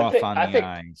 She's rough think- on I the think-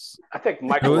 eyes. I think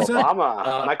Michael Who is it?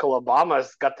 Obama. Michael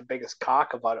Obama's got the biggest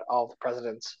cock about all the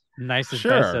presidents. Nicest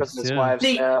Sure. biceps President's too. wives.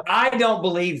 See, Yeah. I don't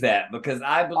believe that because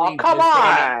I Oh, believe come this day-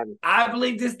 on. I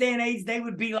believe this day and age they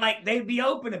would be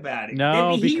open about it.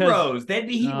 No, they'd be because- heroes. They'd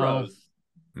be No. heroes.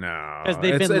 No. Because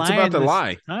they've it's, been it's lying about the this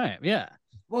lie. time. Yeah.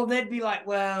 Well, they'd be like,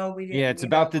 well, we didn't. Yeah, it's we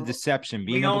about the don't- deception, We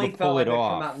being able only to felt pull like it it'd come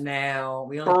off. out now.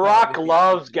 We only felt Barack like it'd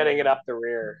loves be- getting it up the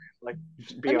rear. Like,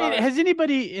 just be I mean, honest. has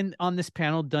anybody on this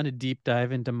panel done a deep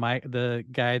dive into the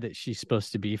guy that she's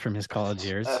supposed to be from his college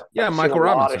years? Yeah, I've seen Michael a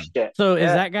lot of Robinson. shit. So is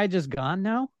Yeah. that guy just gone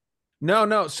now?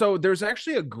 No. So there's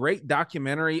actually a great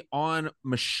documentary on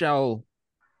Michelle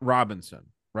Robinson,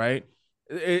 right?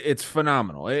 It's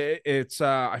phenomenal. It's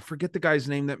I forget the guy's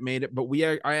name that made it, but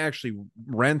I actually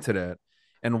rented it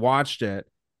and watched it.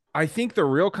 I think the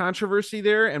real controversy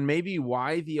there, and maybe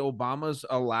why the Obamas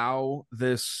allow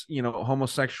this,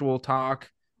 homosexual talk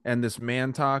and this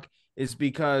man talk, is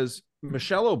because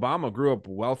Michelle Obama grew up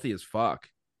wealthy as fuck,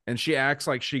 and she acts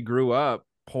like she grew up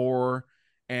poor,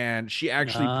 and she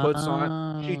actually puts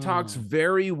on. She talks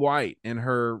very white in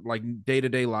her like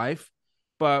day-to-day life,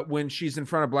 but when she's in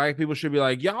front of black people, she'll be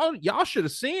like, "Y'all should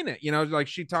have seen it," like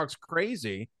she talks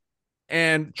crazy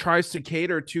and tries to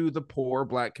cater to the poor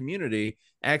black community.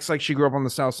 Acts like she grew up on the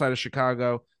south side of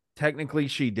Chicago. Technically,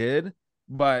 she did,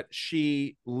 but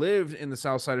she lived in the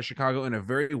south side of Chicago in a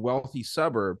very wealthy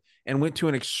suburb and went to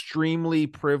an extremely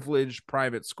privileged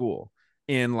private school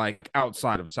in like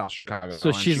outside of South Chicago. So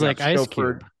And she's she got like Ice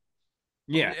chauffeured. Cube.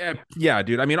 Yeah.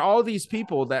 Dude. I mean, all these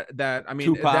people that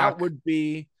Tupac.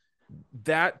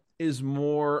 that is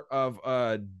more of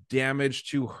a damage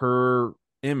to her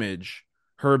image,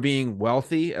 her being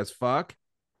wealthy as fuck,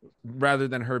 rather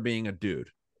than her being a dude.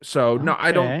 So no,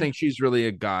 I don't Okay. think she's really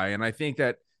a guy, and I think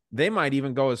that they might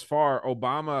even go as far.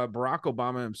 Barack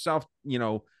Obama himself,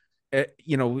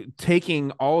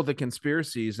 taking all the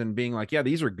conspiracies and being like, yeah,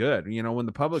 these are good. When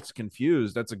the public's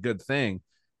confused, that's a good thing.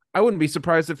 I wouldn't be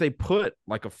surprised if they put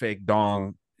like a fake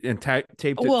dong and taped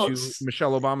it Well, to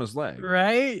Michelle Obama's leg.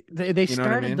 Right? They You know what I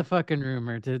started mean? the fucking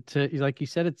rumor to like you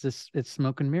said, it's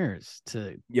smoke and mirrors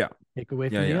to Yeah. take away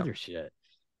from Yeah, the yeah. other shit.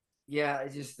 Yeah,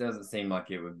 it just doesn't seem like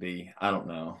it would be. I don't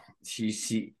know.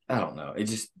 I don't know.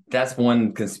 That's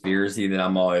one conspiracy that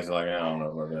I'm always like, I don't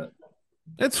know about that.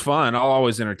 It's fun. I'll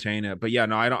always entertain it. But yeah,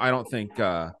 no, I don't think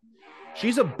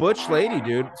she's a butch lady,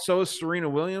 dude. So is Serena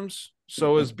Williams.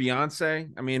 So is Beyonce.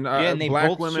 I mean, And they black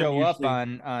both women show up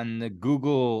usually- on the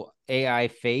Google AI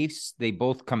face. They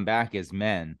both come back as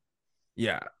men.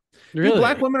 Yeah. Really? Dude,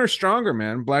 black women are stronger,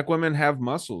 man. Black women have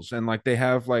muscles, and like they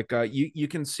have like you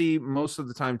can see most of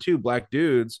the time too. Black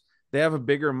dudes, they have a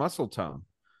bigger muscle tone.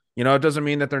 It doesn't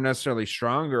mean that they're necessarily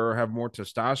stronger or have more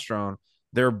testosterone.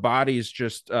 Their bodies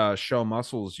just show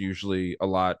muscles usually a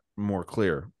lot more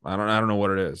clear. I don't know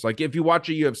what it is. Like if you watch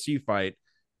a UFC fight,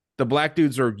 the black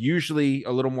dudes are usually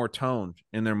a little more toned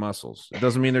in their muscles. It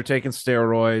doesn't mean they're taking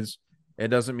steroids. It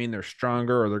doesn't mean they're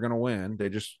stronger or they're going to win.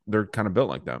 They're kind of built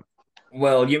like that.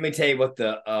 Well, let me tell you what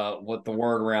the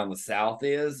word around the South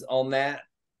is on that.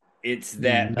 It's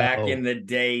that back No. in the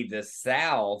day, the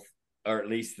South, or at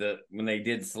least when they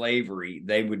did slavery,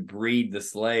 they would breed the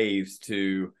slaves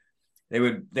they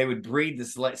would breed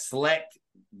select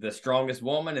the strongest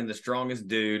woman and the strongest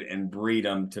dude and breed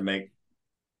them to make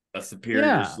a superior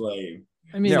Yeah. slave.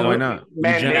 I mean, Yeah, why not?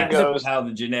 Mandingos. That's how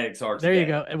the genetics are there you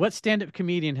today. go. And what stand-up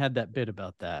comedian had that bit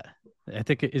about that? I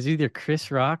think it is either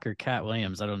Chris Rock or Cat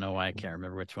Williams. I don't know why I can't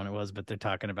remember which one it was, but they're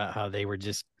talking about how they were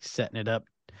just setting it up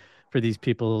for these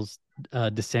people's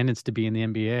descendants to be in the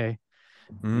NBA.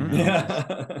 Mhm.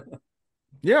 Yeah.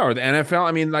 Yeah, or the NFL.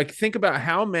 I mean, like, think about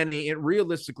how many,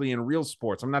 realistically, in real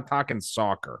sports. I'm not talking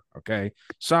soccer, okay?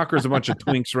 Soccer is a bunch of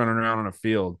twinks running around on a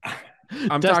field.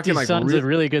 I'm Dusty's talking like son's a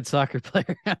really good soccer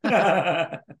player.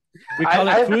 We call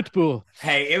it football.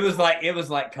 Hey, it was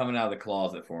like coming out of the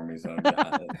closet for me. So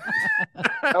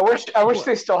I wish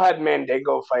they still had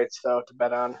Mandingo fights though to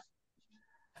bet on.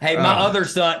 Hey, my other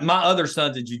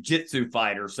son's a jiu-jitsu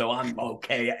fighter, so I'm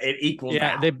okay. It equals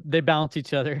out. they balance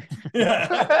each other.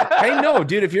 Hey, no,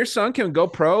 dude, if your son can go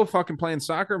pro fucking playing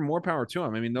soccer, more power to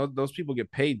him. I mean, those people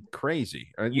get paid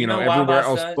crazy, you know, everywhere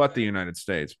else but the United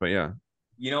States. But yeah.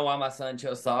 You know why my son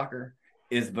chose soccer?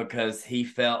 Is because he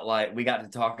felt like we got to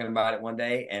talking about it one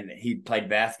day, and he played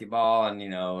basketball, and, you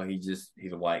know, he's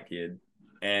a white kid,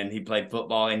 and he played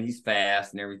football, and he's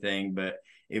fast and everything, but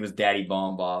it was daddy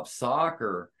bomb bob.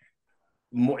 Soccer,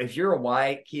 if you're a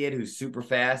white kid who's super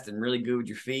fast and really good with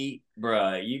your feet,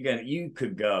 bruh, you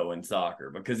could go in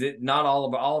soccer, because not all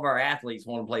of our athletes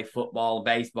want to play football,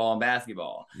 baseball, and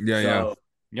basketball. Yeah.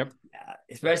 Yep.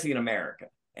 Especially in America.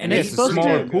 And it's a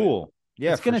smaller pool.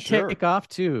 Yeah, it's going to take off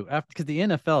too, because the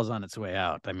NFL is on its way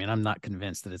out. I mean, I'm not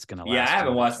convinced that it's going to last. Yeah, I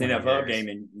haven't watched an NFL game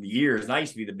in years, and I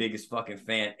used to be the biggest fucking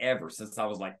fan ever since I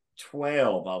was like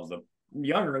 12. I was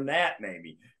younger than that,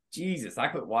 maybe. Jesus, I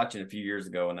quit watching a few years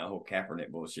ago when that whole Kaepernick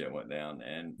bullshit went down.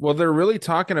 And well, they're really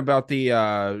talking about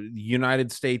the United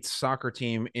States soccer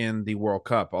team in the World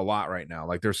Cup a lot right now.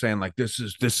 Like they're saying, like this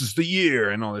is the year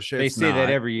and all this shit. They say that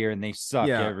every year, and they suck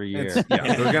every year.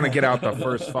 Yeah, they're gonna get out the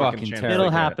first fucking chance. It'll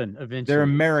happen eventually. They're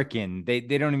American. They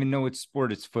don't even know what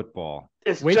sport it's football.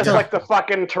 It's just like the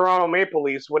fucking Toronto Maple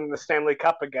Leafs winning the Stanley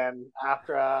Cup again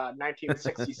after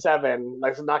 1967.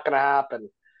 That's not gonna happen.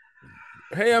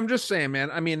 Hey, I'm just saying, man.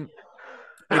 I mean,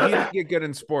 if you get good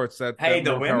in sports, the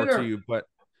women are to you, but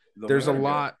there's a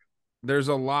lot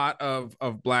of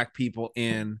black people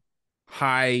in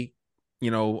high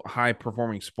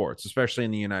performing sports, especially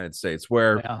in the United States,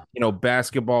 where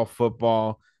basketball,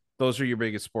 football, those are your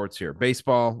biggest sports here.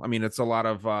 Baseball, I mean, it's a lot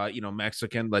of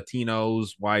Mexican,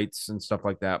 Latinos, whites, and stuff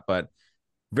like that, but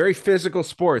very physical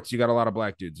sports. You got a lot of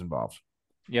black dudes involved.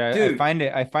 Yeah, dude.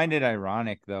 I find it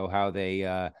ironic though how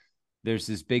they there's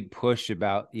this big push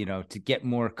about, to get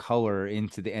more color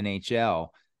into the NHL,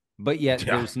 but yet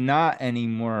there's not any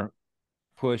more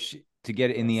push to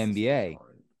get it in the NBA.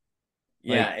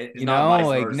 Yeah,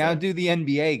 now do the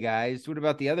NBA, guys. What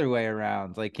about the other way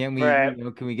around? Like, can we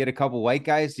can we get a couple white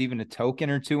guys, even a token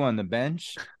or two on the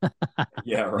bench?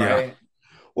 Yeah, right. Yeah.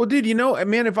 Well, dude,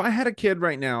 man, if I had a kid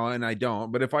right now, and I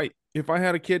don't, but if I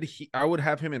had a kid, I would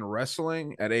have him in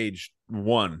wrestling at age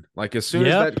 1. Like as soon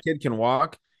as that kid can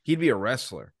walk, he'd be a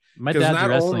wrestler. My dad's a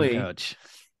wrestling coach.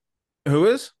 Who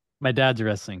is? My dad's a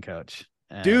wrestling coach.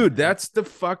 Dude, that's the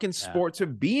fucking sport to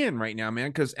be in right now, man,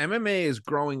 because MMA is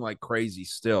growing like crazy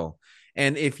still.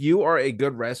 And if you are a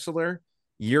good wrestler,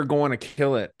 you're going to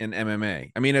kill it in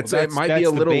MMA. I mean, it might be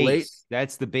a little late.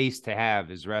 That's the base to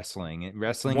have is wrestling.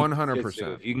 Wrestling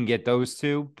 100%. If you can get those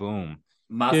two, boom.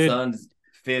 My son's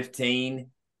 15,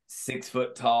 6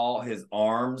 foot tall. His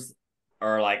arms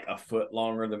are like a foot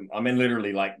longer than,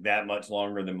 literally like that much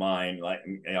longer than mine. Like,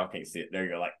 y'all can't see it. There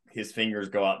you go. Like his fingers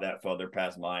go out that far. They're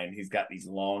past mine. He's got these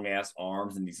long ass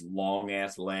arms and these long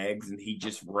ass legs, and he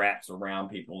just wraps around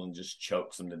people and just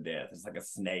chokes them to death. It's like a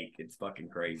snake. It's fucking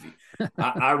crazy.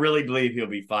 I really believe he'll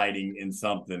be fighting in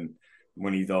something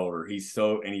when he's older. He's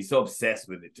so obsessed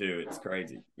with it too. It's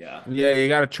crazy. Yeah. Yeah. You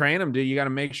got to train him, dude. You got to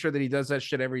make sure that he does that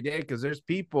shit every day, because there's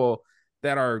people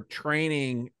that are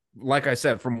training, like I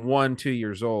said, from 1-2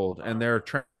 years old, and they're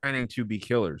training to be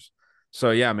killers.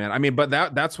 So yeah, man. I mean, but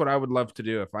that's what I would love to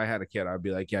do if I had a kid. I'd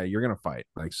be like, yeah, you're gonna fight.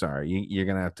 Like, sorry, you're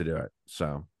gonna have to do it.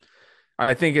 So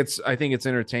I think it's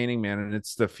entertaining, man, and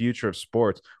it's the future of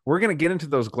sports. We're gonna get into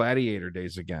those gladiator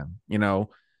days again.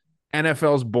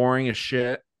 NFL's boring as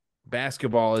shit.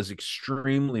 Basketball is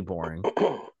extremely boring.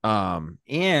 And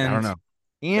I don't know.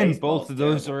 And both of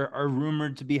those are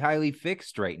rumored to be highly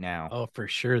fixed right now. Oh, for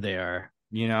sure they are.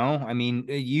 I mean,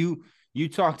 you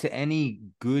talk to any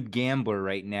good gambler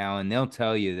right now, and they'll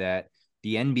tell you that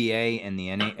the NBA and the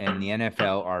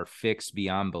NFL are fixed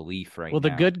beyond belief right now. Well, the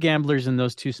good gamblers in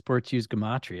those two sports use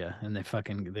gematria, and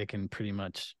they can pretty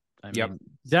much. I mean,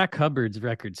 Zach Hubbard's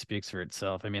record speaks for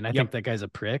itself. I mean, I think that guy's a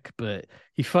prick, but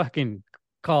he fucking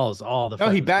calls all the. No,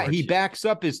 he backs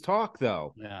up his talk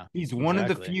though. Yeah, he's one of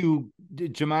the few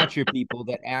gematria people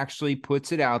that actually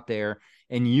puts it out there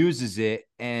and uses it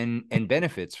and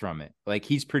benefits from it. Like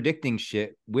he's predicting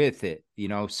shit with it,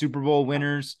 Super Bowl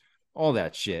winners, all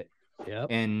that shit. Yeah.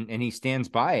 And he stands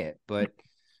by it. But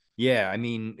yeah, I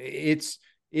mean, it's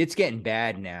getting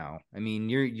bad now. I mean,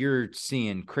 you're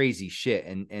seeing crazy shit.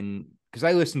 And because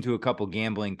I listen to a couple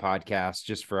gambling podcasts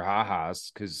just for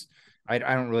ha-has, because I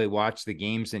don't really watch the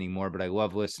games anymore, but I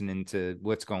love listening to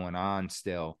what's going on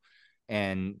still.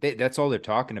 And that's all they're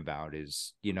talking about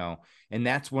is, and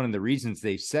that's one of the reasons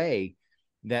they say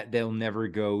that they'll never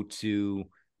go to,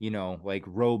 like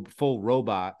full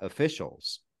robot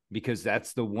officials, because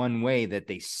that's the one way that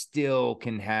they still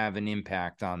can have an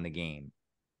impact on the game.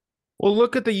 Well,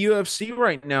 look at the UFC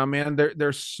right now, man.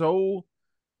 They're so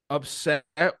upset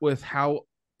with how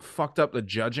fucked up the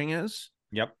judging is.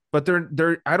 Yep. But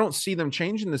I don't see them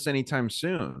changing this anytime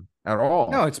soon at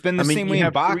all. No, it's been the same way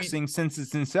in boxing since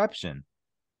its inception.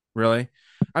 Really?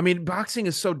 I mean, boxing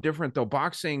is so different though.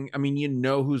 Boxing, I mean, you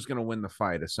know who's going to win the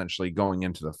fight essentially going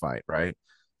into the fight, right?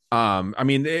 I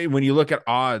mean, when you look at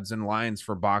odds and lines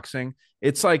for boxing,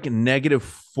 it's like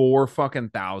 -4 fucking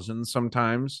thousand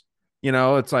sometimes. You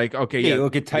know, it's like, okay, yeah.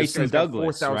 Look at Tyson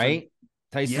Douglas, 4, right?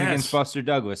 Tyson against Buster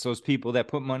Douglas. Those people that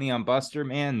put money on Buster,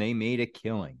 man, they made a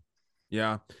killing.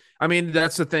 Yeah. I mean,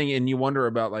 that's the thing. And you wonder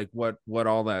about like what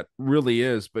all that really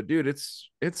is. But dude, it's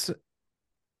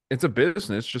a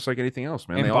business just like anything else,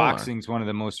 man. And boxing's one of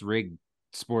the most rigged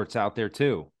sports out there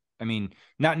too. I mean,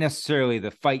 not necessarily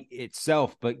the fight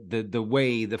itself, but the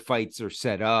way the fights are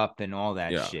set up and all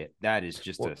that shit. That is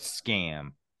just a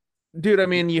scam. Dude, I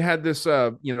mean, you had this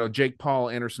Jake Paul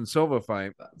Anderson Silva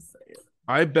fight.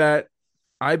 I bet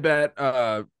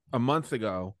a month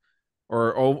ago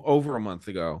or over a month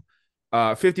ago,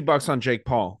 $50 on Jake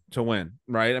Paul to win,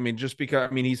 right? I mean, just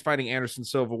because he's fighting Anderson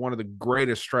Silva, one of the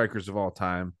greatest strikers of all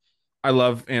time. I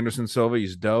love Anderson Silva,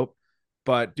 he's dope.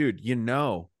 But dude,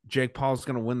 Jake Paul's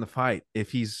going to win the fight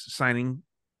if he's signing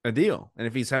a deal. And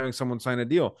if he's having someone sign a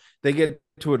deal, they get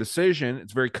to a decision.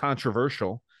 It's very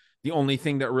controversial. The only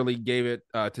thing that really gave it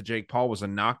to Jake Paul was a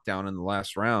knockdown in the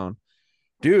last round.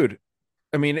 Dude,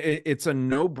 I mean, it's a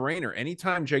no-brainer.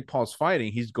 Anytime Jake Paul's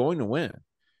fighting, he's going to win.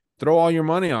 Throw all your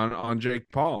money on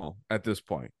Jake Paul at this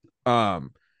point.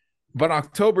 But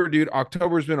October, dude,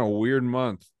 October's been a weird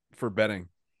month for betting.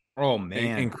 Oh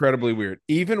man, incredibly weird.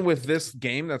 Even with this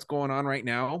game that's going on right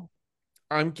now,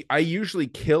 I usually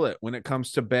kill it when it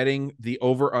comes to betting the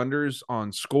over-unders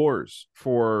on scores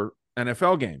for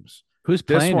NFL games. Who's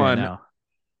playing right now?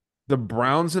 The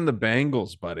Browns and the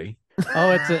Bengals, buddy.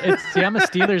 Oh, see, I'm a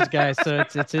Steelers guy, so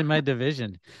it's in my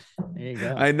division. There you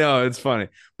go. I know, it's funny.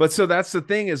 But so that's the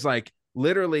thing is like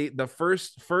literally the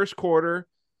first quarter,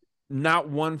 not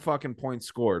one fucking point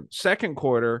scored. Second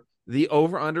quarter, the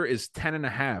over-under is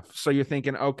 10.5. So you're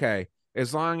thinking, okay,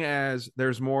 as long as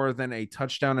there's more than a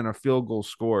touchdown and a field goal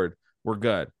scored, we're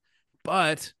good.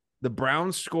 But the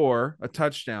Browns score a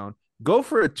touchdown, go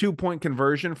for a 2-point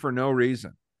conversion for no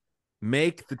reason.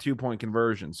 Make the 2-point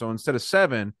conversion. So instead of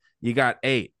 7, you got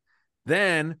 8.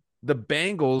 Then the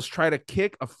Bengals try to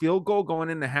kick a field goal going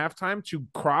into halftime to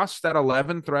cross that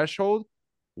 11 threshold,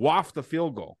 waft the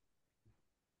field goal.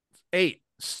 8.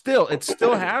 It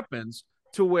still happens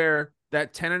to where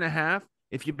that 10.5,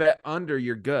 if you bet under,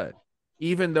 you're good.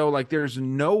 Even though like there's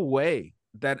no way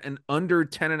that an under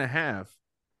 10.5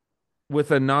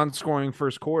 with a non-scoring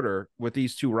first quarter with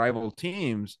these two rival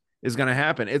teams is going to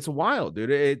happen. It's wild, dude.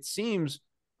 It seems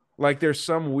like there's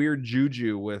some weird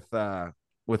juju with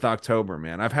October,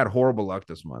 man. I've had horrible luck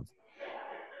this month.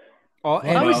 But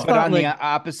on the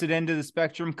opposite end of the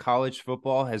spectrum, college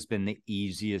football has been the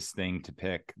easiest thing to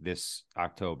pick this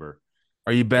October.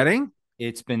 Are you betting?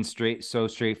 It's been so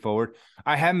straightforward.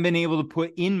 I haven't been able to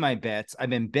put in my bets. I've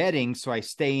been betting, so I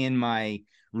stay in my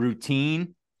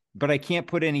routine, but I can't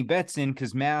put any bets in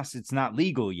because it's not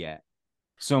legal yet.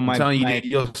 So I'm telling you,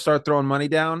 you'll start throwing money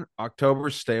down. October,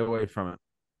 stay away from it.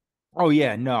 Oh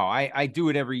yeah, no, I do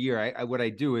it every year. What I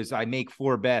do is I make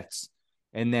 4 bets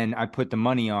and then I put the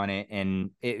money on it, and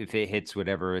if it hits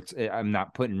whatever, I'm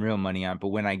not putting real money on it. But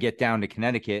when I get down to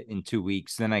Connecticut in 2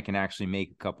 weeks, then I can actually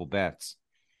make a couple bets.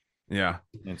 Yeah,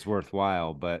 it's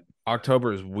worthwhile. But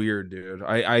October is weird, dude.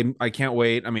 I can't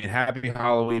wait. I mean, happy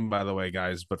Halloween, by the way,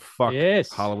 guys. But fuck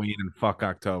Halloween and fuck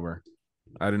October.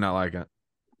 I do not like it.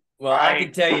 Well, I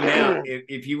can tell you now,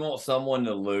 if you want someone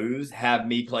to lose, have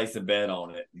me place a bet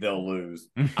on it. They'll lose.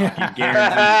 I can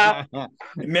guarantee you.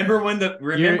 Remember when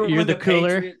the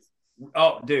cooler? Patriots?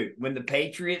 Oh, dude, when the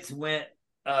Patriots went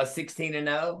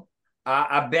 16-0,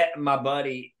 I bet my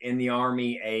buddy in the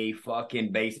Army a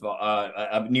fucking baseball,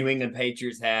 a New England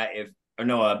Patriots hat,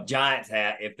 a Giants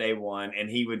hat if they won, and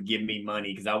he would give me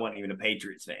money because I wasn't even a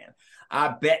Patriots fan. I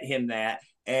bet him that,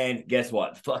 and guess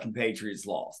what? The fucking Patriots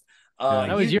lost.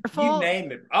 That was your fault? You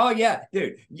name it. Oh, yeah,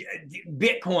 dude.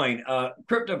 Bitcoin,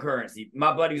 cryptocurrency.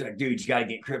 My buddy was like, dude, you got to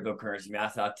get cryptocurrency, man. I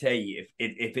said, I'll tell you,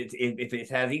 if it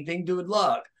has anything to do with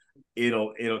luck,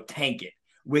 it'll tank it.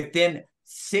 Within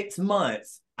 6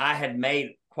 months, I had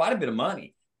made quite a bit of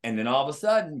money. And then all of a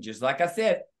sudden, just like I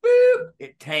said, boop,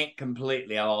 it tanked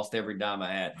completely. I lost every dime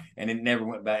I had. And it never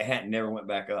went back. It never went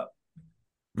back up.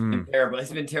 It's been terrible.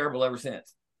 It's been terrible ever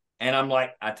since. And I'm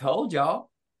like, I told y'all.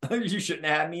 You shouldn't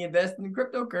have me invest in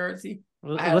cryptocurrency.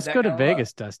 Let's go to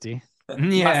Vegas, Dusty.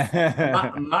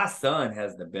 Yeah. My son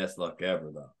has the best luck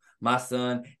ever, though. My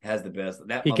son has the best.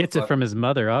 That He gets it motherfucker- from his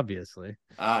mother, obviously.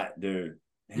 Dude.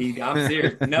 I'm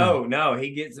serious. No,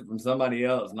 he gets it from somebody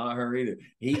else, not her either.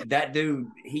 That dude,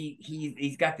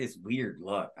 he's got this weird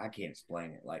luck. I can't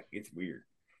explain it. Like, it's weird.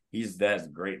 That's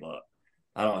great luck.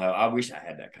 I wish I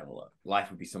had that kind of luck. Life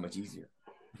would be so much easier.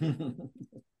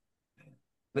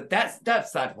 But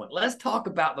that's side point. Let's talk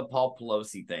about the Paul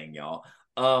Pelosi thing, y'all.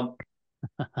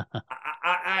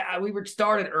 We were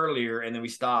started earlier and then we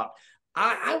stopped.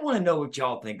 I want to know what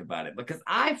y'all think about it, because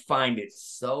I find it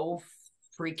so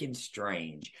freaking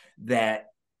strange that,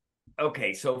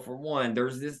 okay, so for one,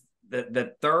 there's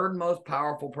the third most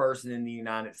powerful person in the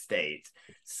United States.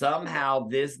 Somehow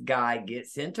this guy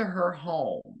gets into her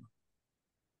home.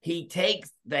 He takes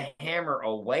the hammer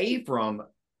away from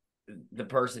the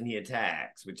person he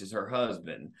attacks, which is her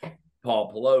husband,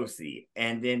 Paul Pelosi,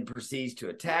 and then proceeds to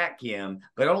attack him,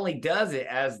 but only does it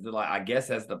as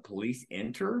the police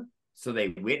enter, so they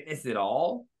witness it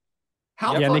all.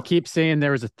 And they keep saying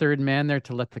there was a third man there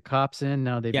to let the cops in.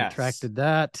 Now they've retracted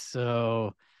that.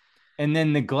 So, and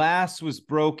then the glass was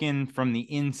broken from the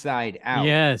inside out.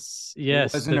 Yes.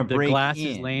 It wasn't the glass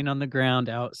is laying on the ground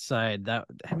outside.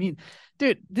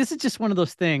 Dude, this is just one of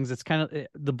those things. It's kind of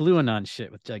the Blue Anon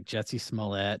shit with like Jesse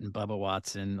Smollett and Bubba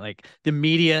Watson, like the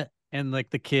media and like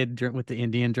the kid with the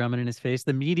Indian drumming in his face.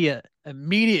 The media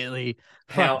immediately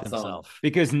fucked himself,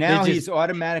 because now he's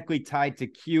automatically tied to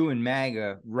Q and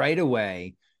MAGA right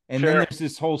away. And then there's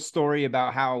this whole story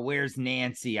about how, where's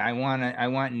Nancy? I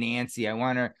want Nancy. I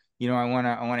want to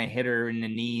hit her in the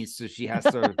knees so she has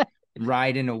to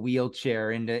ride in a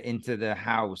wheelchair into the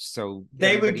house. So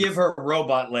they would give her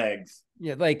robot legs.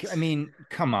 Yeah, like, I mean,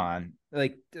 come on.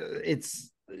 Like,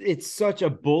 it's such a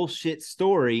bullshit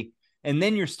story. And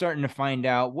then you're starting to find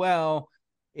out, well,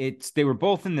 they were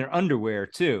both in their underwear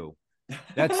too.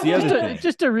 That's the other thing.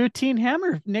 Just a routine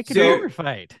naked hammer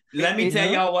fight. Let me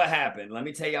tell y'all what happened.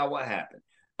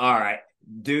 All right.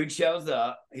 Dude shows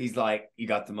up. He's like, you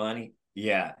got the money?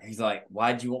 Yeah. He's like,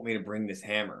 why'd you want me to bring this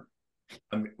hammer?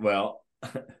 Well,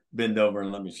 bend over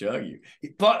and let me show you.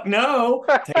 Fuck no.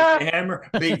 Take the hammer,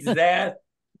 beats his ass.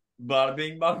 Bada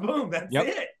bing, bada boom. That's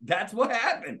it. That's what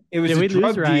happened. It was a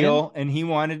drug deal, and he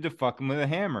wanted to fuck him with a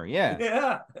hammer. Yeah.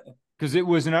 Yeah. Because it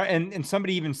was and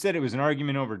somebody even said it was an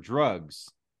argument over drugs.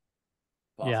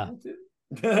 Possible too.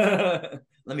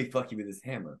 Let me fuck you with this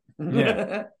hammer.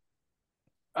 Yeah.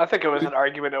 I think it was an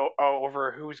argument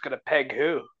over who's going to peg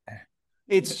who.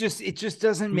 It just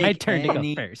doesn't make my turn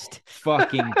any to go first.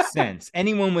 Fucking sense.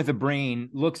 Anyone with a brain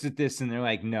looks at this and they're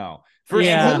like, no. First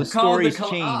of all, the story's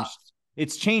changed.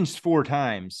 It's changed 4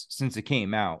 times since it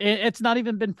came out. It's not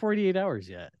even been 48 hours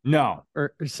yet. No.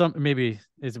 Or some, maybe,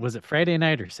 was it Friday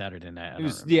night or Saturday night? It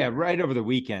was, right over the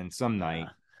weekend, some night.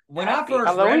 When I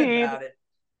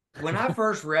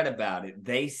first read about it,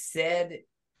 they said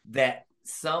that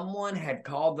someone had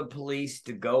called the police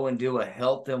to go and do a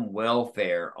health and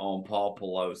welfare on Paul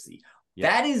Pelosi.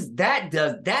 Yeah.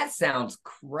 That sounds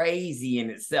crazy in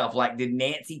itself. Like, did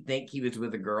Nancy think he was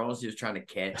with a girl and she was trying to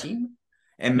catch him?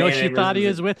 And no, she thought he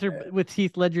was with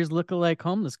Heath Ledger's lookalike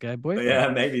homeless guy boyfriend. Yeah,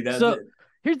 maybe that's it.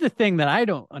 Here's the thing that I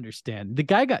don't understand. The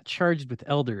guy got charged with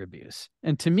elder abuse.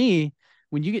 And to me,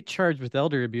 when you get charged with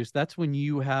elder abuse, that's when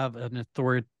you have an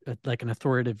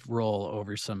authoritative role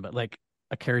over somebody, like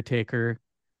a caretaker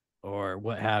or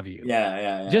what have you.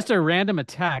 Yeah. Just a random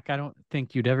attack. I don't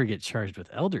think you'd ever get charged with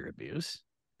elder abuse.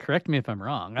 Correct me if I'm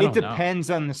wrong. It depends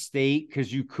on the state,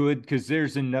 because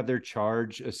there's another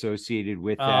charge associated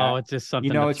with that. Oh, it's just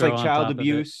something. It's like child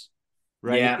abuse,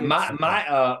 right? Yeah,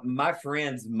 my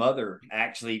friend's mother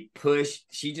actually pushed.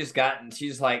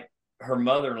 She's like her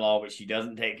mother-in-law, but she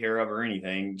doesn't take care of her or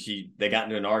anything. They got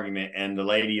into an argument, and the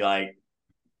lady, like,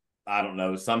 I don't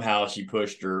know, somehow she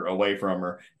pushed her away from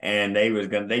her, and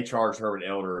they charged her with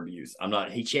elder abuse.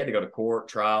 She had to go to court,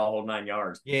 trial, whole 9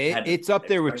 yards. Yeah, it's up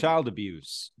there with child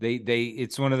abuse.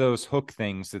 It's one of those hook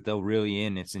things that they'll reel you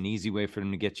in. It's an easy way for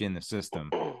them to get you in the system.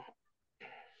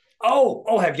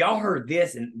 Oh, have y'all heard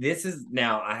this? And this is,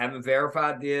 now, I haven't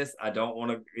verified this. I don't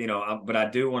want to, but I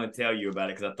do want to tell you about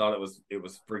it because I thought it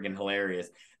was freaking hilarious.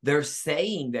 They're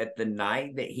saying that the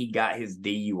night that he got his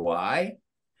DUI,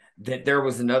 that there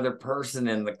was another person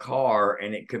in the car,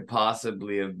 and it could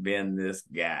possibly have been this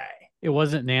guy. It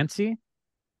wasn't Nancy?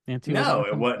 No,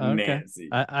 it wasn't Nancy.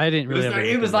 I didn't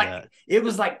really. It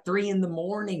was like 3 a.m.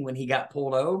 when he got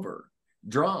pulled over,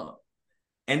 drunk,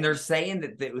 and they're saying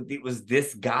that it was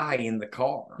this guy in the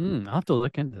car. I'll have to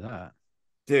look into that.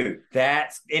 Dude,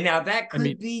 that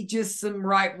could be just some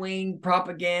right wing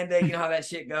propaganda. You know how that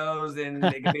shit goes, and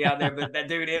it could be out there. But that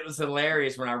dude, it was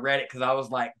hilarious when I read it because I was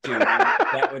like, dude,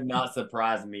 that would not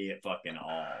surprise me at fucking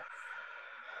all.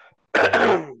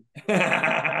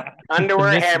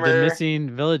 Underwear hammer. The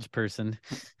missing village person.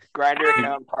 Grinder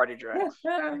account, party dress.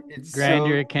 Grind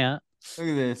your account. Look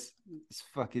at this. It's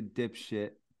fucking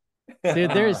dipshit.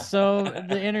 Dude,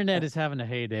 the internet is having a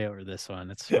heyday over this one.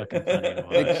 It's fucking funny to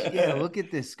watch. Yeah, look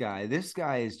at this guy. This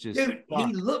guy is just. Dude,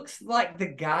 he looks like the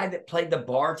guy that played the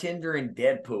bartender in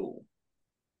Deadpool.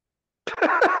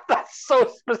 That's so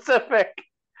specific.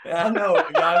 I know. You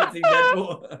haven't seen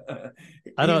Deadpool.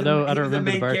 I don't know. I don't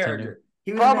remember the bartender.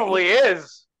 He probably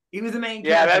is. He was the main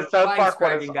character. Yeah, that South Park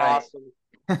one is awesome.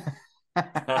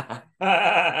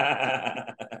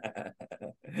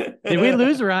 Did we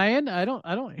lose Ryan? I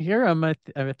don't hear him. I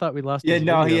thought we lost. Yeah, his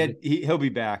no, video. he'll be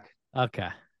back. Okay.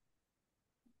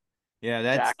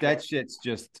 Yeah, that shit's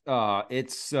just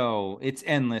it's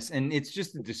endless, and it's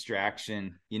just a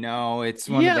distraction. It's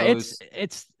one of those.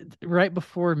 It's right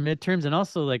before midterms, and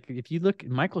also like if you look,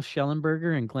 Michael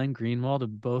Schellenberger and Glenn Greenwald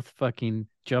have both fucking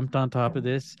jumped on top of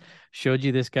this, showed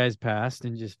you this guy's past,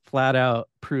 and just flat out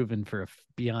proven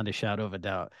beyond a shadow of a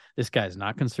doubt, this guy's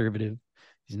not conservative.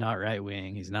 He's not right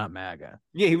wing. He's not MAGA.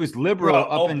 Yeah, he was liberal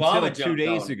up until 2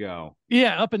 days ago.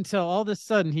 Yeah, up until all of a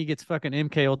sudden he gets fucking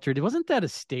MK Ultra. Wasn't that a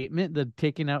statement that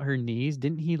taking out her knees?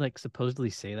 Didn't he like supposedly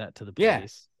say that to the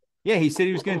police? Yeah, he said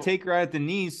he was going to take her out at the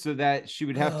knees so that she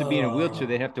would have to be in a wheelchair.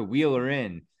 They'd have to wheel her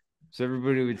in, so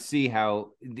everybody would see how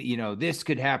this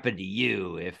could happen to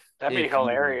you if. That'd be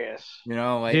hilarious.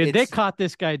 Dude, they caught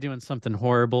this guy doing something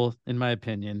horrible, in my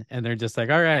opinion, and they're just like,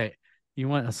 all right. You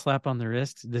want a slap on the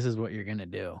wrist? This is what you're gonna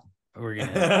do. We're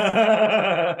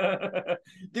gonna.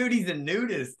 Dude, he's a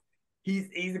nudist.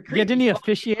 He's a creepy. Yeah, didn't he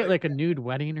officiate like a nude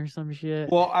wedding or some shit?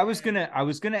 Well, I was gonna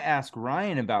ask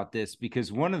Ryan about this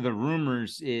because one of the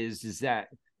rumors is that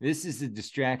this is a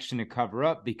distraction to cover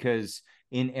up because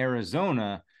in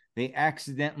Arizona they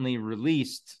accidentally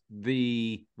released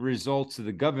the results of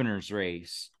the governor's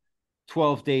race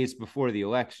 12 days before the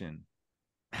election.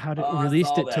 How did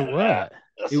released it to what?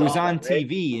 It was on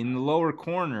TV in the lower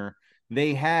corner.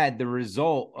 They had the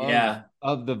result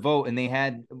of the vote, and they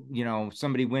had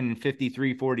somebody winning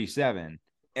 53-47.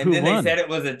 And then they said it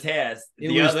was a test. The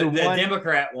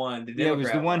Democrat won. It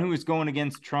was the one who was going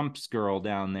against Trump's girl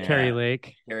down there, Carrie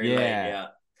Lake. Yeah.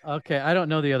 Okay, I don't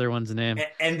know the other one's name.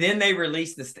 And then they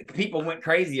released people went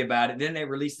crazy about it. Then they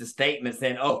released a statement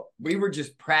saying, "Oh, we were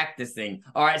just practicing."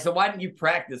 All right, so why didn't you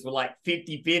practice with like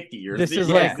 50-50 or? This is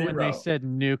like when they said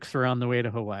nukes were on the way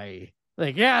to Hawaii.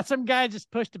 Like, yeah, some guy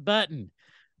just pushed a button.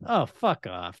 Oh, fuck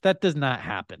off! That does not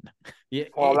happen. Yeah.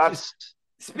 Well,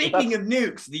 Speaking of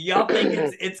nukes, do y'all think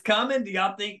it's coming? Do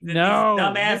y'all think that no, these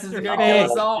dumbasses are gonna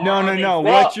kill us all? No.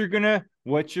 What you're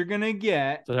gonna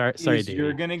get is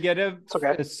you're gonna get a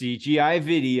CGI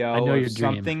video of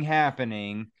something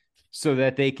happening so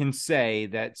that they can say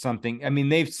that something. I mean,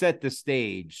 they've set the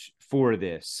stage for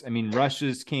this. I mean,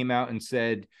 Russia's came out and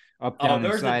said up, down,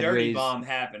 and sideways. There's a dirty bomb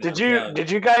happening. Did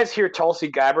you guys hear Tulsi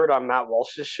Gabbard on Matt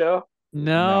Walsh's show?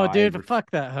 No, dude, fuck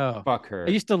that hoe. Fuck her.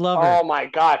 I used to love her. Oh my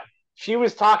god. She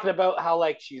was talking about how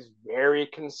like she's very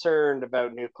concerned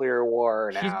about nuclear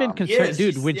war now. She's been concerned,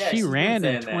 dude. When she ran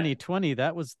in 2020,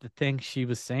 that was the thing she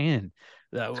was saying.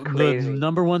 The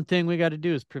number one thing we got to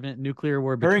do is prevent nuclear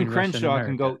war between Her and Crenshaw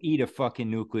can go eat a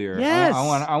fucking nuclear. Yes.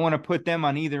 I want to put them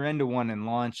on either end of one and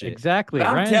launch it. Exactly. But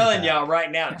I'm telling y'all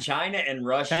right now, China and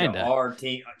Russia are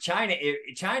team. China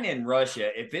and Russia,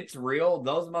 if it's real,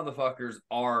 those motherfuckers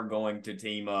are going to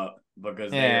team up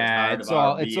because they're tired of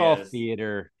our BS. It's all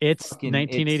theater. It's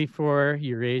 1984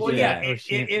 Eurasia. Well, yeah.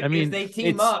 If they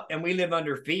team up and we live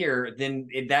under fear, then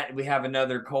we have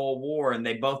another Cold War, and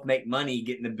they both make money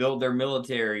getting to build their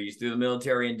militaries through the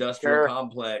military-industrial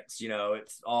complex.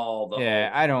 It's all the.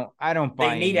 Yeah, I don't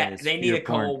buy. They need a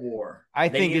Cold War. I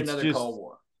think it's another just. Cold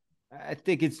War. I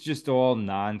think it's just all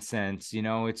nonsense.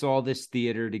 It's all this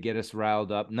theater to get us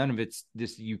riled up. None of it's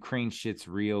this Ukraine shit's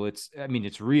real.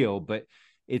 It's real, but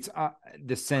it's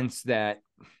the sense that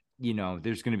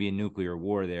there's going to be a nuclear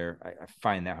war there. I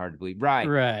find that hard to believe.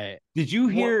 Right. Did you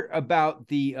hear about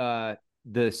the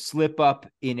slip up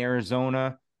in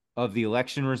Arizona of the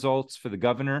election results for the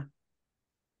governor?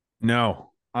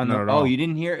 No. Not at all. Oh, you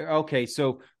didn't hear? Okay,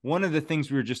 so one of the things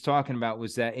we were just talking about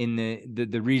was that in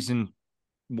the reason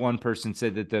one person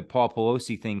said that the Paul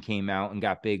Pelosi thing came out and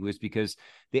got big was because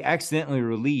they accidentally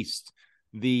released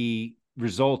the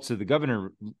results of the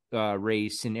governor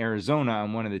race in Arizona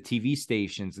on one of the TV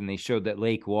stations, and they showed that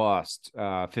Lake lost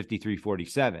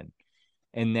 53-47.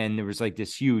 And then there was like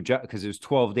this huge, because it was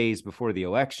 12 days before the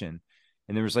election.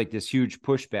 And there was like this huge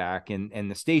pushback,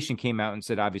 and the station came out and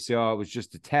said, obviously, oh, it was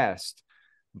just a test.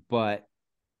 But,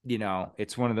 you know,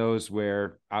 it's one of those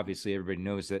where obviously everybody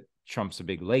knows that Trump's a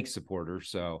big Lake supporter.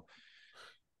 So,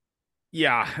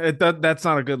 yeah, that's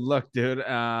not a good look, dude.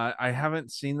 I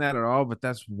haven't seen that at all, but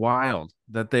that's wild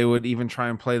that they would even try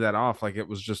and play that off like it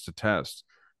was just a test.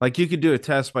 Like you could do a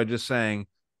test by just saying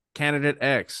candidate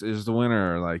X is the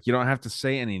winner. Like you don't have to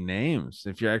say any names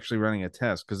if you're actually running a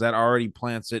test, because that already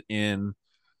plants it in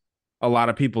a lot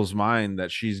of people's mind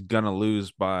that she's gonna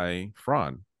lose by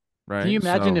fraud, right? Can you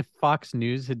imagine So, if Fox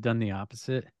News had done the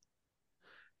opposite?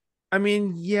 I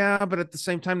mean, yeah, but at the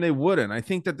same time, they wouldn't. I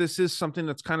think that this is something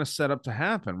that's kind of set up to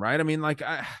happen, right? I mean, like,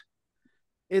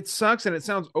 it sucks and it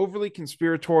sounds overly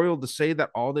conspiratorial to say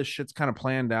that all this shit's kind of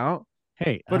planned out.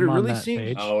 Hey, But I'm it on really that seems.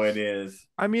 page. Oh, it is.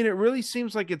 I mean, it really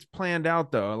seems like it's planned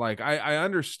out, though. Like, I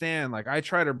understand. Like, I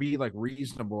try to be like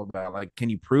reasonable about, like, can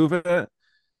you prove it?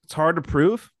 It's hard to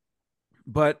prove,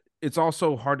 but it's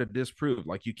also hard to disprove.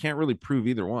 Like, you can't really prove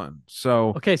either one. So,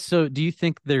 Okay, so do you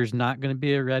think there's not going to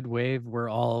be a red wave? We're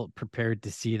all prepared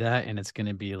to see that, and it's going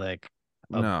to be like,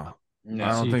 no, No. I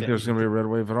So don't you think thi- there's going to be a red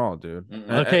wave at all, dude.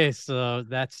 Mm-mm. okay, so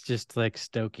that's just like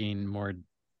stoking more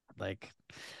like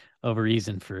of a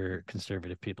reason for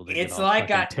conservative people to It's get all like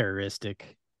fucking I-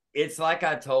 terroristic. It's like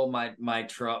I told my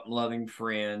Trump loving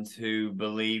friends who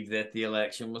believe that the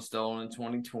election was stolen in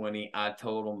 2020. I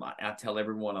told them, I tell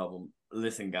every one of them,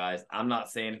 listen, guys, I'm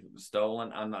not saying if it was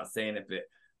stolen. I'm not saying if it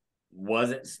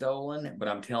wasn't stolen, but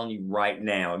I'm telling you right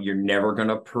now, you're never going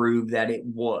to prove that it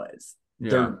was.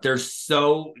 Yeah. They're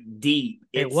so deep.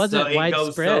 It It's wasn't so, it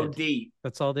goes so widespread. deep.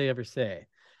 That's all they ever say.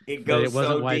 It But goes it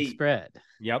wasn't so deep. widespread.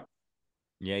 yep.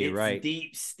 Yeah, you're It's right.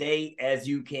 deep state as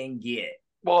you can get.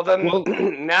 Well,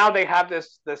 then now they have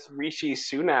this Rishi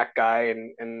Sunak guy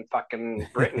in fucking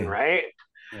Britain, right?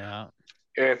 Yeah.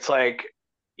 It's like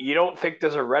you don't think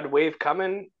there's a red wave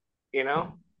coming, you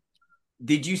know?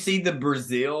 Did you see the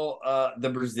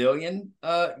Brazilian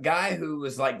guy who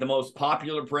was like the most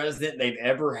popular president they've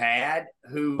ever had?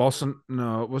 Who?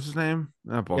 No, what's his name?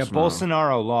 Not Yeah,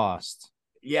 Bolsonaro lost.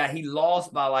 Yeah, he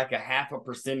lost by like a half a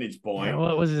percentage point. Yeah,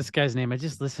 what was this guy's name? I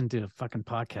just listened to a fucking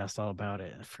podcast all about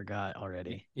it. I forgot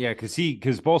already. Yeah, because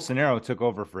Bolsonaro took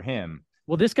over for him.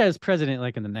 Well, this guy was president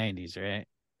like in the 90s, right?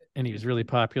 And he was really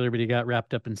popular, but he got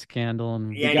wrapped up in scandal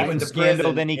and Yeah, He got went in to scandal,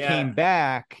 prison, then he yeah. came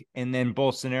back, and then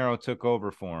Bolsonaro took over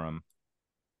for him.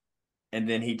 And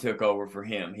then he took over for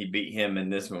him. He beat him in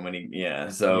this one when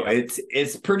So Yeah.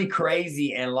 it's pretty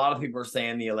crazy, and a lot of people are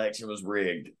saying the election was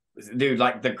rigged. Dude,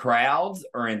 like the crowds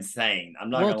are insane. I'm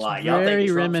not well, gonna lie. it's Y'all think very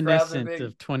Trump's crowds are reminiscent big?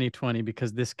 of 2020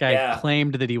 because this guy Yeah.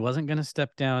 claimed that he wasn't going to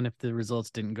step down if the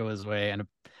results didn't go his way. And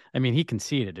I mean, he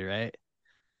conceded, right?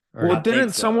 Or Well, I think didn't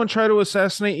so. someone try to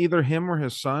assassinate either him or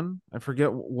his son? I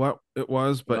forget what it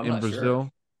was, but I'm in not sure.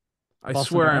 Brazil, I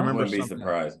swear I Bolsonaro? remember Wouldn't be something.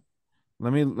 surprised.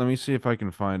 Let me see if I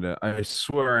can find it. I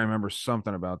swear I remember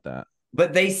something about that.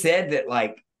 But they said that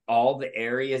like all the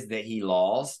areas that he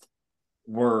lost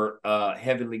were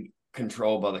heavily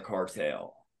controlled by the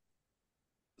cartel.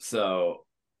 So,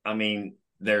 I mean,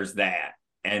 there's that.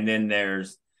 And then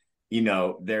there's the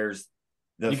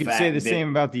You could fact say the that- same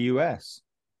about the U.S.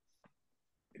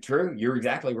 True, you're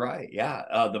exactly right.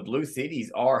 Yeah, the blue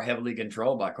cities are heavily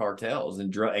controlled by cartels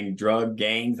and drug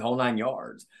gangs, whole nine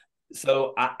yards.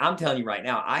 So I'm telling you right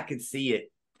now, I could see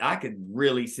it. I could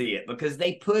really see it because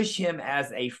they push him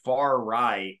as a far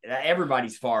right.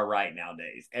 Everybody's far right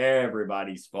nowadays.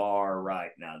 Everybody's far right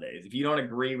nowadays. If you don't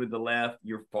agree with the left,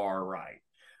 you're far right.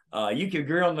 You can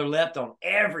agree on the left on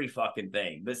every fucking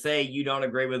thing, but say you don't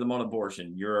agree with them on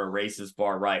abortion, you're a racist,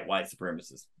 far right, white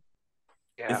supremacist.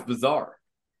 Yeah. It's bizarre.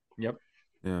 Yeah.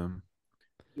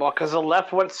 Well, because the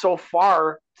left went so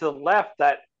far to the left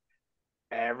that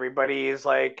everybody is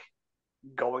like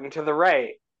going to the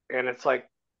right. And it's like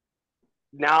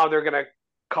now they're going to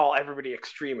call everybody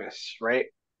extremists, right?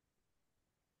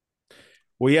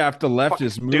 Well, yeah, if the left Fucking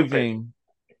is stupid. moving,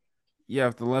 yeah,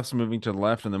 if the left's moving to the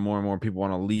left, and then more and more people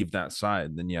want to leave that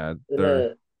side, then yeah,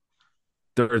 they're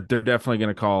definitely going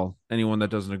to call anyone that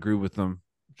doesn't agree with them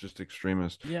just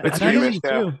extremist. Yeah, It's and I don't easy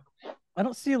too. I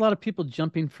don't see a lot of people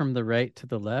jumping from the right to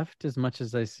the left as much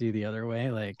as I see the other way.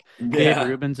 Like Yeah. Dave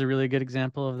Rubin's a really good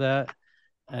example of that.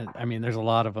 I mean, there's a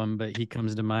lot of them, but he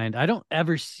comes to mind. I don't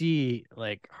ever see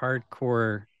like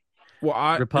hardcore. Well,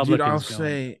 I'll Republicans going.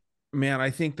 say, man, I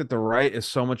think that the right is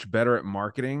so much better at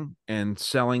marketing and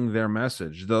selling their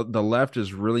message. The left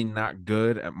is really not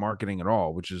good at marketing at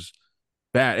all, which is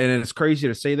bad. And it's crazy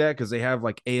to say that because they have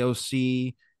like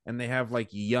AOC and they have like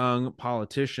young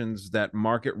politicians that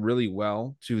market really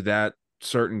well to that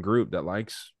certain group that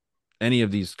likes any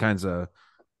of these kinds of,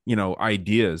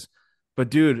 ideas. But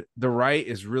dude, the right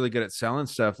is really good at selling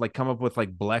stuff. Like come up with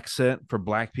like Blexit for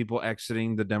black people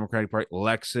exiting the Democratic Party,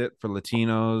 Lexit for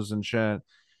Latinos and shit.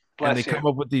 And they come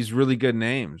up with these really good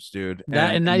names, dude. And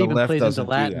that the even left plays into doesn't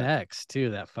do that. Latinx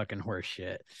too. That fucking horse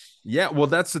shit. Yeah, well,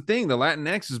 that's the thing. The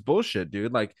Latinx is bullshit,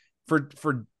 dude. Like for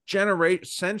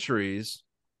centuries,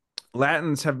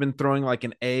 Latins have been throwing like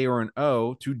an A or an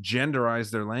O to genderize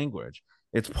their language.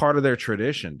 It's part of their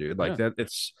tradition, dude. Like that.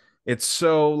 It's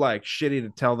so like shitty to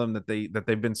tell them that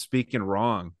they've been speaking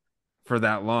wrong for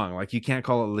that long. Like you can't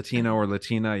call it Latino or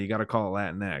Latina. You got to call it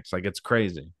Latinx. Like it's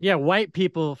crazy. Yeah, white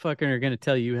people fucking are gonna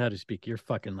tell you how to speak your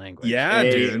fucking language. Yeah,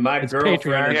 dude. My It's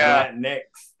girlfriend is patriarchy. Latinx.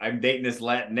 I'm dating this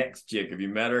Latinx chick. Have you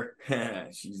met her?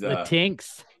 She's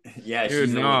Latinx. Yeah, Dude,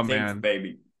 she's a no, Latinx man.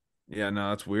 baby. Yeah,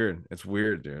 no, it's weird. It's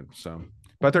weird, dude. So,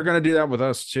 but they're gonna do that with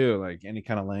us too. Like any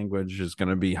kind of language is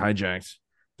gonna be hijacked.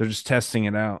 They're just testing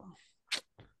it out.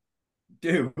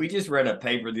 Dude, we just read a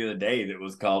paper the other day that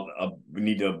was called "We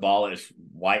Need to Abolish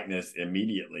Whiteness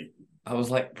Immediately." I was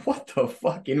like, "What the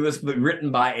fuck?" And it was written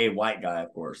by a white guy,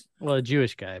 of course. Well, a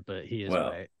Jewish guy, but he is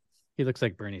white. He looks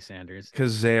like Bernie Sanders.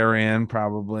 Kazarian,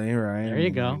 probably, right? There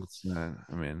you go. It's not,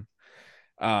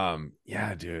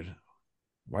 yeah, dude.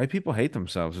 White people hate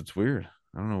themselves. It's weird.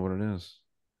 I don't know what it is,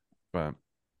 but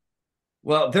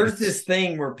well, there's this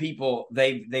thing where people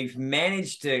they've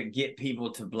managed to get people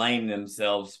to blame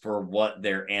themselves for what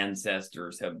their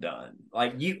ancestors have done. I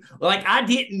did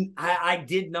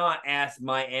not ask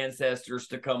my ancestors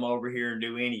to come over here and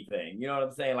do anything. You know what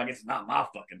I'm saying? Like it's not my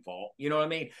fucking fault. You know what I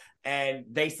mean? And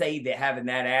they say that having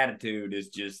that attitude is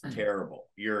just terrible.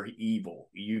 You're evil.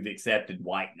 You've accepted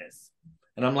whiteness.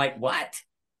 And I'm like, what?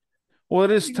 Well,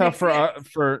 it is tough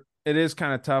for it is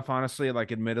kind of tough, honestly,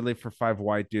 like admittedly for 5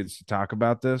 white dudes to talk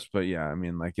about this, but yeah, I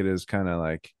mean, like it is kind of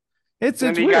like it's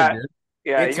weird.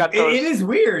 It is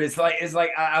weird. It's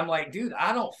like I'm like, dude,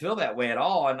 I don't feel that way at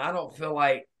all, and I don't feel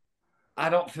like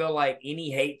any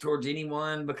hate towards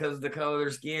anyone because of the color of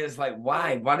their skin. It's like,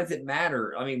 why does it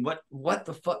matter? I mean, what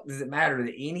the fuck does it matter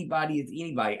that anybody is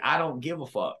anybody? I don't give a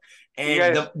fuck.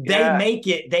 And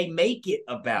they make it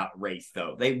about race,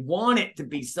 though. They want it to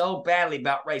be so badly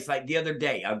about race. Like the other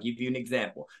day, I'll give you an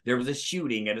example. There was a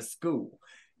shooting at a school.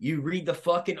 You read the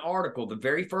fucking article. The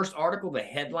very first article, the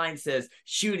headline says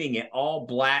shooting at all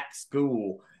black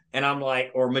school. And I'm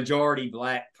like, or majority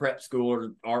black prep school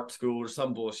or art school or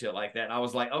some bullshit like that. And I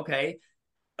was like, okay.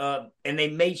 And they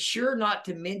made sure not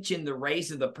to mention the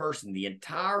race of the person the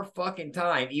entire fucking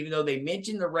time, even though they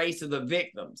mentioned the race of the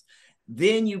victims.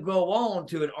 Then you go on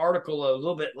to an article a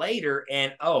little bit later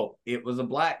and, it was a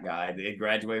black guy that had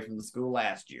graduated from the school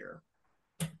last year.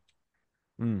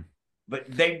 But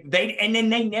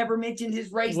they never mentioned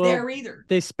his race there either.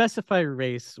 They specify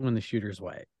race when the shooter's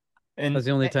white. And that's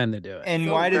the only time they do it. And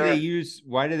why do they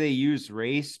use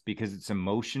race? Because it's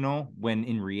emotional, when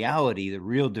in reality the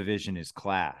real division is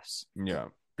class. Yeah.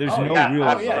 There's no real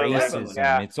racism.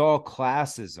 Yeah. It's all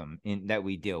classism that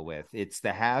we deal with. It's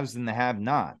the haves and the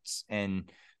have-nots.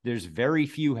 And there's very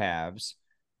few haves,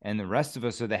 and the rest of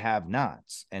us are the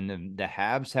have-nots. And the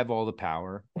haves have all the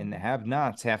power, and the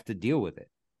have-nots have to deal with it.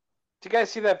 Did you guys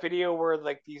see that video where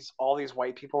like all these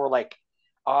white people were like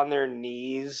on their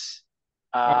knees?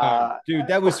 Dude,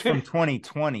 that was from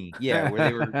 2020. Yeah, where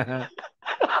they were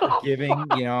giving,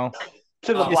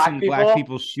 to the black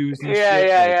people's shoes and shit.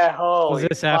 Yeah. Holy was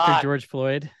this after George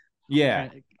Floyd? Yeah.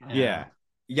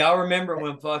 Y'all remember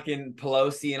when fucking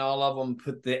Pelosi and all of them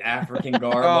put the African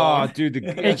garb on? Oh, dude.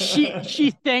 And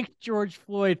she thanked George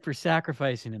Floyd for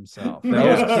sacrificing himself. That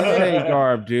was Kente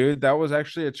garb, dude. That was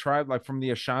actually a tribe like from the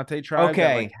Ashanti tribe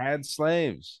that like, had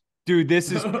slaves. Dude,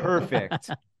 this is perfect.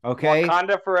 Okay.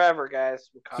 Wakanda forever, guys.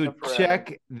 Forever.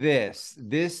 Check this.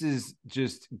 This is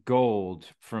just gold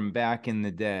from back in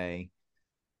the day.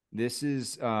 This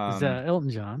is Elton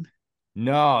John.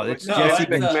 No, that's Jesse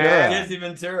Ventura. Jesse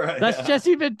Ventura. That's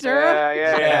Jesse Ventura?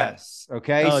 Yeah. Yes.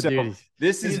 Okay. Oh, so dude,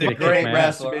 this is a great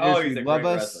wrestler. He's a love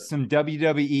us wrestler. Some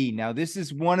WWE. Now, this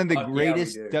is one of the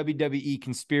greatest WWE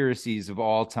conspiracies of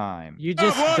all time. You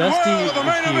just Dusty the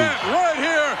main event right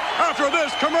here after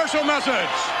this commercial message.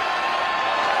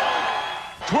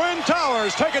 Twin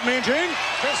Towers, take it, Mean Gene.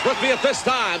 With me at this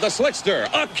time, the Slickster,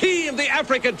 Akeem, the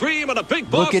African Dream, and a big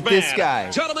boss Look at man. this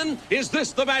guy. Gentlemen, is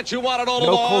this the match you wanted all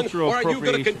along? Or are you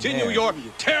going to continue your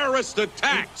terrorist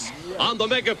attacks on the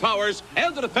mega powers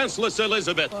and the defenseless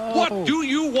Elizabeth? What do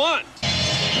you want?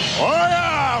 Oh,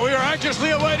 yeah, we are anxiously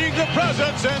awaiting the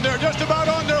presents, and they're just about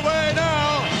on their way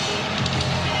now.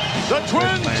 The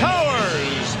Twin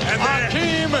Towers,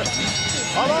 Akeem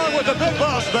along with the Big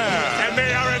Boss Man. And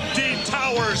they are indeed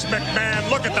towers, McMahon.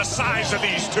 Look at the size of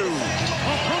these two.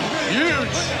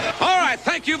 Huge. All right,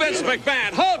 thank you, Vince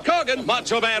McMahon. Hulk Hogan,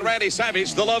 Macho Man Randy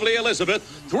Savage, the lovely Elizabeth.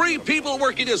 3 people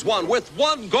working as one with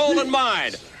one goal in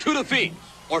mind: to defeat,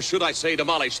 or should I say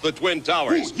demolish, the Twin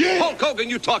Towers. Hulk Hogan,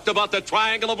 you talked about the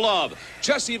Triangle of Love.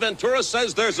 Jesse Ventura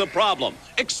says there's a problem.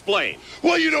 Explain.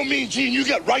 Well, you know, Mean Gene, you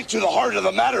get right to the heart of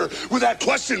the matter with that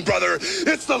question, brother.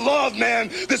 It's the love, man,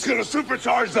 that's going to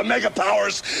supercharge the mega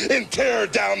powers and tear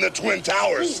down the Twin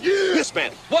Towers. This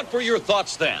man, what were your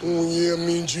thoughts then? Oh, yeah,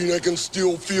 Mean Gene, I can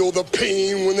still feel the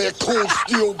pain when that cold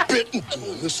steel bit into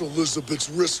Miss Elizabeth's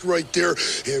wrist right there.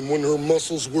 And when her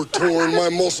muscles were torn, my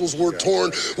muscles were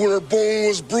torn. When her bone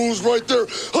was bruised right there,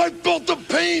 I felt the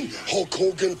pain. Hulk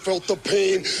Hogan felt the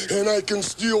pain, and I can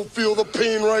still feel the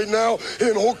pain right now.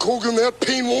 And Hulk Hogan, that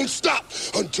pain won't stop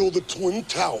until the Twin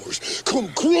Towers come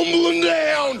crumbling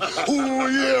down. Oh,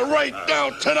 yeah, right now,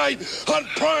 tonight, on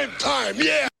prime time,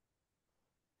 yeah.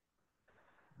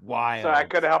 Wild. So I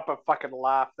couldn't help but fucking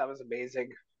laugh. That was amazing.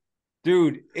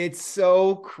 Dude, it's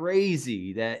so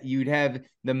crazy that you'd have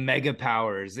the mega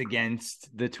powers against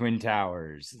the Twin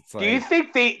Towers. It's like,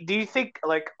 do you think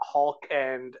like Hulk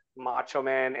and Macho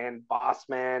Man and Boss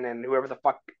Man and whoever the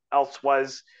fuck else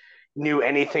was knew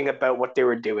anything about what they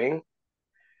were doing?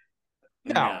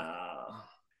 No.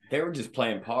 They were just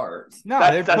playing parts. No,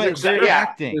 they're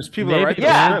acting. There's people maybe,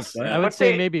 that write the script. Right? I would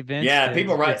say maybe Vince. Yeah,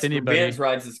 people write. Anybody. Vince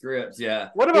writes the scripts. Yeah.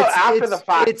 What about after the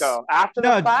fact, though? After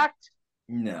the fact?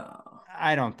 No,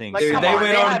 I don't think like, so. They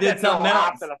went on and did something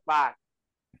else after the fact.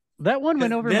 That one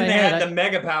went over then my they head. had the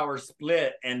mega powers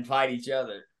split and fight each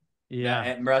other. Yeah,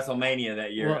 at WrestleMania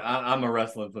that year. Well, I'm a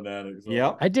wrestling fanatic. So.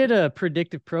 Yep. I did a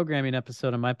predictive programming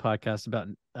episode on my podcast about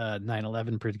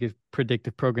 9/11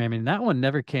 predictive programming. That one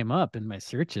never came up in my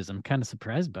searches. I'm kind of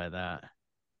surprised by that.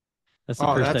 That's the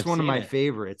first that's I've one of seen my it.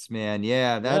 favorites, man.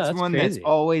 Yeah, that's one crazy. that's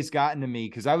always gotten to me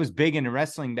because I was big into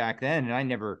wrestling back then and I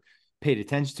never paid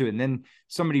attention to it. And then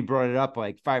somebody brought it up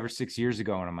like 5 or 6 years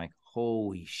ago, and I'm like,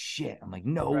 holy shit. I'm like,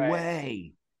 no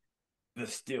way. The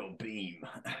steel beam.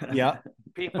 Yeah.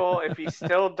 People, if you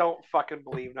still don't fucking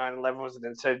believe 9/11 was an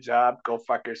inside job, go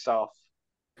fuck yourself.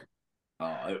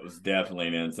 Oh, it was definitely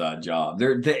an inside job.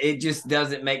 It just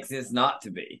doesn't make sense not to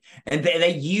be. And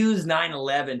they use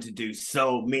 9/11 to do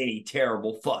so many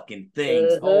terrible fucking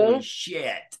things. Holy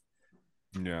shit.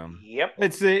 Yeah. Yep.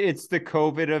 It's the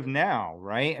COVID of now,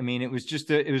 right? I mean, it was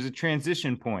a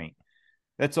transition point.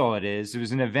 That's all it is. It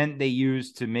was an event they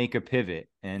used to make a pivot.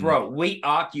 And bro, we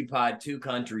occupied 2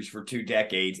 countries for 2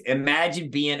 decades. Imagine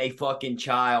being a fucking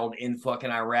child in fucking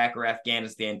Iraq or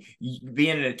Afghanistan,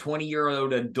 being a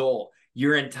 20-year-old adult.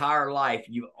 Your entire life,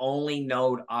 you only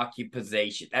known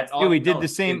occupation. That's all. Yeah, we did the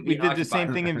same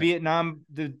thing in Vietnam.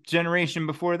 The generation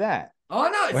before that. Oh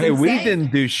no! It's Hey, we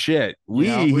didn't do shit. We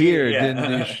didn't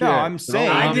do shit. No, I'm saying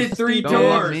I did 3 Don't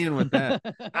tours. mean with that.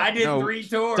 I did 3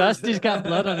 tours. Dusty's got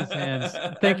blood on his hands.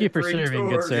 Thank you for serving,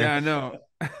 good sir. Yeah, no.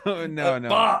 no.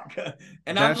 Fuck.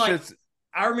 And I'm That like, shit's-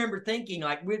 I remember thinking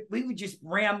like we would just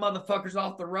ram motherfuckers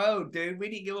off the road, dude. We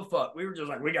didn't give a fuck. We were just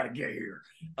like, we gotta get here.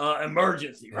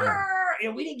 Emergency.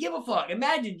 And we didn't give a fuck.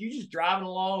 Imagine you just driving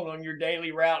along on your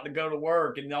daily route to go to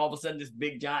work, and all of a sudden this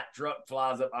big giant truck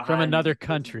flies up behind From you. another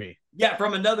country. Yeah,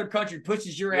 from another country,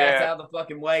 pushes your ass out of the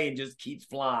fucking way and just keeps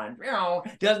flying.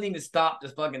 Doesn't even stop to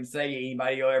fucking say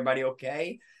everybody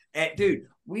okay? And dude,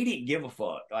 we didn't give a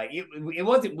fuck. Like it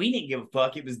wasn't we didn't give a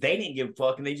fuck. It was they didn't give a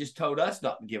fuck, and they just told us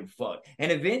not to give a fuck.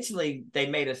 And eventually, they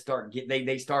made us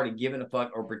they started giving a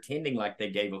fuck or pretending like they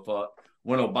gave a fuck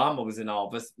when Obama was in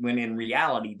office. When in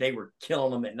reality, they were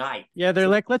killing them at night. Yeah, they're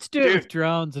like, let's do it with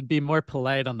drones and be more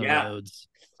polite on the roads.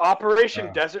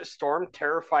 Operation Desert Storm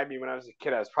terrified me when I was a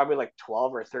kid. I was probably like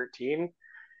 12 or 13,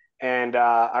 and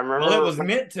I remember. Well, it was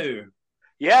meant to.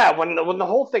 Yeah, when the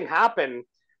whole thing happened.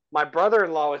 My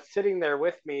brother-in-law was sitting there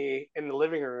with me in the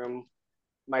living room,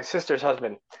 my sister's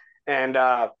husband, and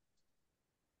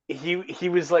he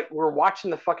was like, we're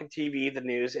watching the fucking TV, the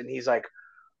news, and he's like,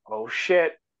 oh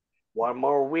shit, 1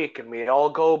 more week and we all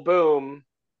go boom,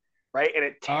 right? And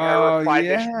it terrified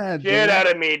the shit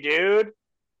out of me, dude.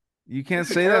 You can't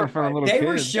say that in front of little kids. They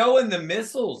were showing the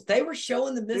missiles.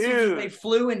 As they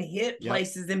flew and hit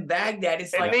places in Baghdad.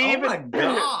 It's like, my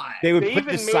God. They would put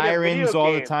the sirens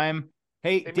all the time.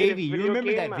 Hey, Davey, you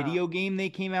remember that video game they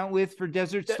came out with for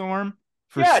Desert Storm?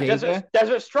 For Sega?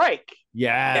 Desert Strike.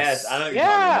 Yes. I know what you're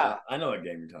talking about. I know what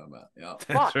game you're talking about. Yeah.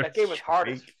 Fuck, that game was hard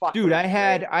as fuck. Dude, I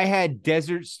had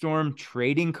Desert Storm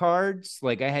trading cards.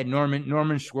 Like I had Norman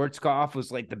Schwarzkopf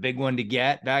was like the big one to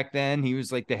get back then. He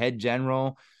was like the head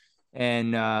general.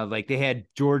 And like they had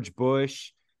George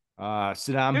Bush.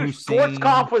 Saddam Dude, Hussein.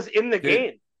 Schwarzkopf was in the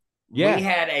game. Yeah. We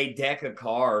had a deck of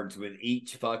cards with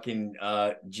each fucking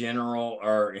general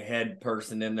or head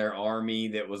person in their army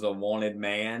that was a wanted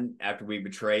man after we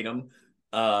betrayed them.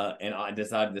 And I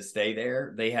decided to stay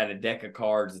there. They had a deck of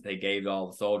cards that they gave to all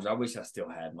the soldiers. I wish I still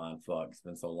had mine. Fuck, it's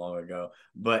been so long ago.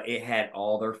 But it had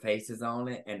all their faces on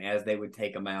it, and as they would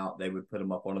take them out, they would put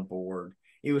them up on a board.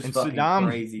 It was fucking Saddam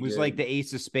crazy. Was dude. like the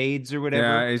Ace of Spades or whatever.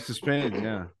 Yeah, Ace of Spades.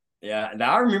 Yeah. Yeah, and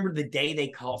I remember the day they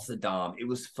caught Saddam. It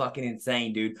was fucking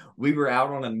insane, dude. We were out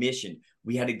on a mission.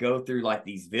 We had to go through like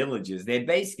these villages. They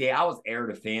basically, I was air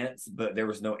defense, but there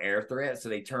was no air threat, so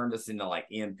they turned us into like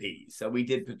MPs. So we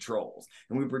did patrols,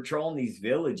 and we patrolling these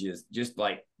villages, just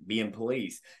like being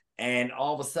police. And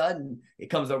all of a sudden, it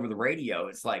comes over the radio.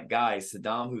 It's like, guys,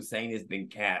 Saddam Hussein has been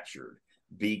captured.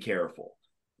 Be careful.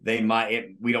 They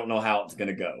might. We don't know how it's going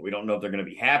to go. We don't know if they're going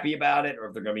to be happy about it or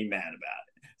if they're going to be mad about it.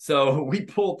 So we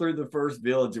pulled through the first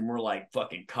village and we're like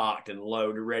fucking cocked and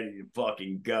loaded, ready to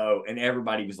fucking go. And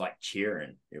everybody was like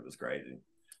cheering. It was crazy.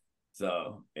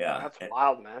 So, yeah. That's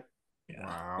wild, man. Yeah.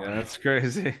 Wow. Yeah, that's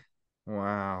crazy.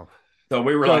 Wow. So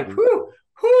we were like, whoo,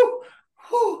 whoo,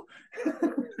 whoo.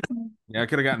 Yeah, it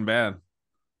could have gotten bad.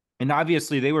 And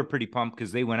obviously they were pretty pumped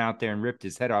because they went out there and ripped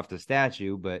his head off the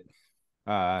statue. But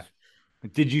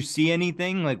did you see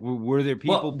anything? Like, were there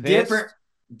people pissed?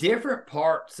 Different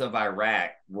parts of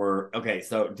Iraq were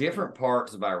different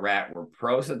parts of Iraq were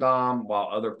pro Saddam while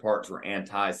other parts were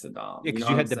anti Saddam. Yeah, because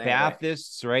you had the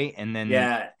Baathists, right? And then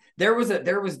there was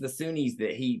the Sunnis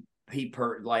that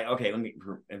let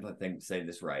me say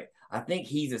this right. I think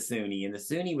he's a Sunni, and the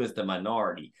Sunni was the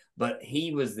minority, but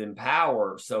he was in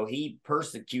power, so he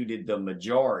persecuted the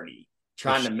majority,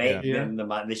 trying to make them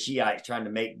the Shiites, trying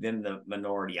to make them the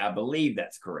minority. I believe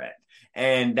that's correct.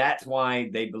 And that's why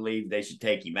they believe they should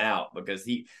take him out, because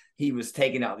he was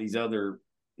taking out these other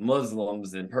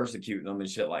Muslims and persecuting them and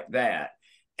shit like that.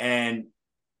 And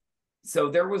so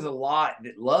there was a lot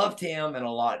that loved him and a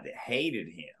lot that hated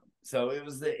him. So it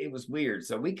was weird.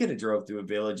 So we could have drove through a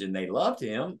village and they loved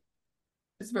him.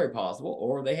 It's very possible,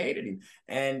 or they hated him.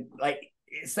 And like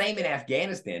same in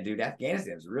Afghanistan, dude.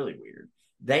 Afghanistan is really weird.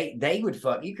 They would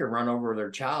you could run over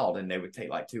their child and they would take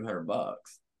like $200.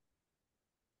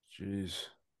 Jeez.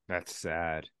 That's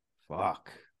sad.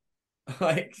 Fuck.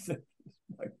 like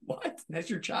what? That's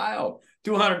your child.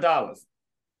 $200.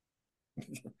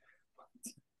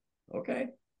 Okay.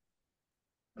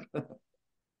 I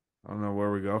don't know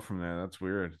where we go from there. That's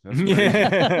weird. That's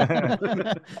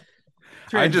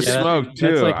I just smoked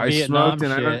too. Like I Vietnam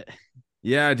smoked and shit. I don't.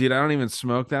 Yeah, dude, I don't even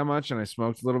smoke that much, and I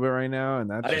smoked a little bit right now, and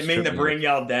that's. I didn't mean to bring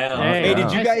y'all down. Hey,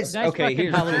 did you guys? Nice Okay,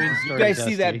 fucking Halloween did you story, guys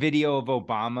see that Dusty. video of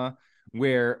Obama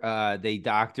where they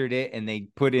doctored it and they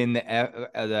put in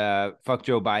the "fuck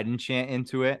Joe Biden" chant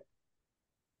into it?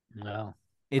 No.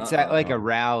 It's at like a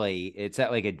rally. It's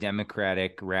at like a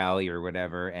Democratic rally or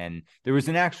whatever, and there was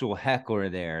an actual heckler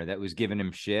there that was giving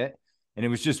him shit. And it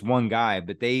was just one guy,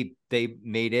 but they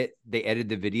made it. They edited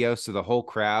the video, so the whole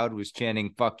crowd was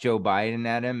chanting "fuck Joe Biden"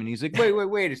 at him, and he's like,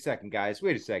 "Wait a second, guys,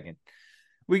 wait a second.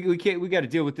 We can't. We got to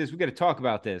deal with this. We got to talk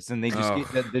about this." And they just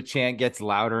the chant gets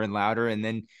louder and louder, and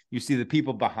then you see the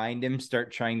people behind him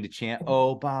start trying to chant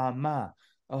Obama.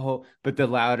 Oh, but the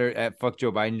louder "fuck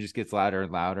Joe Biden" just gets louder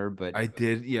and louder. But I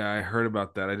heard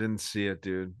about that. I didn't see it,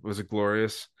 dude. Was it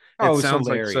glorious? Oh, it sounds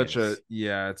hilarious. like such a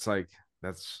it's like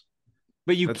that's.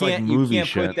 But you That's can't like movie put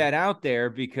shit. that out there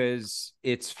because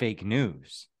it's fake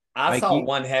news. I saw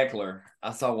one heckler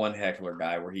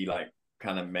guy where he like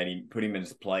kind of put him in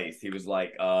his place. He was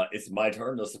like, it's my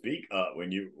turn to speak.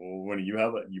 When you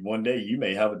have one day you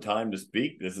may have a time to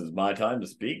speak. This is my time to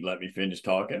speak. Let me finish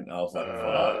talking. I was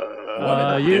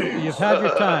like, you've had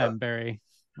your time, Barry.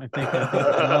 I think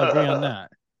I'll agree on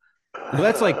that. Well,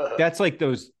 that's like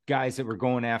those guys that were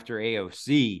going after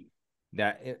AOC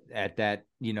that at that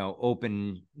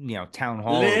open town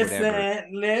hall or whatever.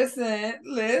 Listen,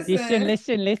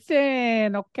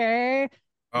 okay.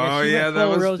 Oh yeah, that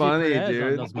was funny,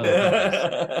 dude.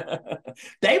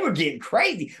 They were getting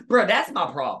crazy, bro. That's my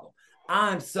problem.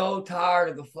 I'm so tired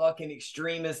of the fucking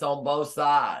extremists on both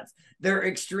sides. They're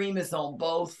extremists on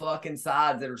both fucking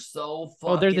sides that are so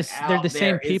fucking they're the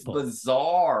same people. It's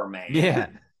bizarre, man. Yeah.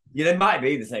 Yeah, they might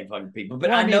be the same fucking people, but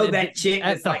Well, I know mean, that chick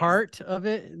at the like, heart of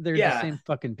it, they're the same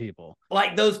fucking people.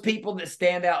 like those people that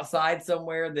stand outside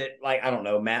somewhere that, like, I don't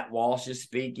know, Matt Walsh is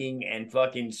speaking and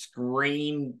fucking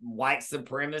scream white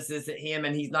supremacists at him,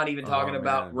 and he's not even talking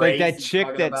about race. Like that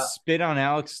chick that spit on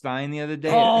Alex Stein the other day.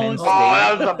 Oh, at Penn State.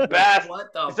 that was the best.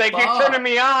 What the It's like, fuck? you're turning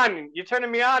me on. You're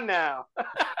turning me on now.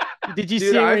 Did you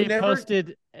Dude, see where I've he never-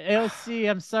 posted, AOC,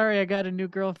 I'm sorry, I got a new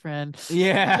girlfriend.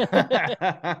 Yeah.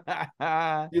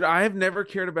 Dude, I have never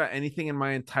cared about anything in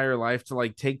my entire life to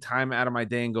like take time out of my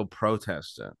day and go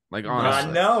protest it. Like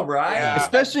honestly. I know, right? Yeah.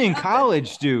 Especially in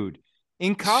college, dude.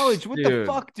 In college, what the Dude.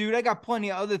 fuck, dude? I got plenty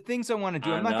of other things I want to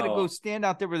do. I I'm not gonna know. go stand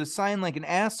out there with a sign like an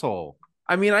asshole.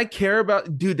 I mean, I care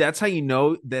about, dude. That's how you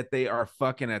know that they are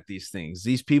fucking at these things.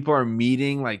 These people are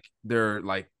meeting like their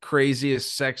like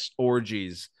craziest sex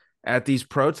orgies at these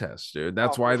protests, dude.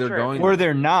 That's Oh, why for they're sure. going. Or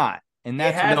they're not. And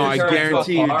that's has No, what I makes me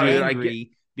guarantee you, fucking dude.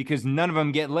 angry because none of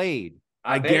them get laid.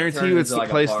 I bet it guarantee turns you, it's into, the like,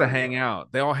 a place to party. hang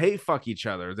out. They all hate fuck each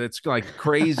other. That's like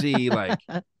crazy, like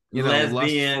you know,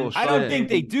 Lesbian. lustful I don't shit. think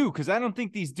they do because I don't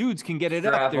think these dudes can get it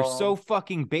up. They're Strap-on. so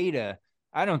fucking beta.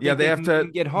 I don't think Yeah, they they have can to-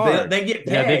 even get hard. They get pegged.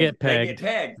 Yeah, they get They get pegged.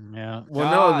 pegged. Yeah. Well,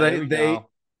 Ah, no, there we they go.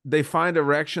 they find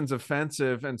erections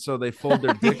offensive, and so they fold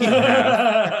their dicks in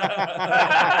half.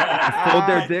 Fold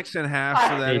their dicks in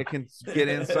half so that it can get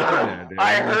inside there. Dude.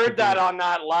 I heard that on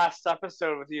that last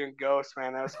episode with you and Ghost,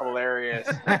 man. That was hilarious.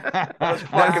 That was That's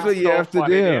fucking what you so have to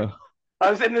funny, do. dude.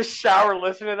 I was in the shower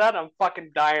listening to that. I'm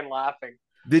fucking dying laughing.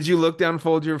 Did you look down,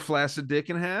 fold your flaccid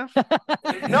dick in half?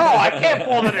 No, I can't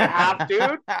fold it in half,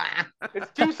 dude.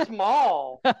 It's too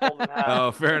small. Fold in half.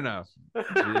 Oh, fair enough.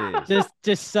 Jeez.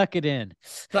 Just suck it in.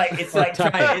 It's like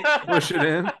trying. Push it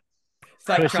in. It's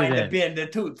like Push it trying to in. bend a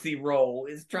Tootsie Roll.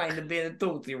 It's trying to bend a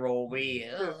Tootsie Roll.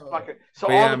 Just fucking- So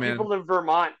But all yeah, the man. people in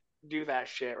Vermont do that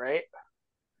shit, right?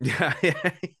 Yeah,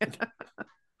 yeah.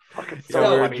 Fucking So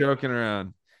so we were funny. joking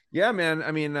around. Yeah, man.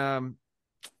 I mean,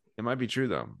 it might be true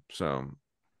though. So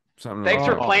something. Thanks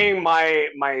for about- playing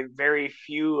my very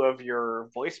few of your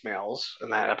voicemails in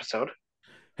that episode.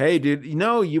 Hey, dude. You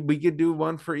know, we could do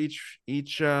one for each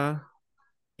person.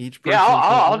 Yeah,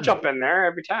 I'll jump in there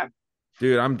every time.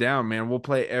 Dude, I'm down, man. We'll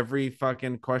play every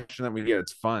fucking question that we get.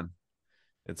 It's fun.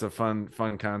 It's a fun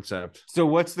concept. So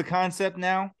what's the concept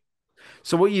now?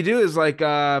 So what you do is like,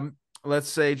 let's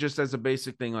say just as a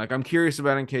basic thing, like I'm curious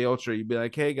about MK Ultra. You'd be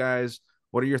like, hey guys,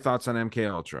 what are your thoughts on MK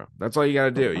Ultra? That's all you got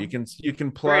to do. You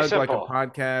can plug like a simple.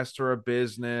 podcast or a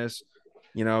business,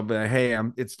 you know, but hey,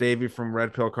 it's Davey from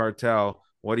Red Pill Cartel.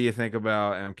 What do you think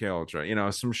about MK Ultra? You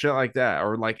know, some shit like that,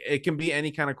 or like it can be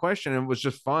any kind of question. And it was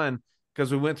just fun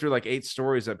because we went through like 8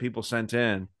 stories that people sent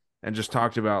in and just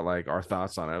talked about like our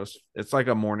thoughts on it. It's like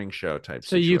a morning show type.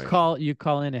 So you call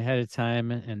in ahead of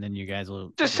time, and then you guys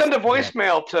will Just send a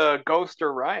voicemail to Ghost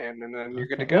or Ryan, and then you're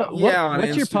good to go. on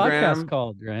What's your podcast Instagram.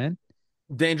 called, Ryan?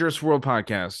 Dangerous World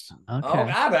Podcast. Okay. Oh,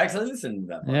 I've actually listened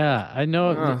to that. Yeah, I know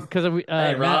Oh. because Matt Hey,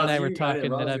 and I Roz, were you-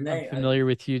 talking Roz, that your I'm name- familiar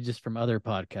with you just from other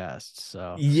podcasts.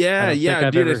 So Yeah, I don't yeah, think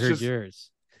I've dude. ever It's heard just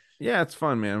yours. yeah, it's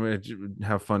fun, man. We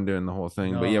have fun doing the whole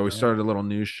thing. But Oh, yeah, we yeah. started a little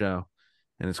news show,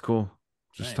 and it's cool.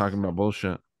 Just Nice. talking about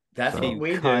bullshit. That's So- what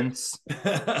we do. Cunts.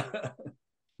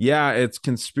 Yeah, it's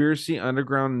Conspiracy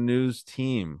Underground News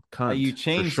Team. Cunt, You for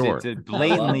changed short. it to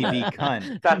blatantly be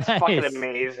cunt. That's fucking Nice.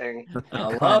 amazing.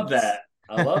 I love that.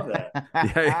 I love that.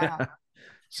 Yeah, yeah.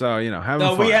 So you know, having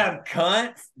So fun. we have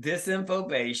cunts,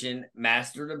 disinfobation,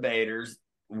 master debaters.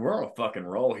 We're on a fucking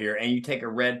roll here, and you take a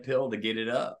red pill to get it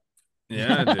up.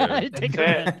 Yeah, dude. Take a That's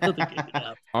red pill to get it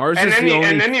up. Ours And is then, the you, only.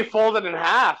 and then you fold it in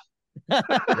half. Yeah,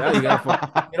 you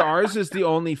got you know, ours is the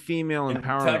only female Tuck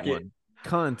empowerment it. one.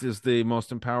 Cunt is the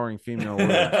most empowering female word. You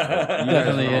guys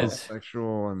Definitely are all is.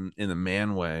 sexual and in a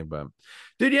man way, but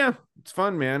dude, yeah, it's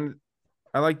fun, man.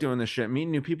 I like doing this shit,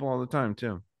 meeting new people all the time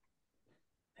too.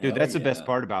 Dude, Hell that's the yeah. best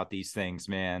part about these things,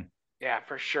 man. Yeah,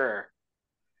 for sure.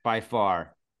 By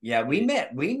far. Yeah, we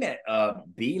met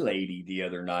B Lady the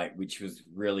other night, which was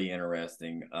really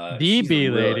interesting. The she's a B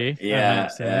real- Lady, I Yeah,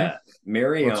 might say. yeah.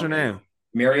 Miriam. What's her name?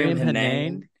 Miriam Miriam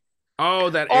Hanane.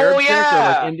 Oh, that Oh, Arab chick or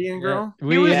yeah. like Indian girl? She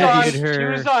We was on. interviewed her.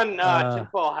 She was on uh,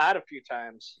 Tinfoil Hat a few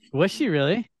times. Was she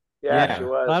really? Yeah, she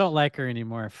was. I don't like her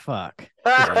anymore. Fuck.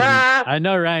 I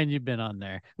know, Ryan, you've been on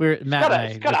there. Matt and I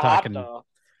She's were got a hot talking. though.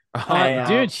 I,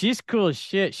 Dude, she's cool as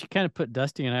shit. She kind of put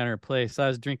Dusty and I in her place. I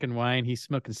was drinking wine, he's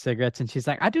smoking cigarettes, and she's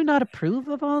like, "I do not approve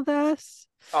of all this."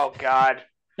 Oh God.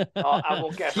 I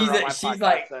will get her She's on a- my she's podcast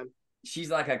like- then.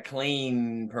 She's like a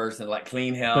clean person, like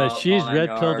clean health. But she's all that red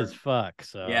pilled yard. as fuck.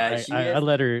 So Yeah, she I is.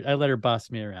 let her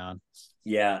boss me around.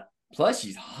 Yeah. Plus,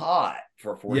 she's hot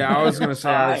for 40. Yeah, I was gonna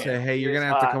say, I would Hot. say, hey, you're She gonna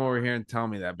is have to hot. come over here and tell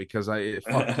me that because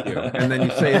fuck you. And then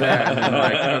you say that, and then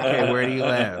like, okay, where do you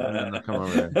live? And then they'll come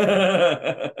over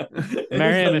there.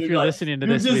 Mariam, if you're listening to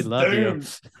this, we love you.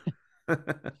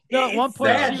 No, at one It's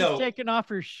point sad, she though. was taking off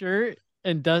her shirt,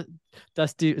 and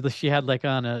Dusty, she had like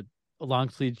on a long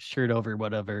sleeve shirt over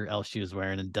whatever else she was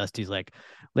wearing, and Dusty's like,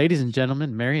 "Ladies and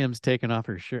gentlemen, Miriam's taking off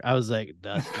her shirt." I was like,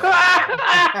 "Dusty,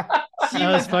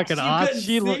 That was fucking you awesome. couldn't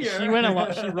She see her. she went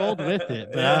along, she rolled with it,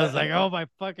 but I was like, oh my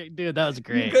fucking dude, that was You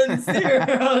great. couldn't see her.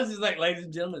 I was just like, ladies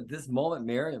and gentlemen, at this moment,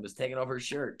 Miriam was taking off her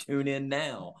shirt. Tune in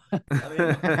now. I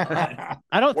mean,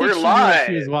 I don't think We're she knew what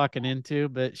she live. was walking into,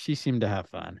 but she seemed to have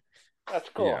fun. That's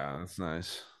cool. Yeah, that's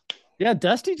nice. Yeah,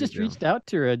 Dusty just deal. reached out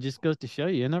to her. It just goes to show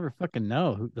you never fucking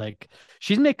know. Like,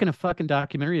 she's making a fucking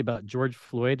documentary about George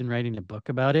Floyd and writing a book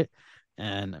about it.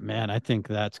 And man, I think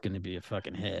that's going to be a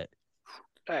fucking hit.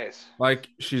 Nice. Like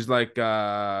she's like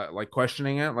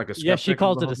questioning it, like a Yeah, she skeptic of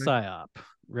calls the it a whole thing? psyop,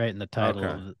 right in the title.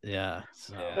 Okay. Of it. Yeah.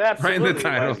 So. Right in the Absolutely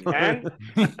title. was, man.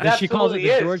 And she calls it absolutely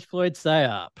the is. George Floyd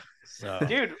psyop. So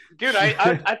Dude,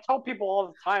 I tell people all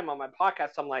the time on my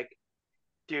podcast, I'm like,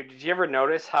 dude, did you ever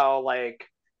notice how like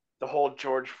the whole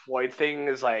George Floyd thing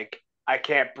is like, I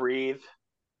can't breathe?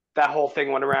 That whole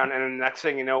thing went around, and then the next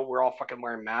thing you know, we're all fucking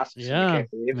wearing masks. And we yeah,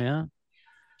 can't breathe. yeah.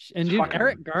 And It's dude, fucking-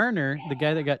 Eric Garner, the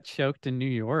guy that got choked in New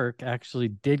York, actually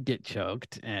did get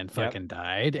choked and fucking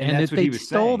died. And And, that's what they he was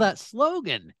stole saying. that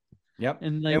slogan. Yep.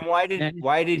 And like, And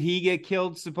why did he get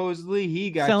killed? Supposedly he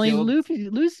got selling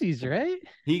killed. Lucy's, right?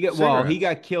 He got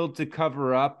Cigarettes. killed to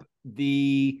cover up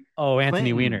the Anthony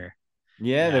Clinton. Weiner.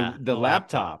 Yeah, the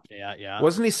laptop. Yeah, yeah.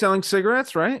 Wasn't he selling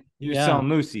cigarettes, right? He was Yeah. selling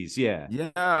Lucy's, yeah.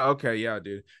 Yeah, okay, yeah,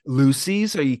 dude.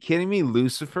 Lucy's? Are you kidding me?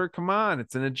 Lucifer? Come on,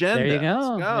 it's an agenda. There you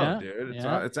go. Let's Yeah, dude.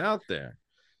 yeah. It's out there.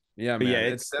 Yeah, But man. yeah,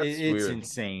 it's weird.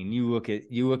 insane. You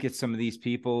look at some of these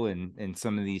people and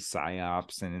some of these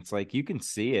psyops, and it's like you can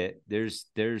see it. There's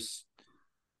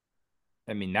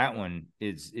I mean, that one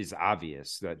is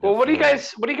obvious. Well, what do you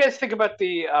guys think about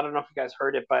the? I don't know if you guys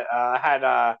heard it, but I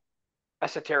had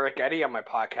Esoteric Eddie on my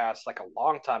podcast like a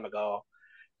long time ago,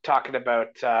 talking about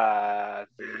the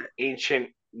ancient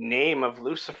name of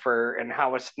Lucifer and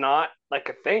how it's not like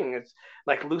a thing. It's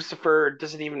like Lucifer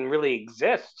doesn't even really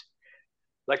exist.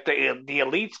 Like the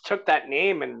elites took that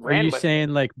name and Are ran you with saying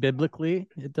like biblically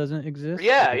it doesn't exist? it.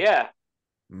 Yeah.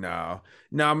 No,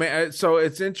 man. So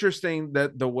it's interesting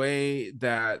that the way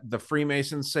that the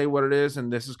Freemasons say what it is,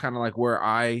 and this is kind of like where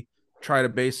I try to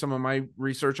base some of my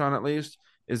research on, at least,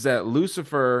 is that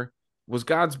Lucifer was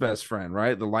God's best friend,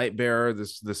 right? The light bearer,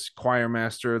 this choir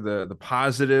master, the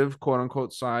positive quote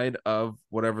unquote side of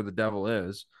whatever the devil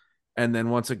is. And then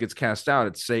once it gets cast out,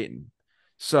 it's Satan.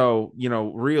 So,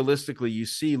 realistically, you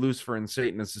see Lucifer and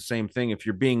Satan as the same thing if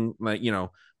you're being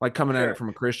like coming at it from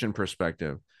a Christian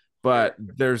perspective. But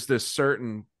there's this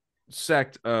certain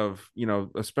sect of,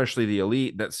 especially the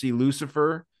elite that see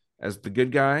Lucifer as the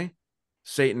good guy,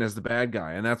 Satan as the bad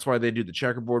guy. And that's why they do the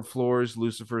checkerboard floors.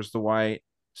 Lucifer's the white,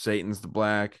 Satan's the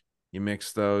black. You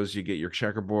mix those, you get your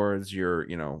checkerboards, your,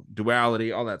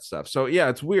 duality, all that stuff. So yeah,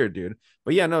 it's weird, dude.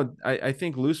 But yeah, no, I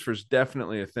think Lucifer's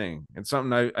definitely a thing. It's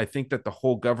something I think that the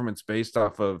whole government's based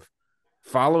off of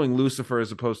following Lucifer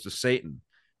as opposed to Satan.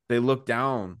 They look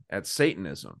down at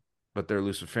Satanism, but they're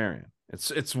Luciferian.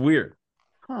 It's weird.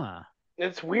 Huh.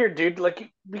 It's weird, dude.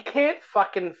 Like we can't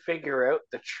fucking figure out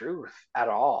the truth at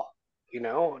all.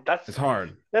 It's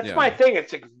hard. That's Yeah. my thing.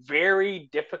 It's like very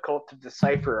difficult to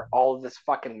decipher all of this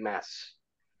fucking mess.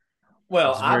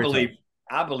 Well, It's I very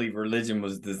believe religion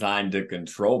was designed to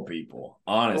control people.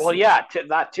 Honestly, Well, yeah,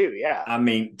 that too. Yeah. I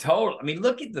mean,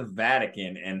 look at the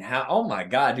Vatican and how. Oh my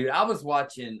God, dude! I was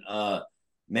watching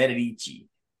Medici.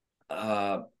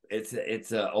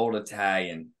 It's an old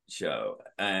Italian show,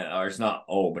 or it's not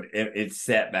old, but it's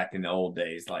set back in the old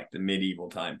days, like the medieval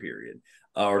time period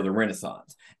or the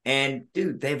Renaissance. And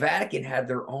dude, the Vatican had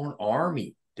their own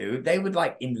army. Dude, they would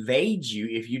like invade you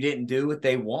if you didn't do what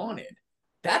they wanted.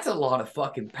 That's a lot of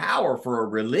fucking power for a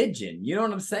religion. You know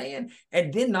what I'm saying?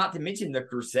 And then not to mention the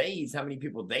Crusades, how many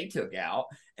people they took out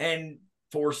and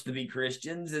forced to be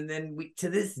Christians. And then to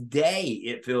this day,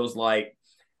 it feels like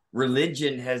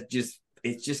religion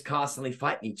it's just constantly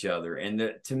fighting each other.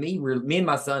 And to me, me and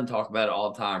my son talk about it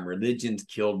all the time. Religion's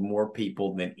killed more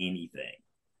people than anything.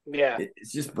 Yeah.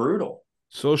 It's just brutal.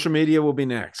 Social media will be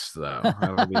next, though.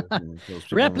 That'll be the thing that kills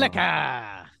people more.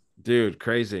 Replica. Dude,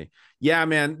 crazy. Yeah,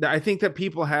 man. I think that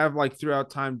people have like throughout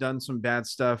time done some bad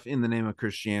stuff in the name of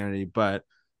Christianity, but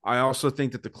I also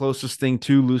think that the closest thing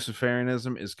to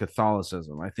Luciferianism is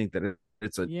Catholicism. I think that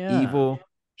it's an evil,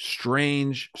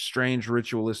 strange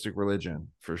ritualistic religion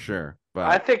for sure. But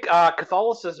I think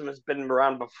Catholicism has been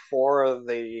around before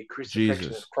the crucifixion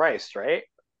Jesus. of Christ, right?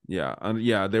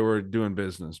 yeah, they were doing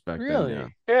business back Really?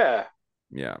 then. Yeah.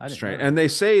 Yeah, I didn't strange. know. And they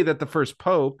say that the first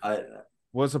pope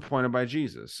was appointed by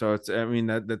Jesus. So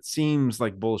that seems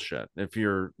like bullshit if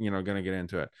you're, going to get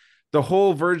into it. The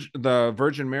whole the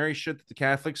Virgin Mary shit that the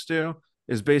Catholics do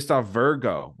is based off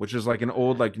Virgo, which is like an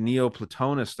old like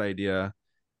Neoplatonist idea.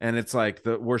 and it's like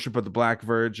the worship of the Black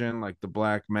Virgin, like the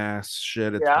Black Mass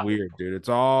shit. It's Yeah. weird, dude. It's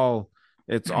all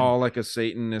like a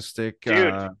Satanistic,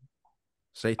 Dude,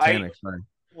 satanic thing.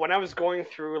 When I was going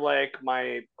through like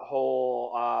my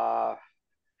whole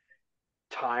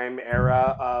time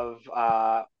era of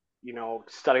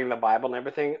studying the Bible and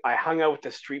everything, I hung out with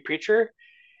the street preacher.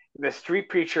 The street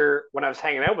preacher, when I was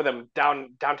hanging out with him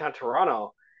downtown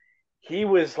Toronto, he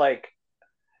was like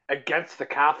against the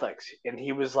Catholics, and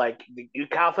he was like, "You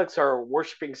Catholics are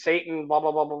worshiping Satan, blah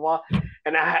blah blah blah blah,"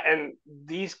 and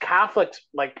these Catholics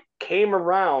like came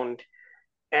around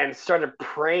and started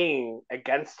praying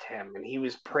against him, and he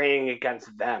was praying against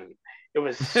them. It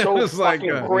was so It was like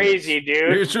fucking a crazy, dude.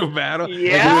 spiritual battle.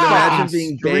 Yeah. Like, you would imagine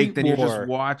being Street baked and you're war. just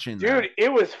watching that. Dude,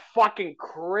 it was fucking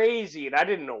crazy, and I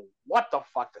didn't know what the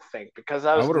fuck to think because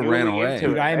I was would've ran newly away. into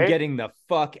Dude, it, I am right? getting the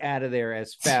fuck out of there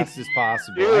as fast as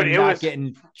possible. Dude, I'm it not was- getting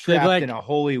They'd trapped like in a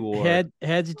holy war.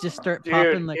 Heads just start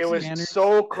popping Dude, like it was scanners.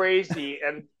 so crazy,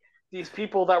 and these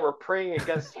people that were praying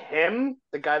against him,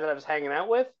 the guy that I was hanging out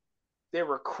with, they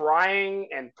were crying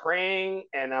and praying,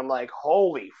 and I'm like,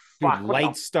 holy Dude, fuck, what the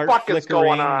lights start fuck is flickering.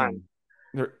 going on?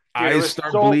 Their Dude, it eyes was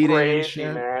start so bleeding and crazy,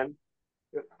 shit. man.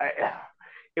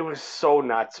 It was so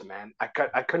nuts, man. I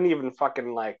couldn't even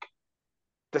fucking like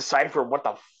decipher what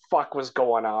the fuck was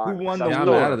going on. Who won So the Yeah, I'm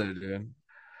war? out of there, dude.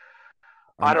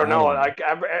 I don't know. out of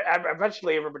there. Like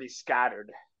eventually, everybody scattered.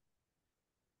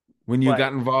 When you But-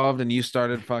 got involved and you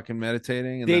started fucking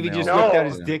meditating, and Davey then just they No. whipped all- out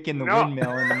his dick in the No.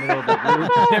 windmill in the middle of the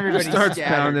group. Everybody starts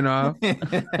scattered. pounding off.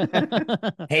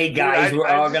 Hey Dude, guys, we're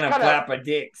I all just gonna kinda- clap our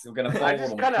dicks. We're gonna I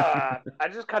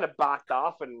fold just kind of backed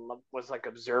off and was like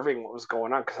observing what was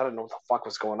going on because I didn't know what the fuck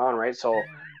was going on, right? So,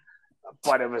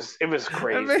 but it was I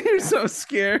crazy. mean, you're so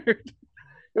scared.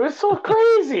 It was so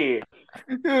crazy.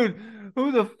 Dude,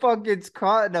 who the fuck gets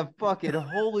caught in a fucking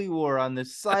holy war on the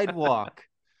sidewalk?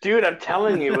 Dude, I'm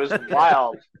telling you, it was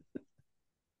wild.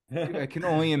 Dude, I can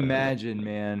only imagine,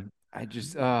 man. I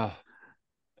just You're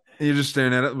just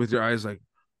staring at it with your eyes like,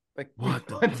 what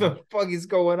the fuck is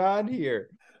going on here?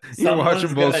 You're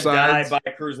watching both sides. Die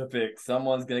by a crucifix.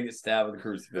 Someone's gonna get stabbed with a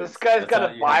crucifix. This guy's That's got all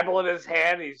a you Bible in his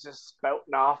hand. He's just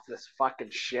spouting off this fucking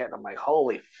shit. And I'm like,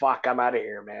 holy fuck, I'm out of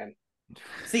here, man.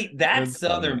 See, that's That's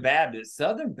Southern funny. Baptist.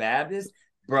 Southern Baptist,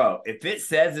 bro. If it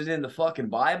says it in the fucking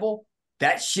Bible,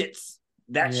 that shit's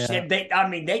that Yeah. shit.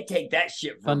 They take that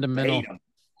shit Fundamental. verbatim.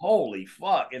 Holy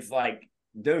fuck! It's like,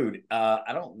 dude,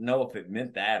 I don't know if it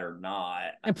meant that or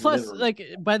not. And plus, Literally. like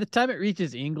by the time it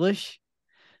reaches English,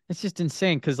 it's just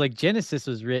insane because like Genesis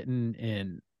was written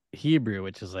in Hebrew,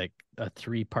 which is like a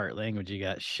 3-part language. You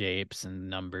got shapes and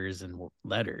numbers and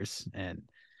letters, and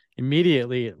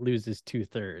immediately it loses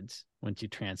 2/3 once you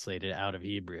translate it out of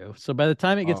Hebrew. So by the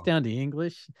time it gets Oh. down to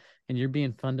English and you're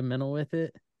being fundamental with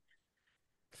it,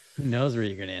 who knows where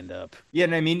you're gonna end up? Yeah,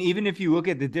 and I mean, even if you look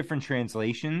at the different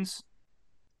translations,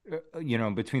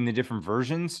 between the different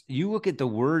versions, you look at the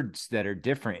words that are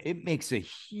different. It makes a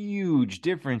huge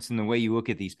difference in the way you look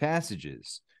at these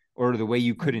passages or the way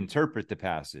you could interpret the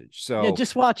passage. So Yeah,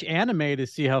 just watch anime to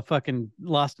see how fucking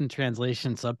lost in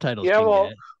translation subtitles Yeah, can well,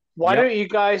 get. why Yep. don't you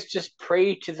guys just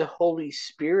pray to the Holy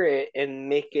Spirit and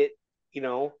make it,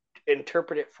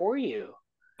 interpret it for you?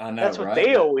 I know, That's what right?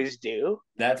 they always do.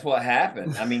 That's what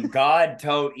happened. I mean, God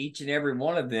told each and every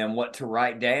one of them what to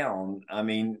write down. I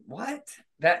mean, what?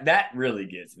 That really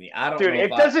gets me. I don't Dude, know. it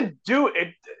doesn't do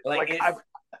it. Like, it's-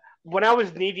 When I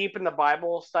was knee deep in the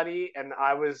Bible study and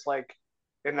I was like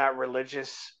in that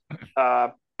religious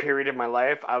period of my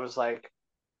life, I was like,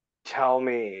 tell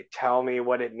me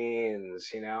what it means,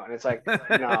 and it's like,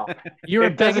 no, You were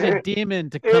It begging a doesn't-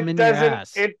 demon to come in your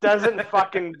ass. it doesn't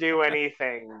fucking do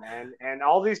anything, man. And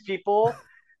all these people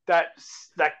that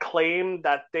claim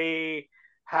that they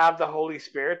have the Holy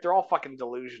Spirit, they're all fucking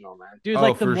delusional, man. Dude, Oh,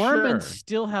 like the for Mormons sure.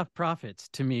 still have prophets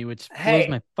to me, which blows Hey.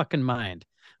 my fucking mind.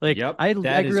 Like Yep, I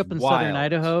that grew is up in southern wild.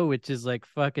 Idaho, which is like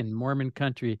fucking Mormon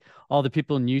country. All the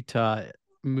people in Utah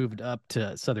moved up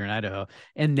to southern Idaho,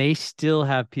 and they still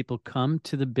have people come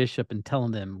to the bishop and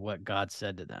telling them what God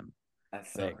said to them.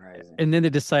 That's so Like, crazy. and then they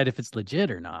decide if it's legit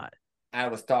or not. I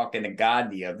was talking to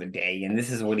God the other day, and this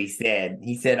is what he said.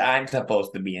 He said, I'm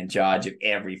supposed to be in charge of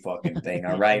every fucking thing,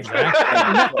 all right? Exactly.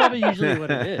 And that's probably usually what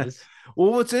it is.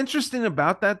 Well, what's interesting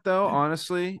about that, though,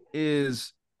 honestly,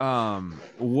 is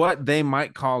what they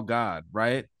might call God,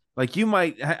 right? Like you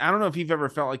might, I don't know if you've ever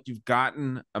felt like you've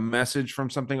gotten a message from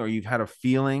something or you've had a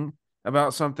feeling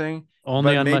about something.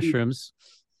 Only but on maybe- mushrooms.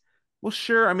 Well,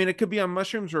 sure. I mean, it could be on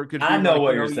mushrooms or it could be I know like,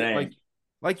 what you you're saying.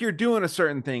 Like you're doing a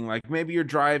certain thing. Like maybe you're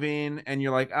driving and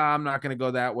you're like, I'm not going to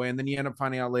go that way. And then you end up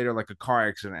finding out later, like a car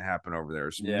accident happened over there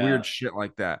or some Yeah. weird shit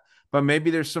like that. But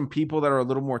maybe there's some people that are a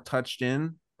little more touched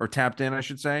in or tapped in, I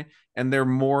should say, and they're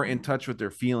more in touch with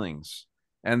their feelings.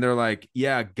 And they're like,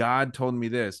 yeah, God told me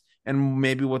this. And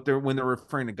maybe when they're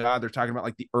referring to God, they're talking about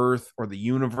like the earth or the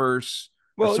universe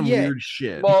or some weird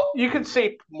shit. Well, you could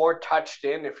say more touched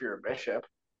in if you're a bishop.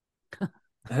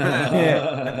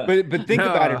 Yeah. But think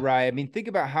about it, Ryan. I mean, think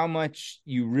about how much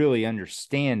you really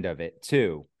understand of it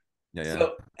too. Yeah.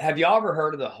 So have y'all ever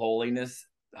heard of the Holiness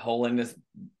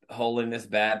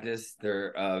Baptists?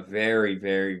 They're very,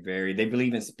 very, very, they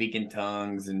believe in speaking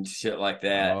tongues and shit like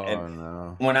that.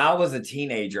 No. When I was a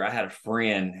teenager, I had a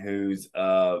friend who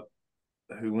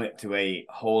went to a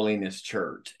holiness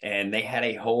church, and they had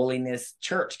a holiness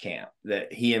church camp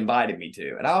that he invited me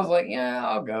to. And I was like, yeah,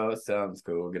 I'll go. Sounds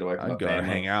cool. Get away from my I'd go family.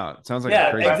 hang out. Sounds like yeah,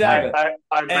 a crazy exactly.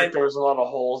 I bet there was a lot of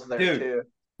holes there too.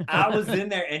 I was in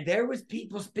there, and there was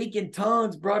people speaking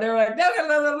tongues, bro. They were like, blah, blah,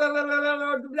 blah, blah, blah,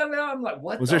 blah, blah, blah. I'm like,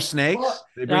 what? Was there snakes?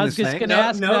 I was just gonna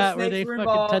ask that. Were they fucking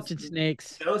involved. touching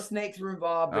snakes? No snakes were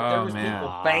involved, but there was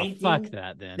people fainting. Fuck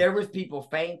that, then. There was people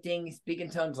fainting,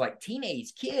 speaking tongues like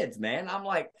teenage kids, man. I'm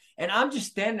like, and I'm just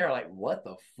standing there like, what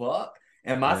the fuck?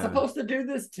 Am I supposed to do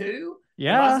this too?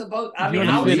 Yeah. Am I supposed? I mean,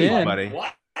 I was like,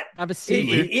 what? Have a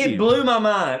seat. It blew my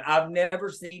mind. I've never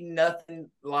seen nothing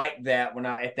like that when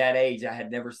at that age. I had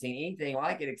never seen anything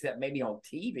like it except maybe on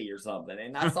TV or something.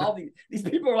 And I saw these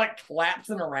people were like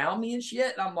collapsing around me and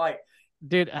shit. And I'm like,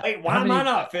 dude, wait, why am I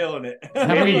not feeling it? How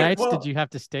many nights did you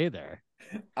have to stay there?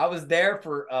 I was there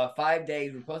for 5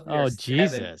 days. We were supposed to be there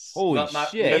 7. Jesus. Holy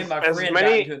shit. Me and my friend got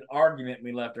into an argument and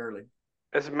we left early.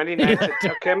 As many nights it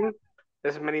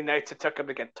took him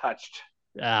to get touched.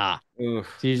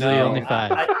 It's usually only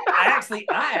 5.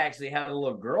 I actually had a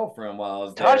little girlfriend while I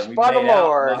was there. Touched by the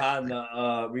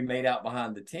Lord. We made out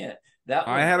behind the tent.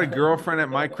 I had a girlfriend at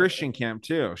my Christian camp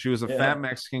too. She was a fat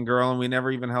Mexican girl, and we never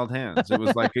even held hands. It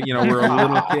was like, we were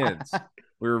little kids.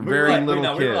 We were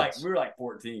little kids. We were like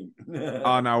 14.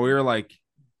 Oh no, we were like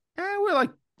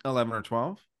 11 or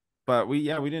 12. But we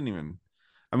didn't even.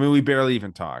 I mean, we barely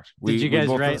even talked. Did you guys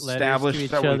write letters to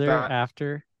each other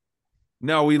after?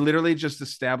 No, we literally just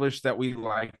established that we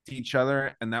liked each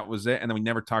other, and that was it. And then we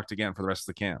never talked again for the rest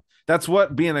of the camp. That's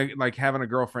what being having a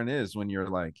girlfriend is when you're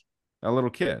like a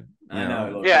little kid. I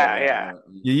know. Yeah.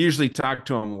 You usually talk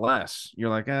to them less.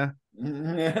 You're like, I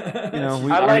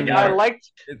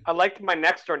liked my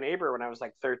next door neighbor when I was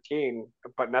like 13,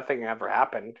 but nothing ever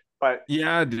happened. But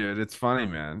yeah, dude, it's funny,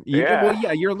 man.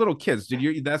 Yeah. You're little kids,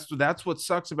 dude. That's what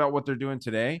sucks about what they're doing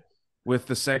today with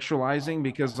the sexualizing,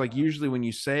 because like usually when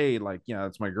you say like, yeah,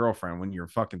 that's my girlfriend, when you're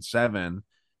fucking 7,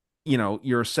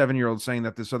 you're a 7-year-old saying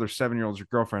that this other 7-year-old's your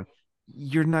girlfriend,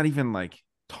 you're not even like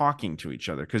talking to each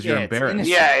other because you're embarrassed.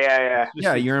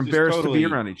 Yeah. You're embarrassed to be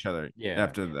around each other Yeah.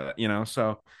 after that,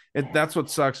 so that's what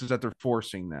sucks, is that they're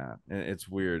forcing that. It's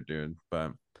weird, dude.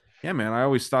 But yeah, man, I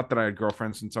always thought that I had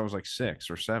girlfriends since I was like 6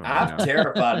 or 7. I've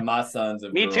terrified my sons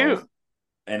of Me girls. too.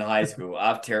 In high school,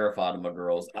 I've terrified them of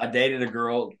girls. I dated a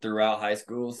girl throughout high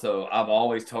school, so I've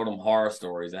always told them horror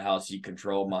stories of how she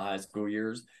controlled my high school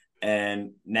years.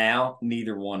 And now,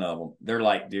 neither one of them. They're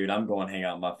like, dude, I'm going to hang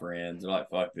out with my friends. They're like,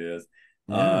 fuck this.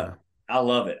 Yeah. I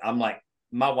love it. I'm like,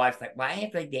 my wife's like, why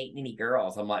ain't they dating any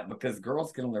girls? I'm like, because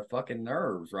girls get on their fucking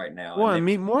nerves right now. Well, and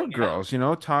meet more girls,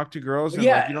 talk to girls. And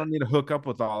like, you don't need to hook up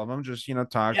with all of them. Just,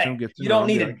 talk to them, get to you know don't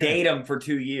them, need to date them for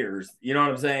 2 years. You know what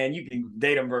I'm saying? You can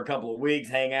date them for a couple of weeks,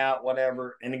 hang out,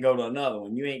 whatever, and then go to another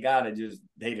one. You ain't got to just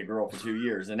date a girl for 2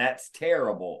 years. And that's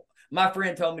terrible. My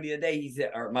friend told me the other day,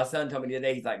 my son told me the other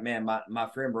day, he's like, man, my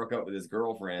friend broke up with his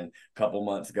girlfriend a couple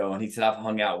months ago. And he said, I've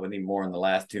hung out with him more in the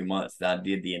last 2 months than I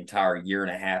did the entire year and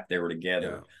a half they were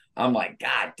together. Yeah. I'm like,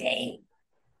 God dang,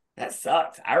 that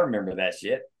sucks. I remember that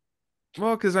shit.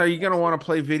 Well, because are you going to want to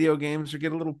play video games or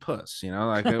get a little puss,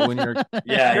 like when you're.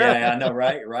 Yeah, I know,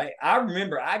 right. I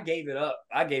remember I gave it up.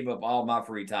 I gave up all my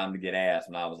free time to get ass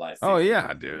when I was like 16. Oh,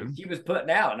 yeah, dude. He was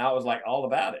putting out, and I was like all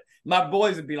about it. My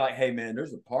boys would be like, hey, man,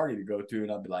 there's a party to go to.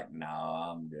 And I'd be like,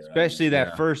 nah, I'm good. Especially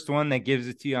that first one that gives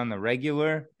it to you on the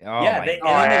regular. Oh, yeah, they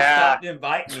stopped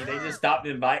inviting me. They just stopped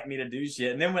inviting me to do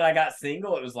shit. And then when I got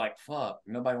single, it was like, fuck,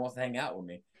 nobody wants to hang out with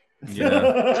me.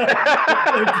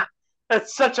 Yeah.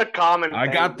 That's such a common I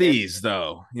thing. got these,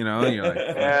 though. You're like,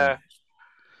 yeah.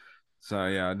 So,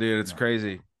 yeah, dude, it's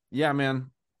crazy. Yeah,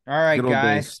 man. All right,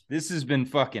 guys. This has been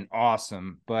fucking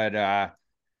awesome. But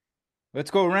let's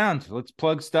go around. Let's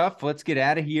plug stuff. Let's get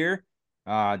out of here.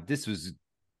 This was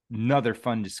another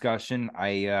fun discussion.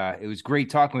 It was great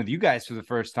talking with you guys for the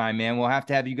first time, man. We'll have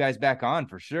to have you guys back on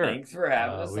for sure. Thanks for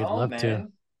having us we'd on, love man. to.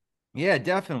 Yeah,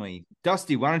 definitely.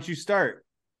 Dusty, why don't you start?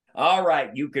 All right,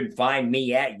 you can find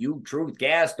me at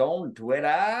YouTruthCast on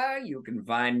Twitter. You can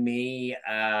find me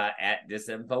at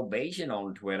Disinfobation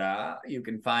on Twitter. You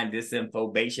can find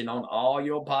Disinfobation on all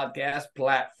your podcast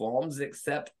platforms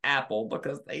except Apple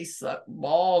because they suck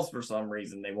balls for some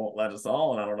reason. They won't let us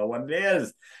on. I don't know what it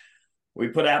is. We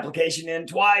put application in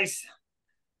twice.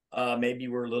 Maybe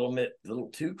we're a little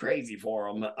too crazy for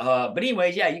them. But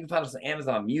anyways, yeah, you can find us on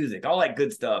Amazon Music, all that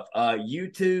good stuff.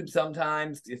 YouTube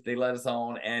sometimes if they let us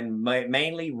on, and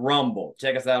mainly Rumble.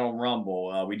 Check us out on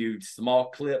Rumble. We do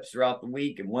small clips throughout the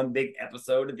week and one big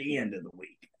episode at the end of the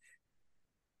week.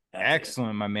 That's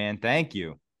excellent, my man. Thank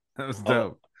you. That was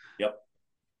dope. Yep.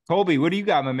 Colby, what do you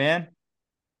got, my man?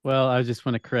 Well, I just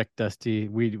want to correct Dusty.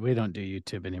 We don't do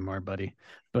YouTube anymore, buddy.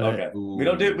 But okay, we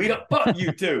don't fuck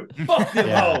YouTube. Fuck them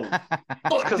hoes.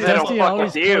 Fuck Dusty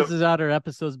always closes out our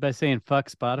episodes by saying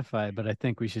fuck Spotify, but I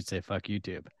think we should say fuck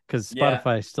YouTube because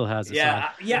Spotify still has us on.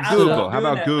 Google. How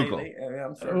about Google?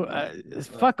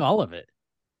 Fuck all of it.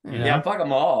 You know? Yeah, fuck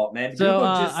them all, man. So,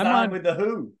 Google just signed with the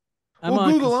Who.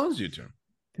 Google owns YouTube.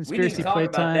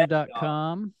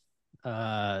 ConspiracyPlaytime.com.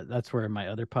 That's where my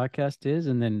other podcast is,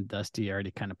 and then Dusty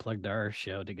already kind of plugged our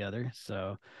show together.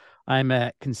 So I'm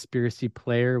at Conspiracy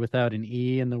Player without an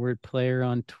E in the word player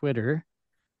on Twitter.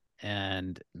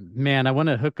 And man, I want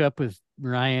to hook up with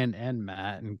Ryan and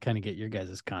Matt and kind of get your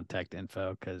guys' contact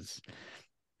info because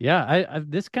I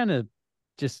this kind of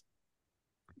just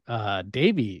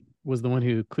Davey was the one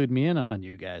who clued me in on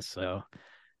you guys. So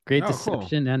Great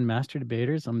Deception and Master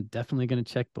Debaters. I'm definitely going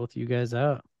to check both of you guys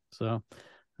out. So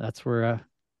that's where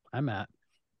I'm at.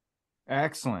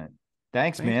 Excellent.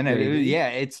 Thanks, man.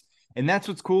 And that's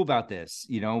what's cool about this.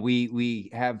 You know, we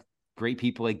have great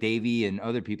people like Davey and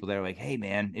other people that are like, hey,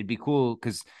 man, it'd be cool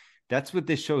because that's what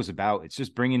this show is about. It's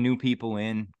just bringing new people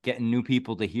in, getting new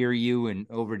people to hear you and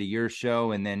over to your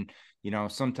show. And then, you know,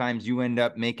 sometimes you end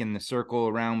up making the circle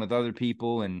around with other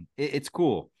people and it's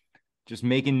cool. Just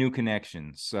making new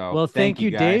connections. So, well, thank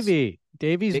you, Davey.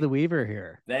 Davey's the weaver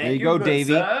here. There you go,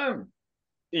 Davey. Plug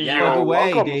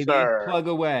away, Davey. Plug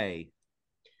away.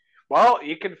 Well,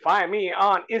 you can find me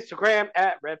on Instagram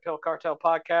at Red Pill Cartel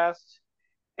Podcast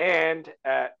and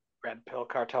at Red Pill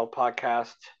Cartel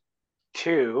Podcast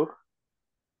 2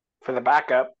 for the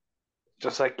backup,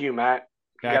 just like you, Matt.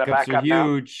 You got a Backups are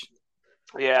huge.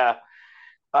 Now? Yeah.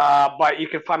 But you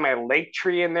can find my link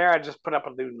tree in there. I just put up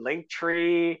a new link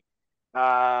tree in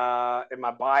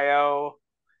my bio.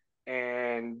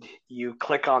 And you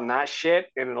click on that shit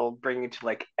and it'll bring you to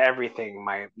like everything.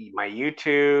 My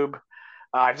YouTube.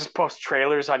 I just post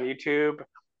trailers on YouTube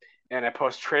and I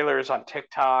post trailers on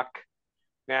TikTok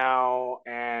now.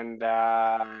 And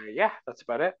that's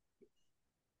about it.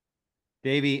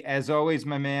 Davey, as always,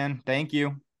 my man, thank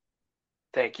you.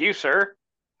 Thank you, sir.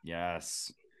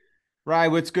 Yes. Rye,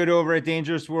 what's good over at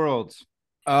Dangerous Worlds?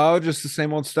 Oh, just the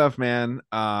same old stuff, man.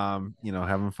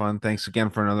 Having fun. Thanks again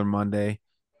for another Monday.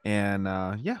 And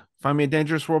find me a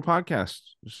Dangerous World podcast.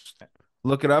 Just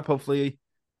look it up. Hopefully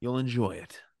you'll enjoy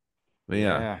it. But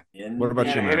what about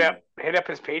you, man? Hit up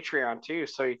his Patreon too,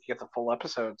 so you can get the full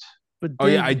episodes.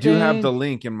 I do have the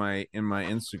link in my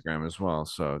Instagram as well.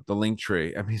 So the link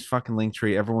tree. I mean, it's fucking link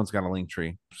tree. Everyone's got a link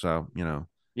tree. So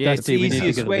it's the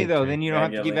easiest way though. Then you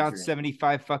don't have to give out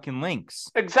 75 fucking links.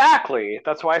 Exactly.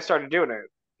 That's why I started doing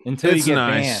it. Until you get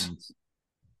banned.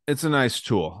 It's a nice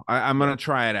tool. I'm going to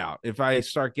try it out. If I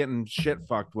start getting shit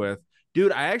fucked with,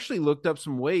 dude, I actually looked up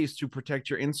some ways to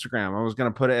protect your Instagram. I was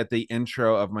going to put it at the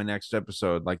intro of my next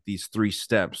episode, like these 3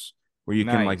 steps where you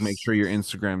can like make sure your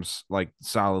Instagram's like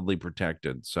solidly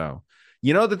protected. So,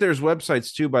 you know that there's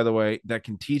websites too, by the way, that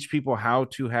can teach people how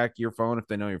to hack your phone if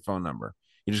they know your phone number.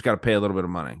 You just got to pay a little bit of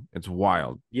money. It's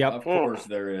wild. Yep. Of course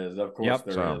there is.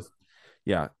 There is.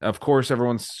 Yeah, of course,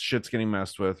 everyone's shit's getting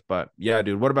messed with. But yeah,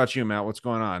 dude, what about you, Matt? What's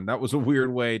going on? That was a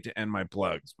weird way to end my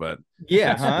plugs, but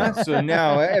So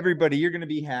now everybody, you're gonna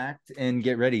be hacked and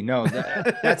get ready. No,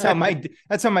 that's how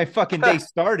my fucking day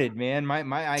started, man. My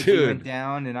IQ went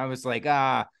down, and I was like,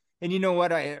 And you know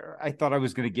what? I thought I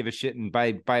was gonna give a shit, and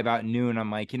by about noon, I'm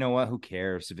like, you know what? Who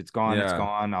cares? If it's gone, it's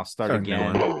gone. I'll start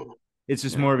again. It's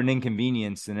just more of an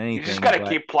inconvenience than anything. You just gotta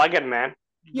keep plugging, man.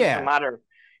 It doesn't matter.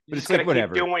 But it's like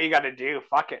whatever. Keep doing what you got to do.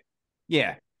 Fuck it.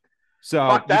 Yeah.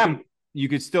 So you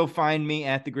could still find me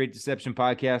at the Great Deception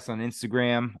Podcast on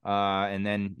Instagram. And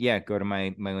then go to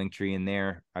my link tree in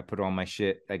there. I put all my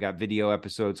shit. I got video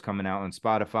episodes coming out on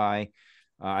Spotify.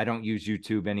 I don't use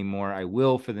YouTube anymore. I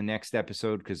will for the next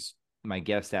episode because my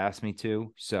guest asked me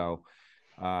to. So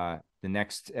the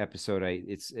next episode,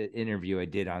 it's an interview I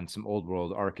did on some old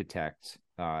world architects.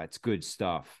 It's good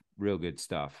stuff, real good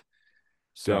stuff.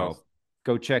 So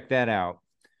go check that out.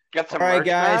 Got some all right, merch,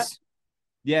 guys. Matt?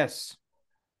 Yes.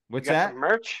 What's you got that? Some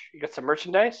merch? You got some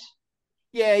merchandise?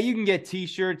 Yeah, you can get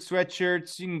t-shirts,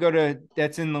 sweatshirts. You can go to,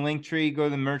 that's in the link tree, go to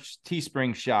the merch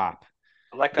Teespring shop.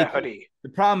 I like that hoodie. The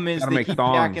problem is Gotta they make keep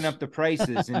thongs. jacking up the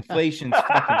prices. Inflation's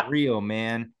fucking real,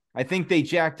 man. I think they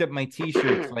jacked up my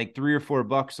t-shirts like $3 or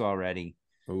 $4 already.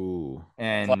 Ooh.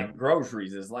 And It's like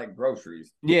groceries. It's like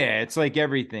groceries. yeah, it's like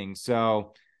everything.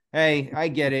 So, hey, I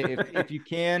get it. If you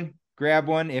can, grab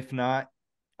one. If not,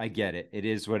 I get it. It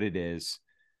is what it is.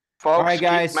 Folks, all right,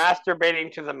 guys. keep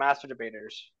masturbating to the master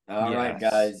debaters. All right,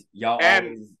 guys. Y'all And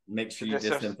always make sure you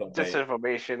disinfo.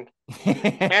 Disinformation.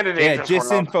 Yeah,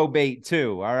 disinfo bait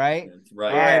too. All right. That's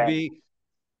right. All right, B.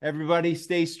 Everybody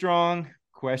stay strong.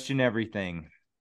 Question everything.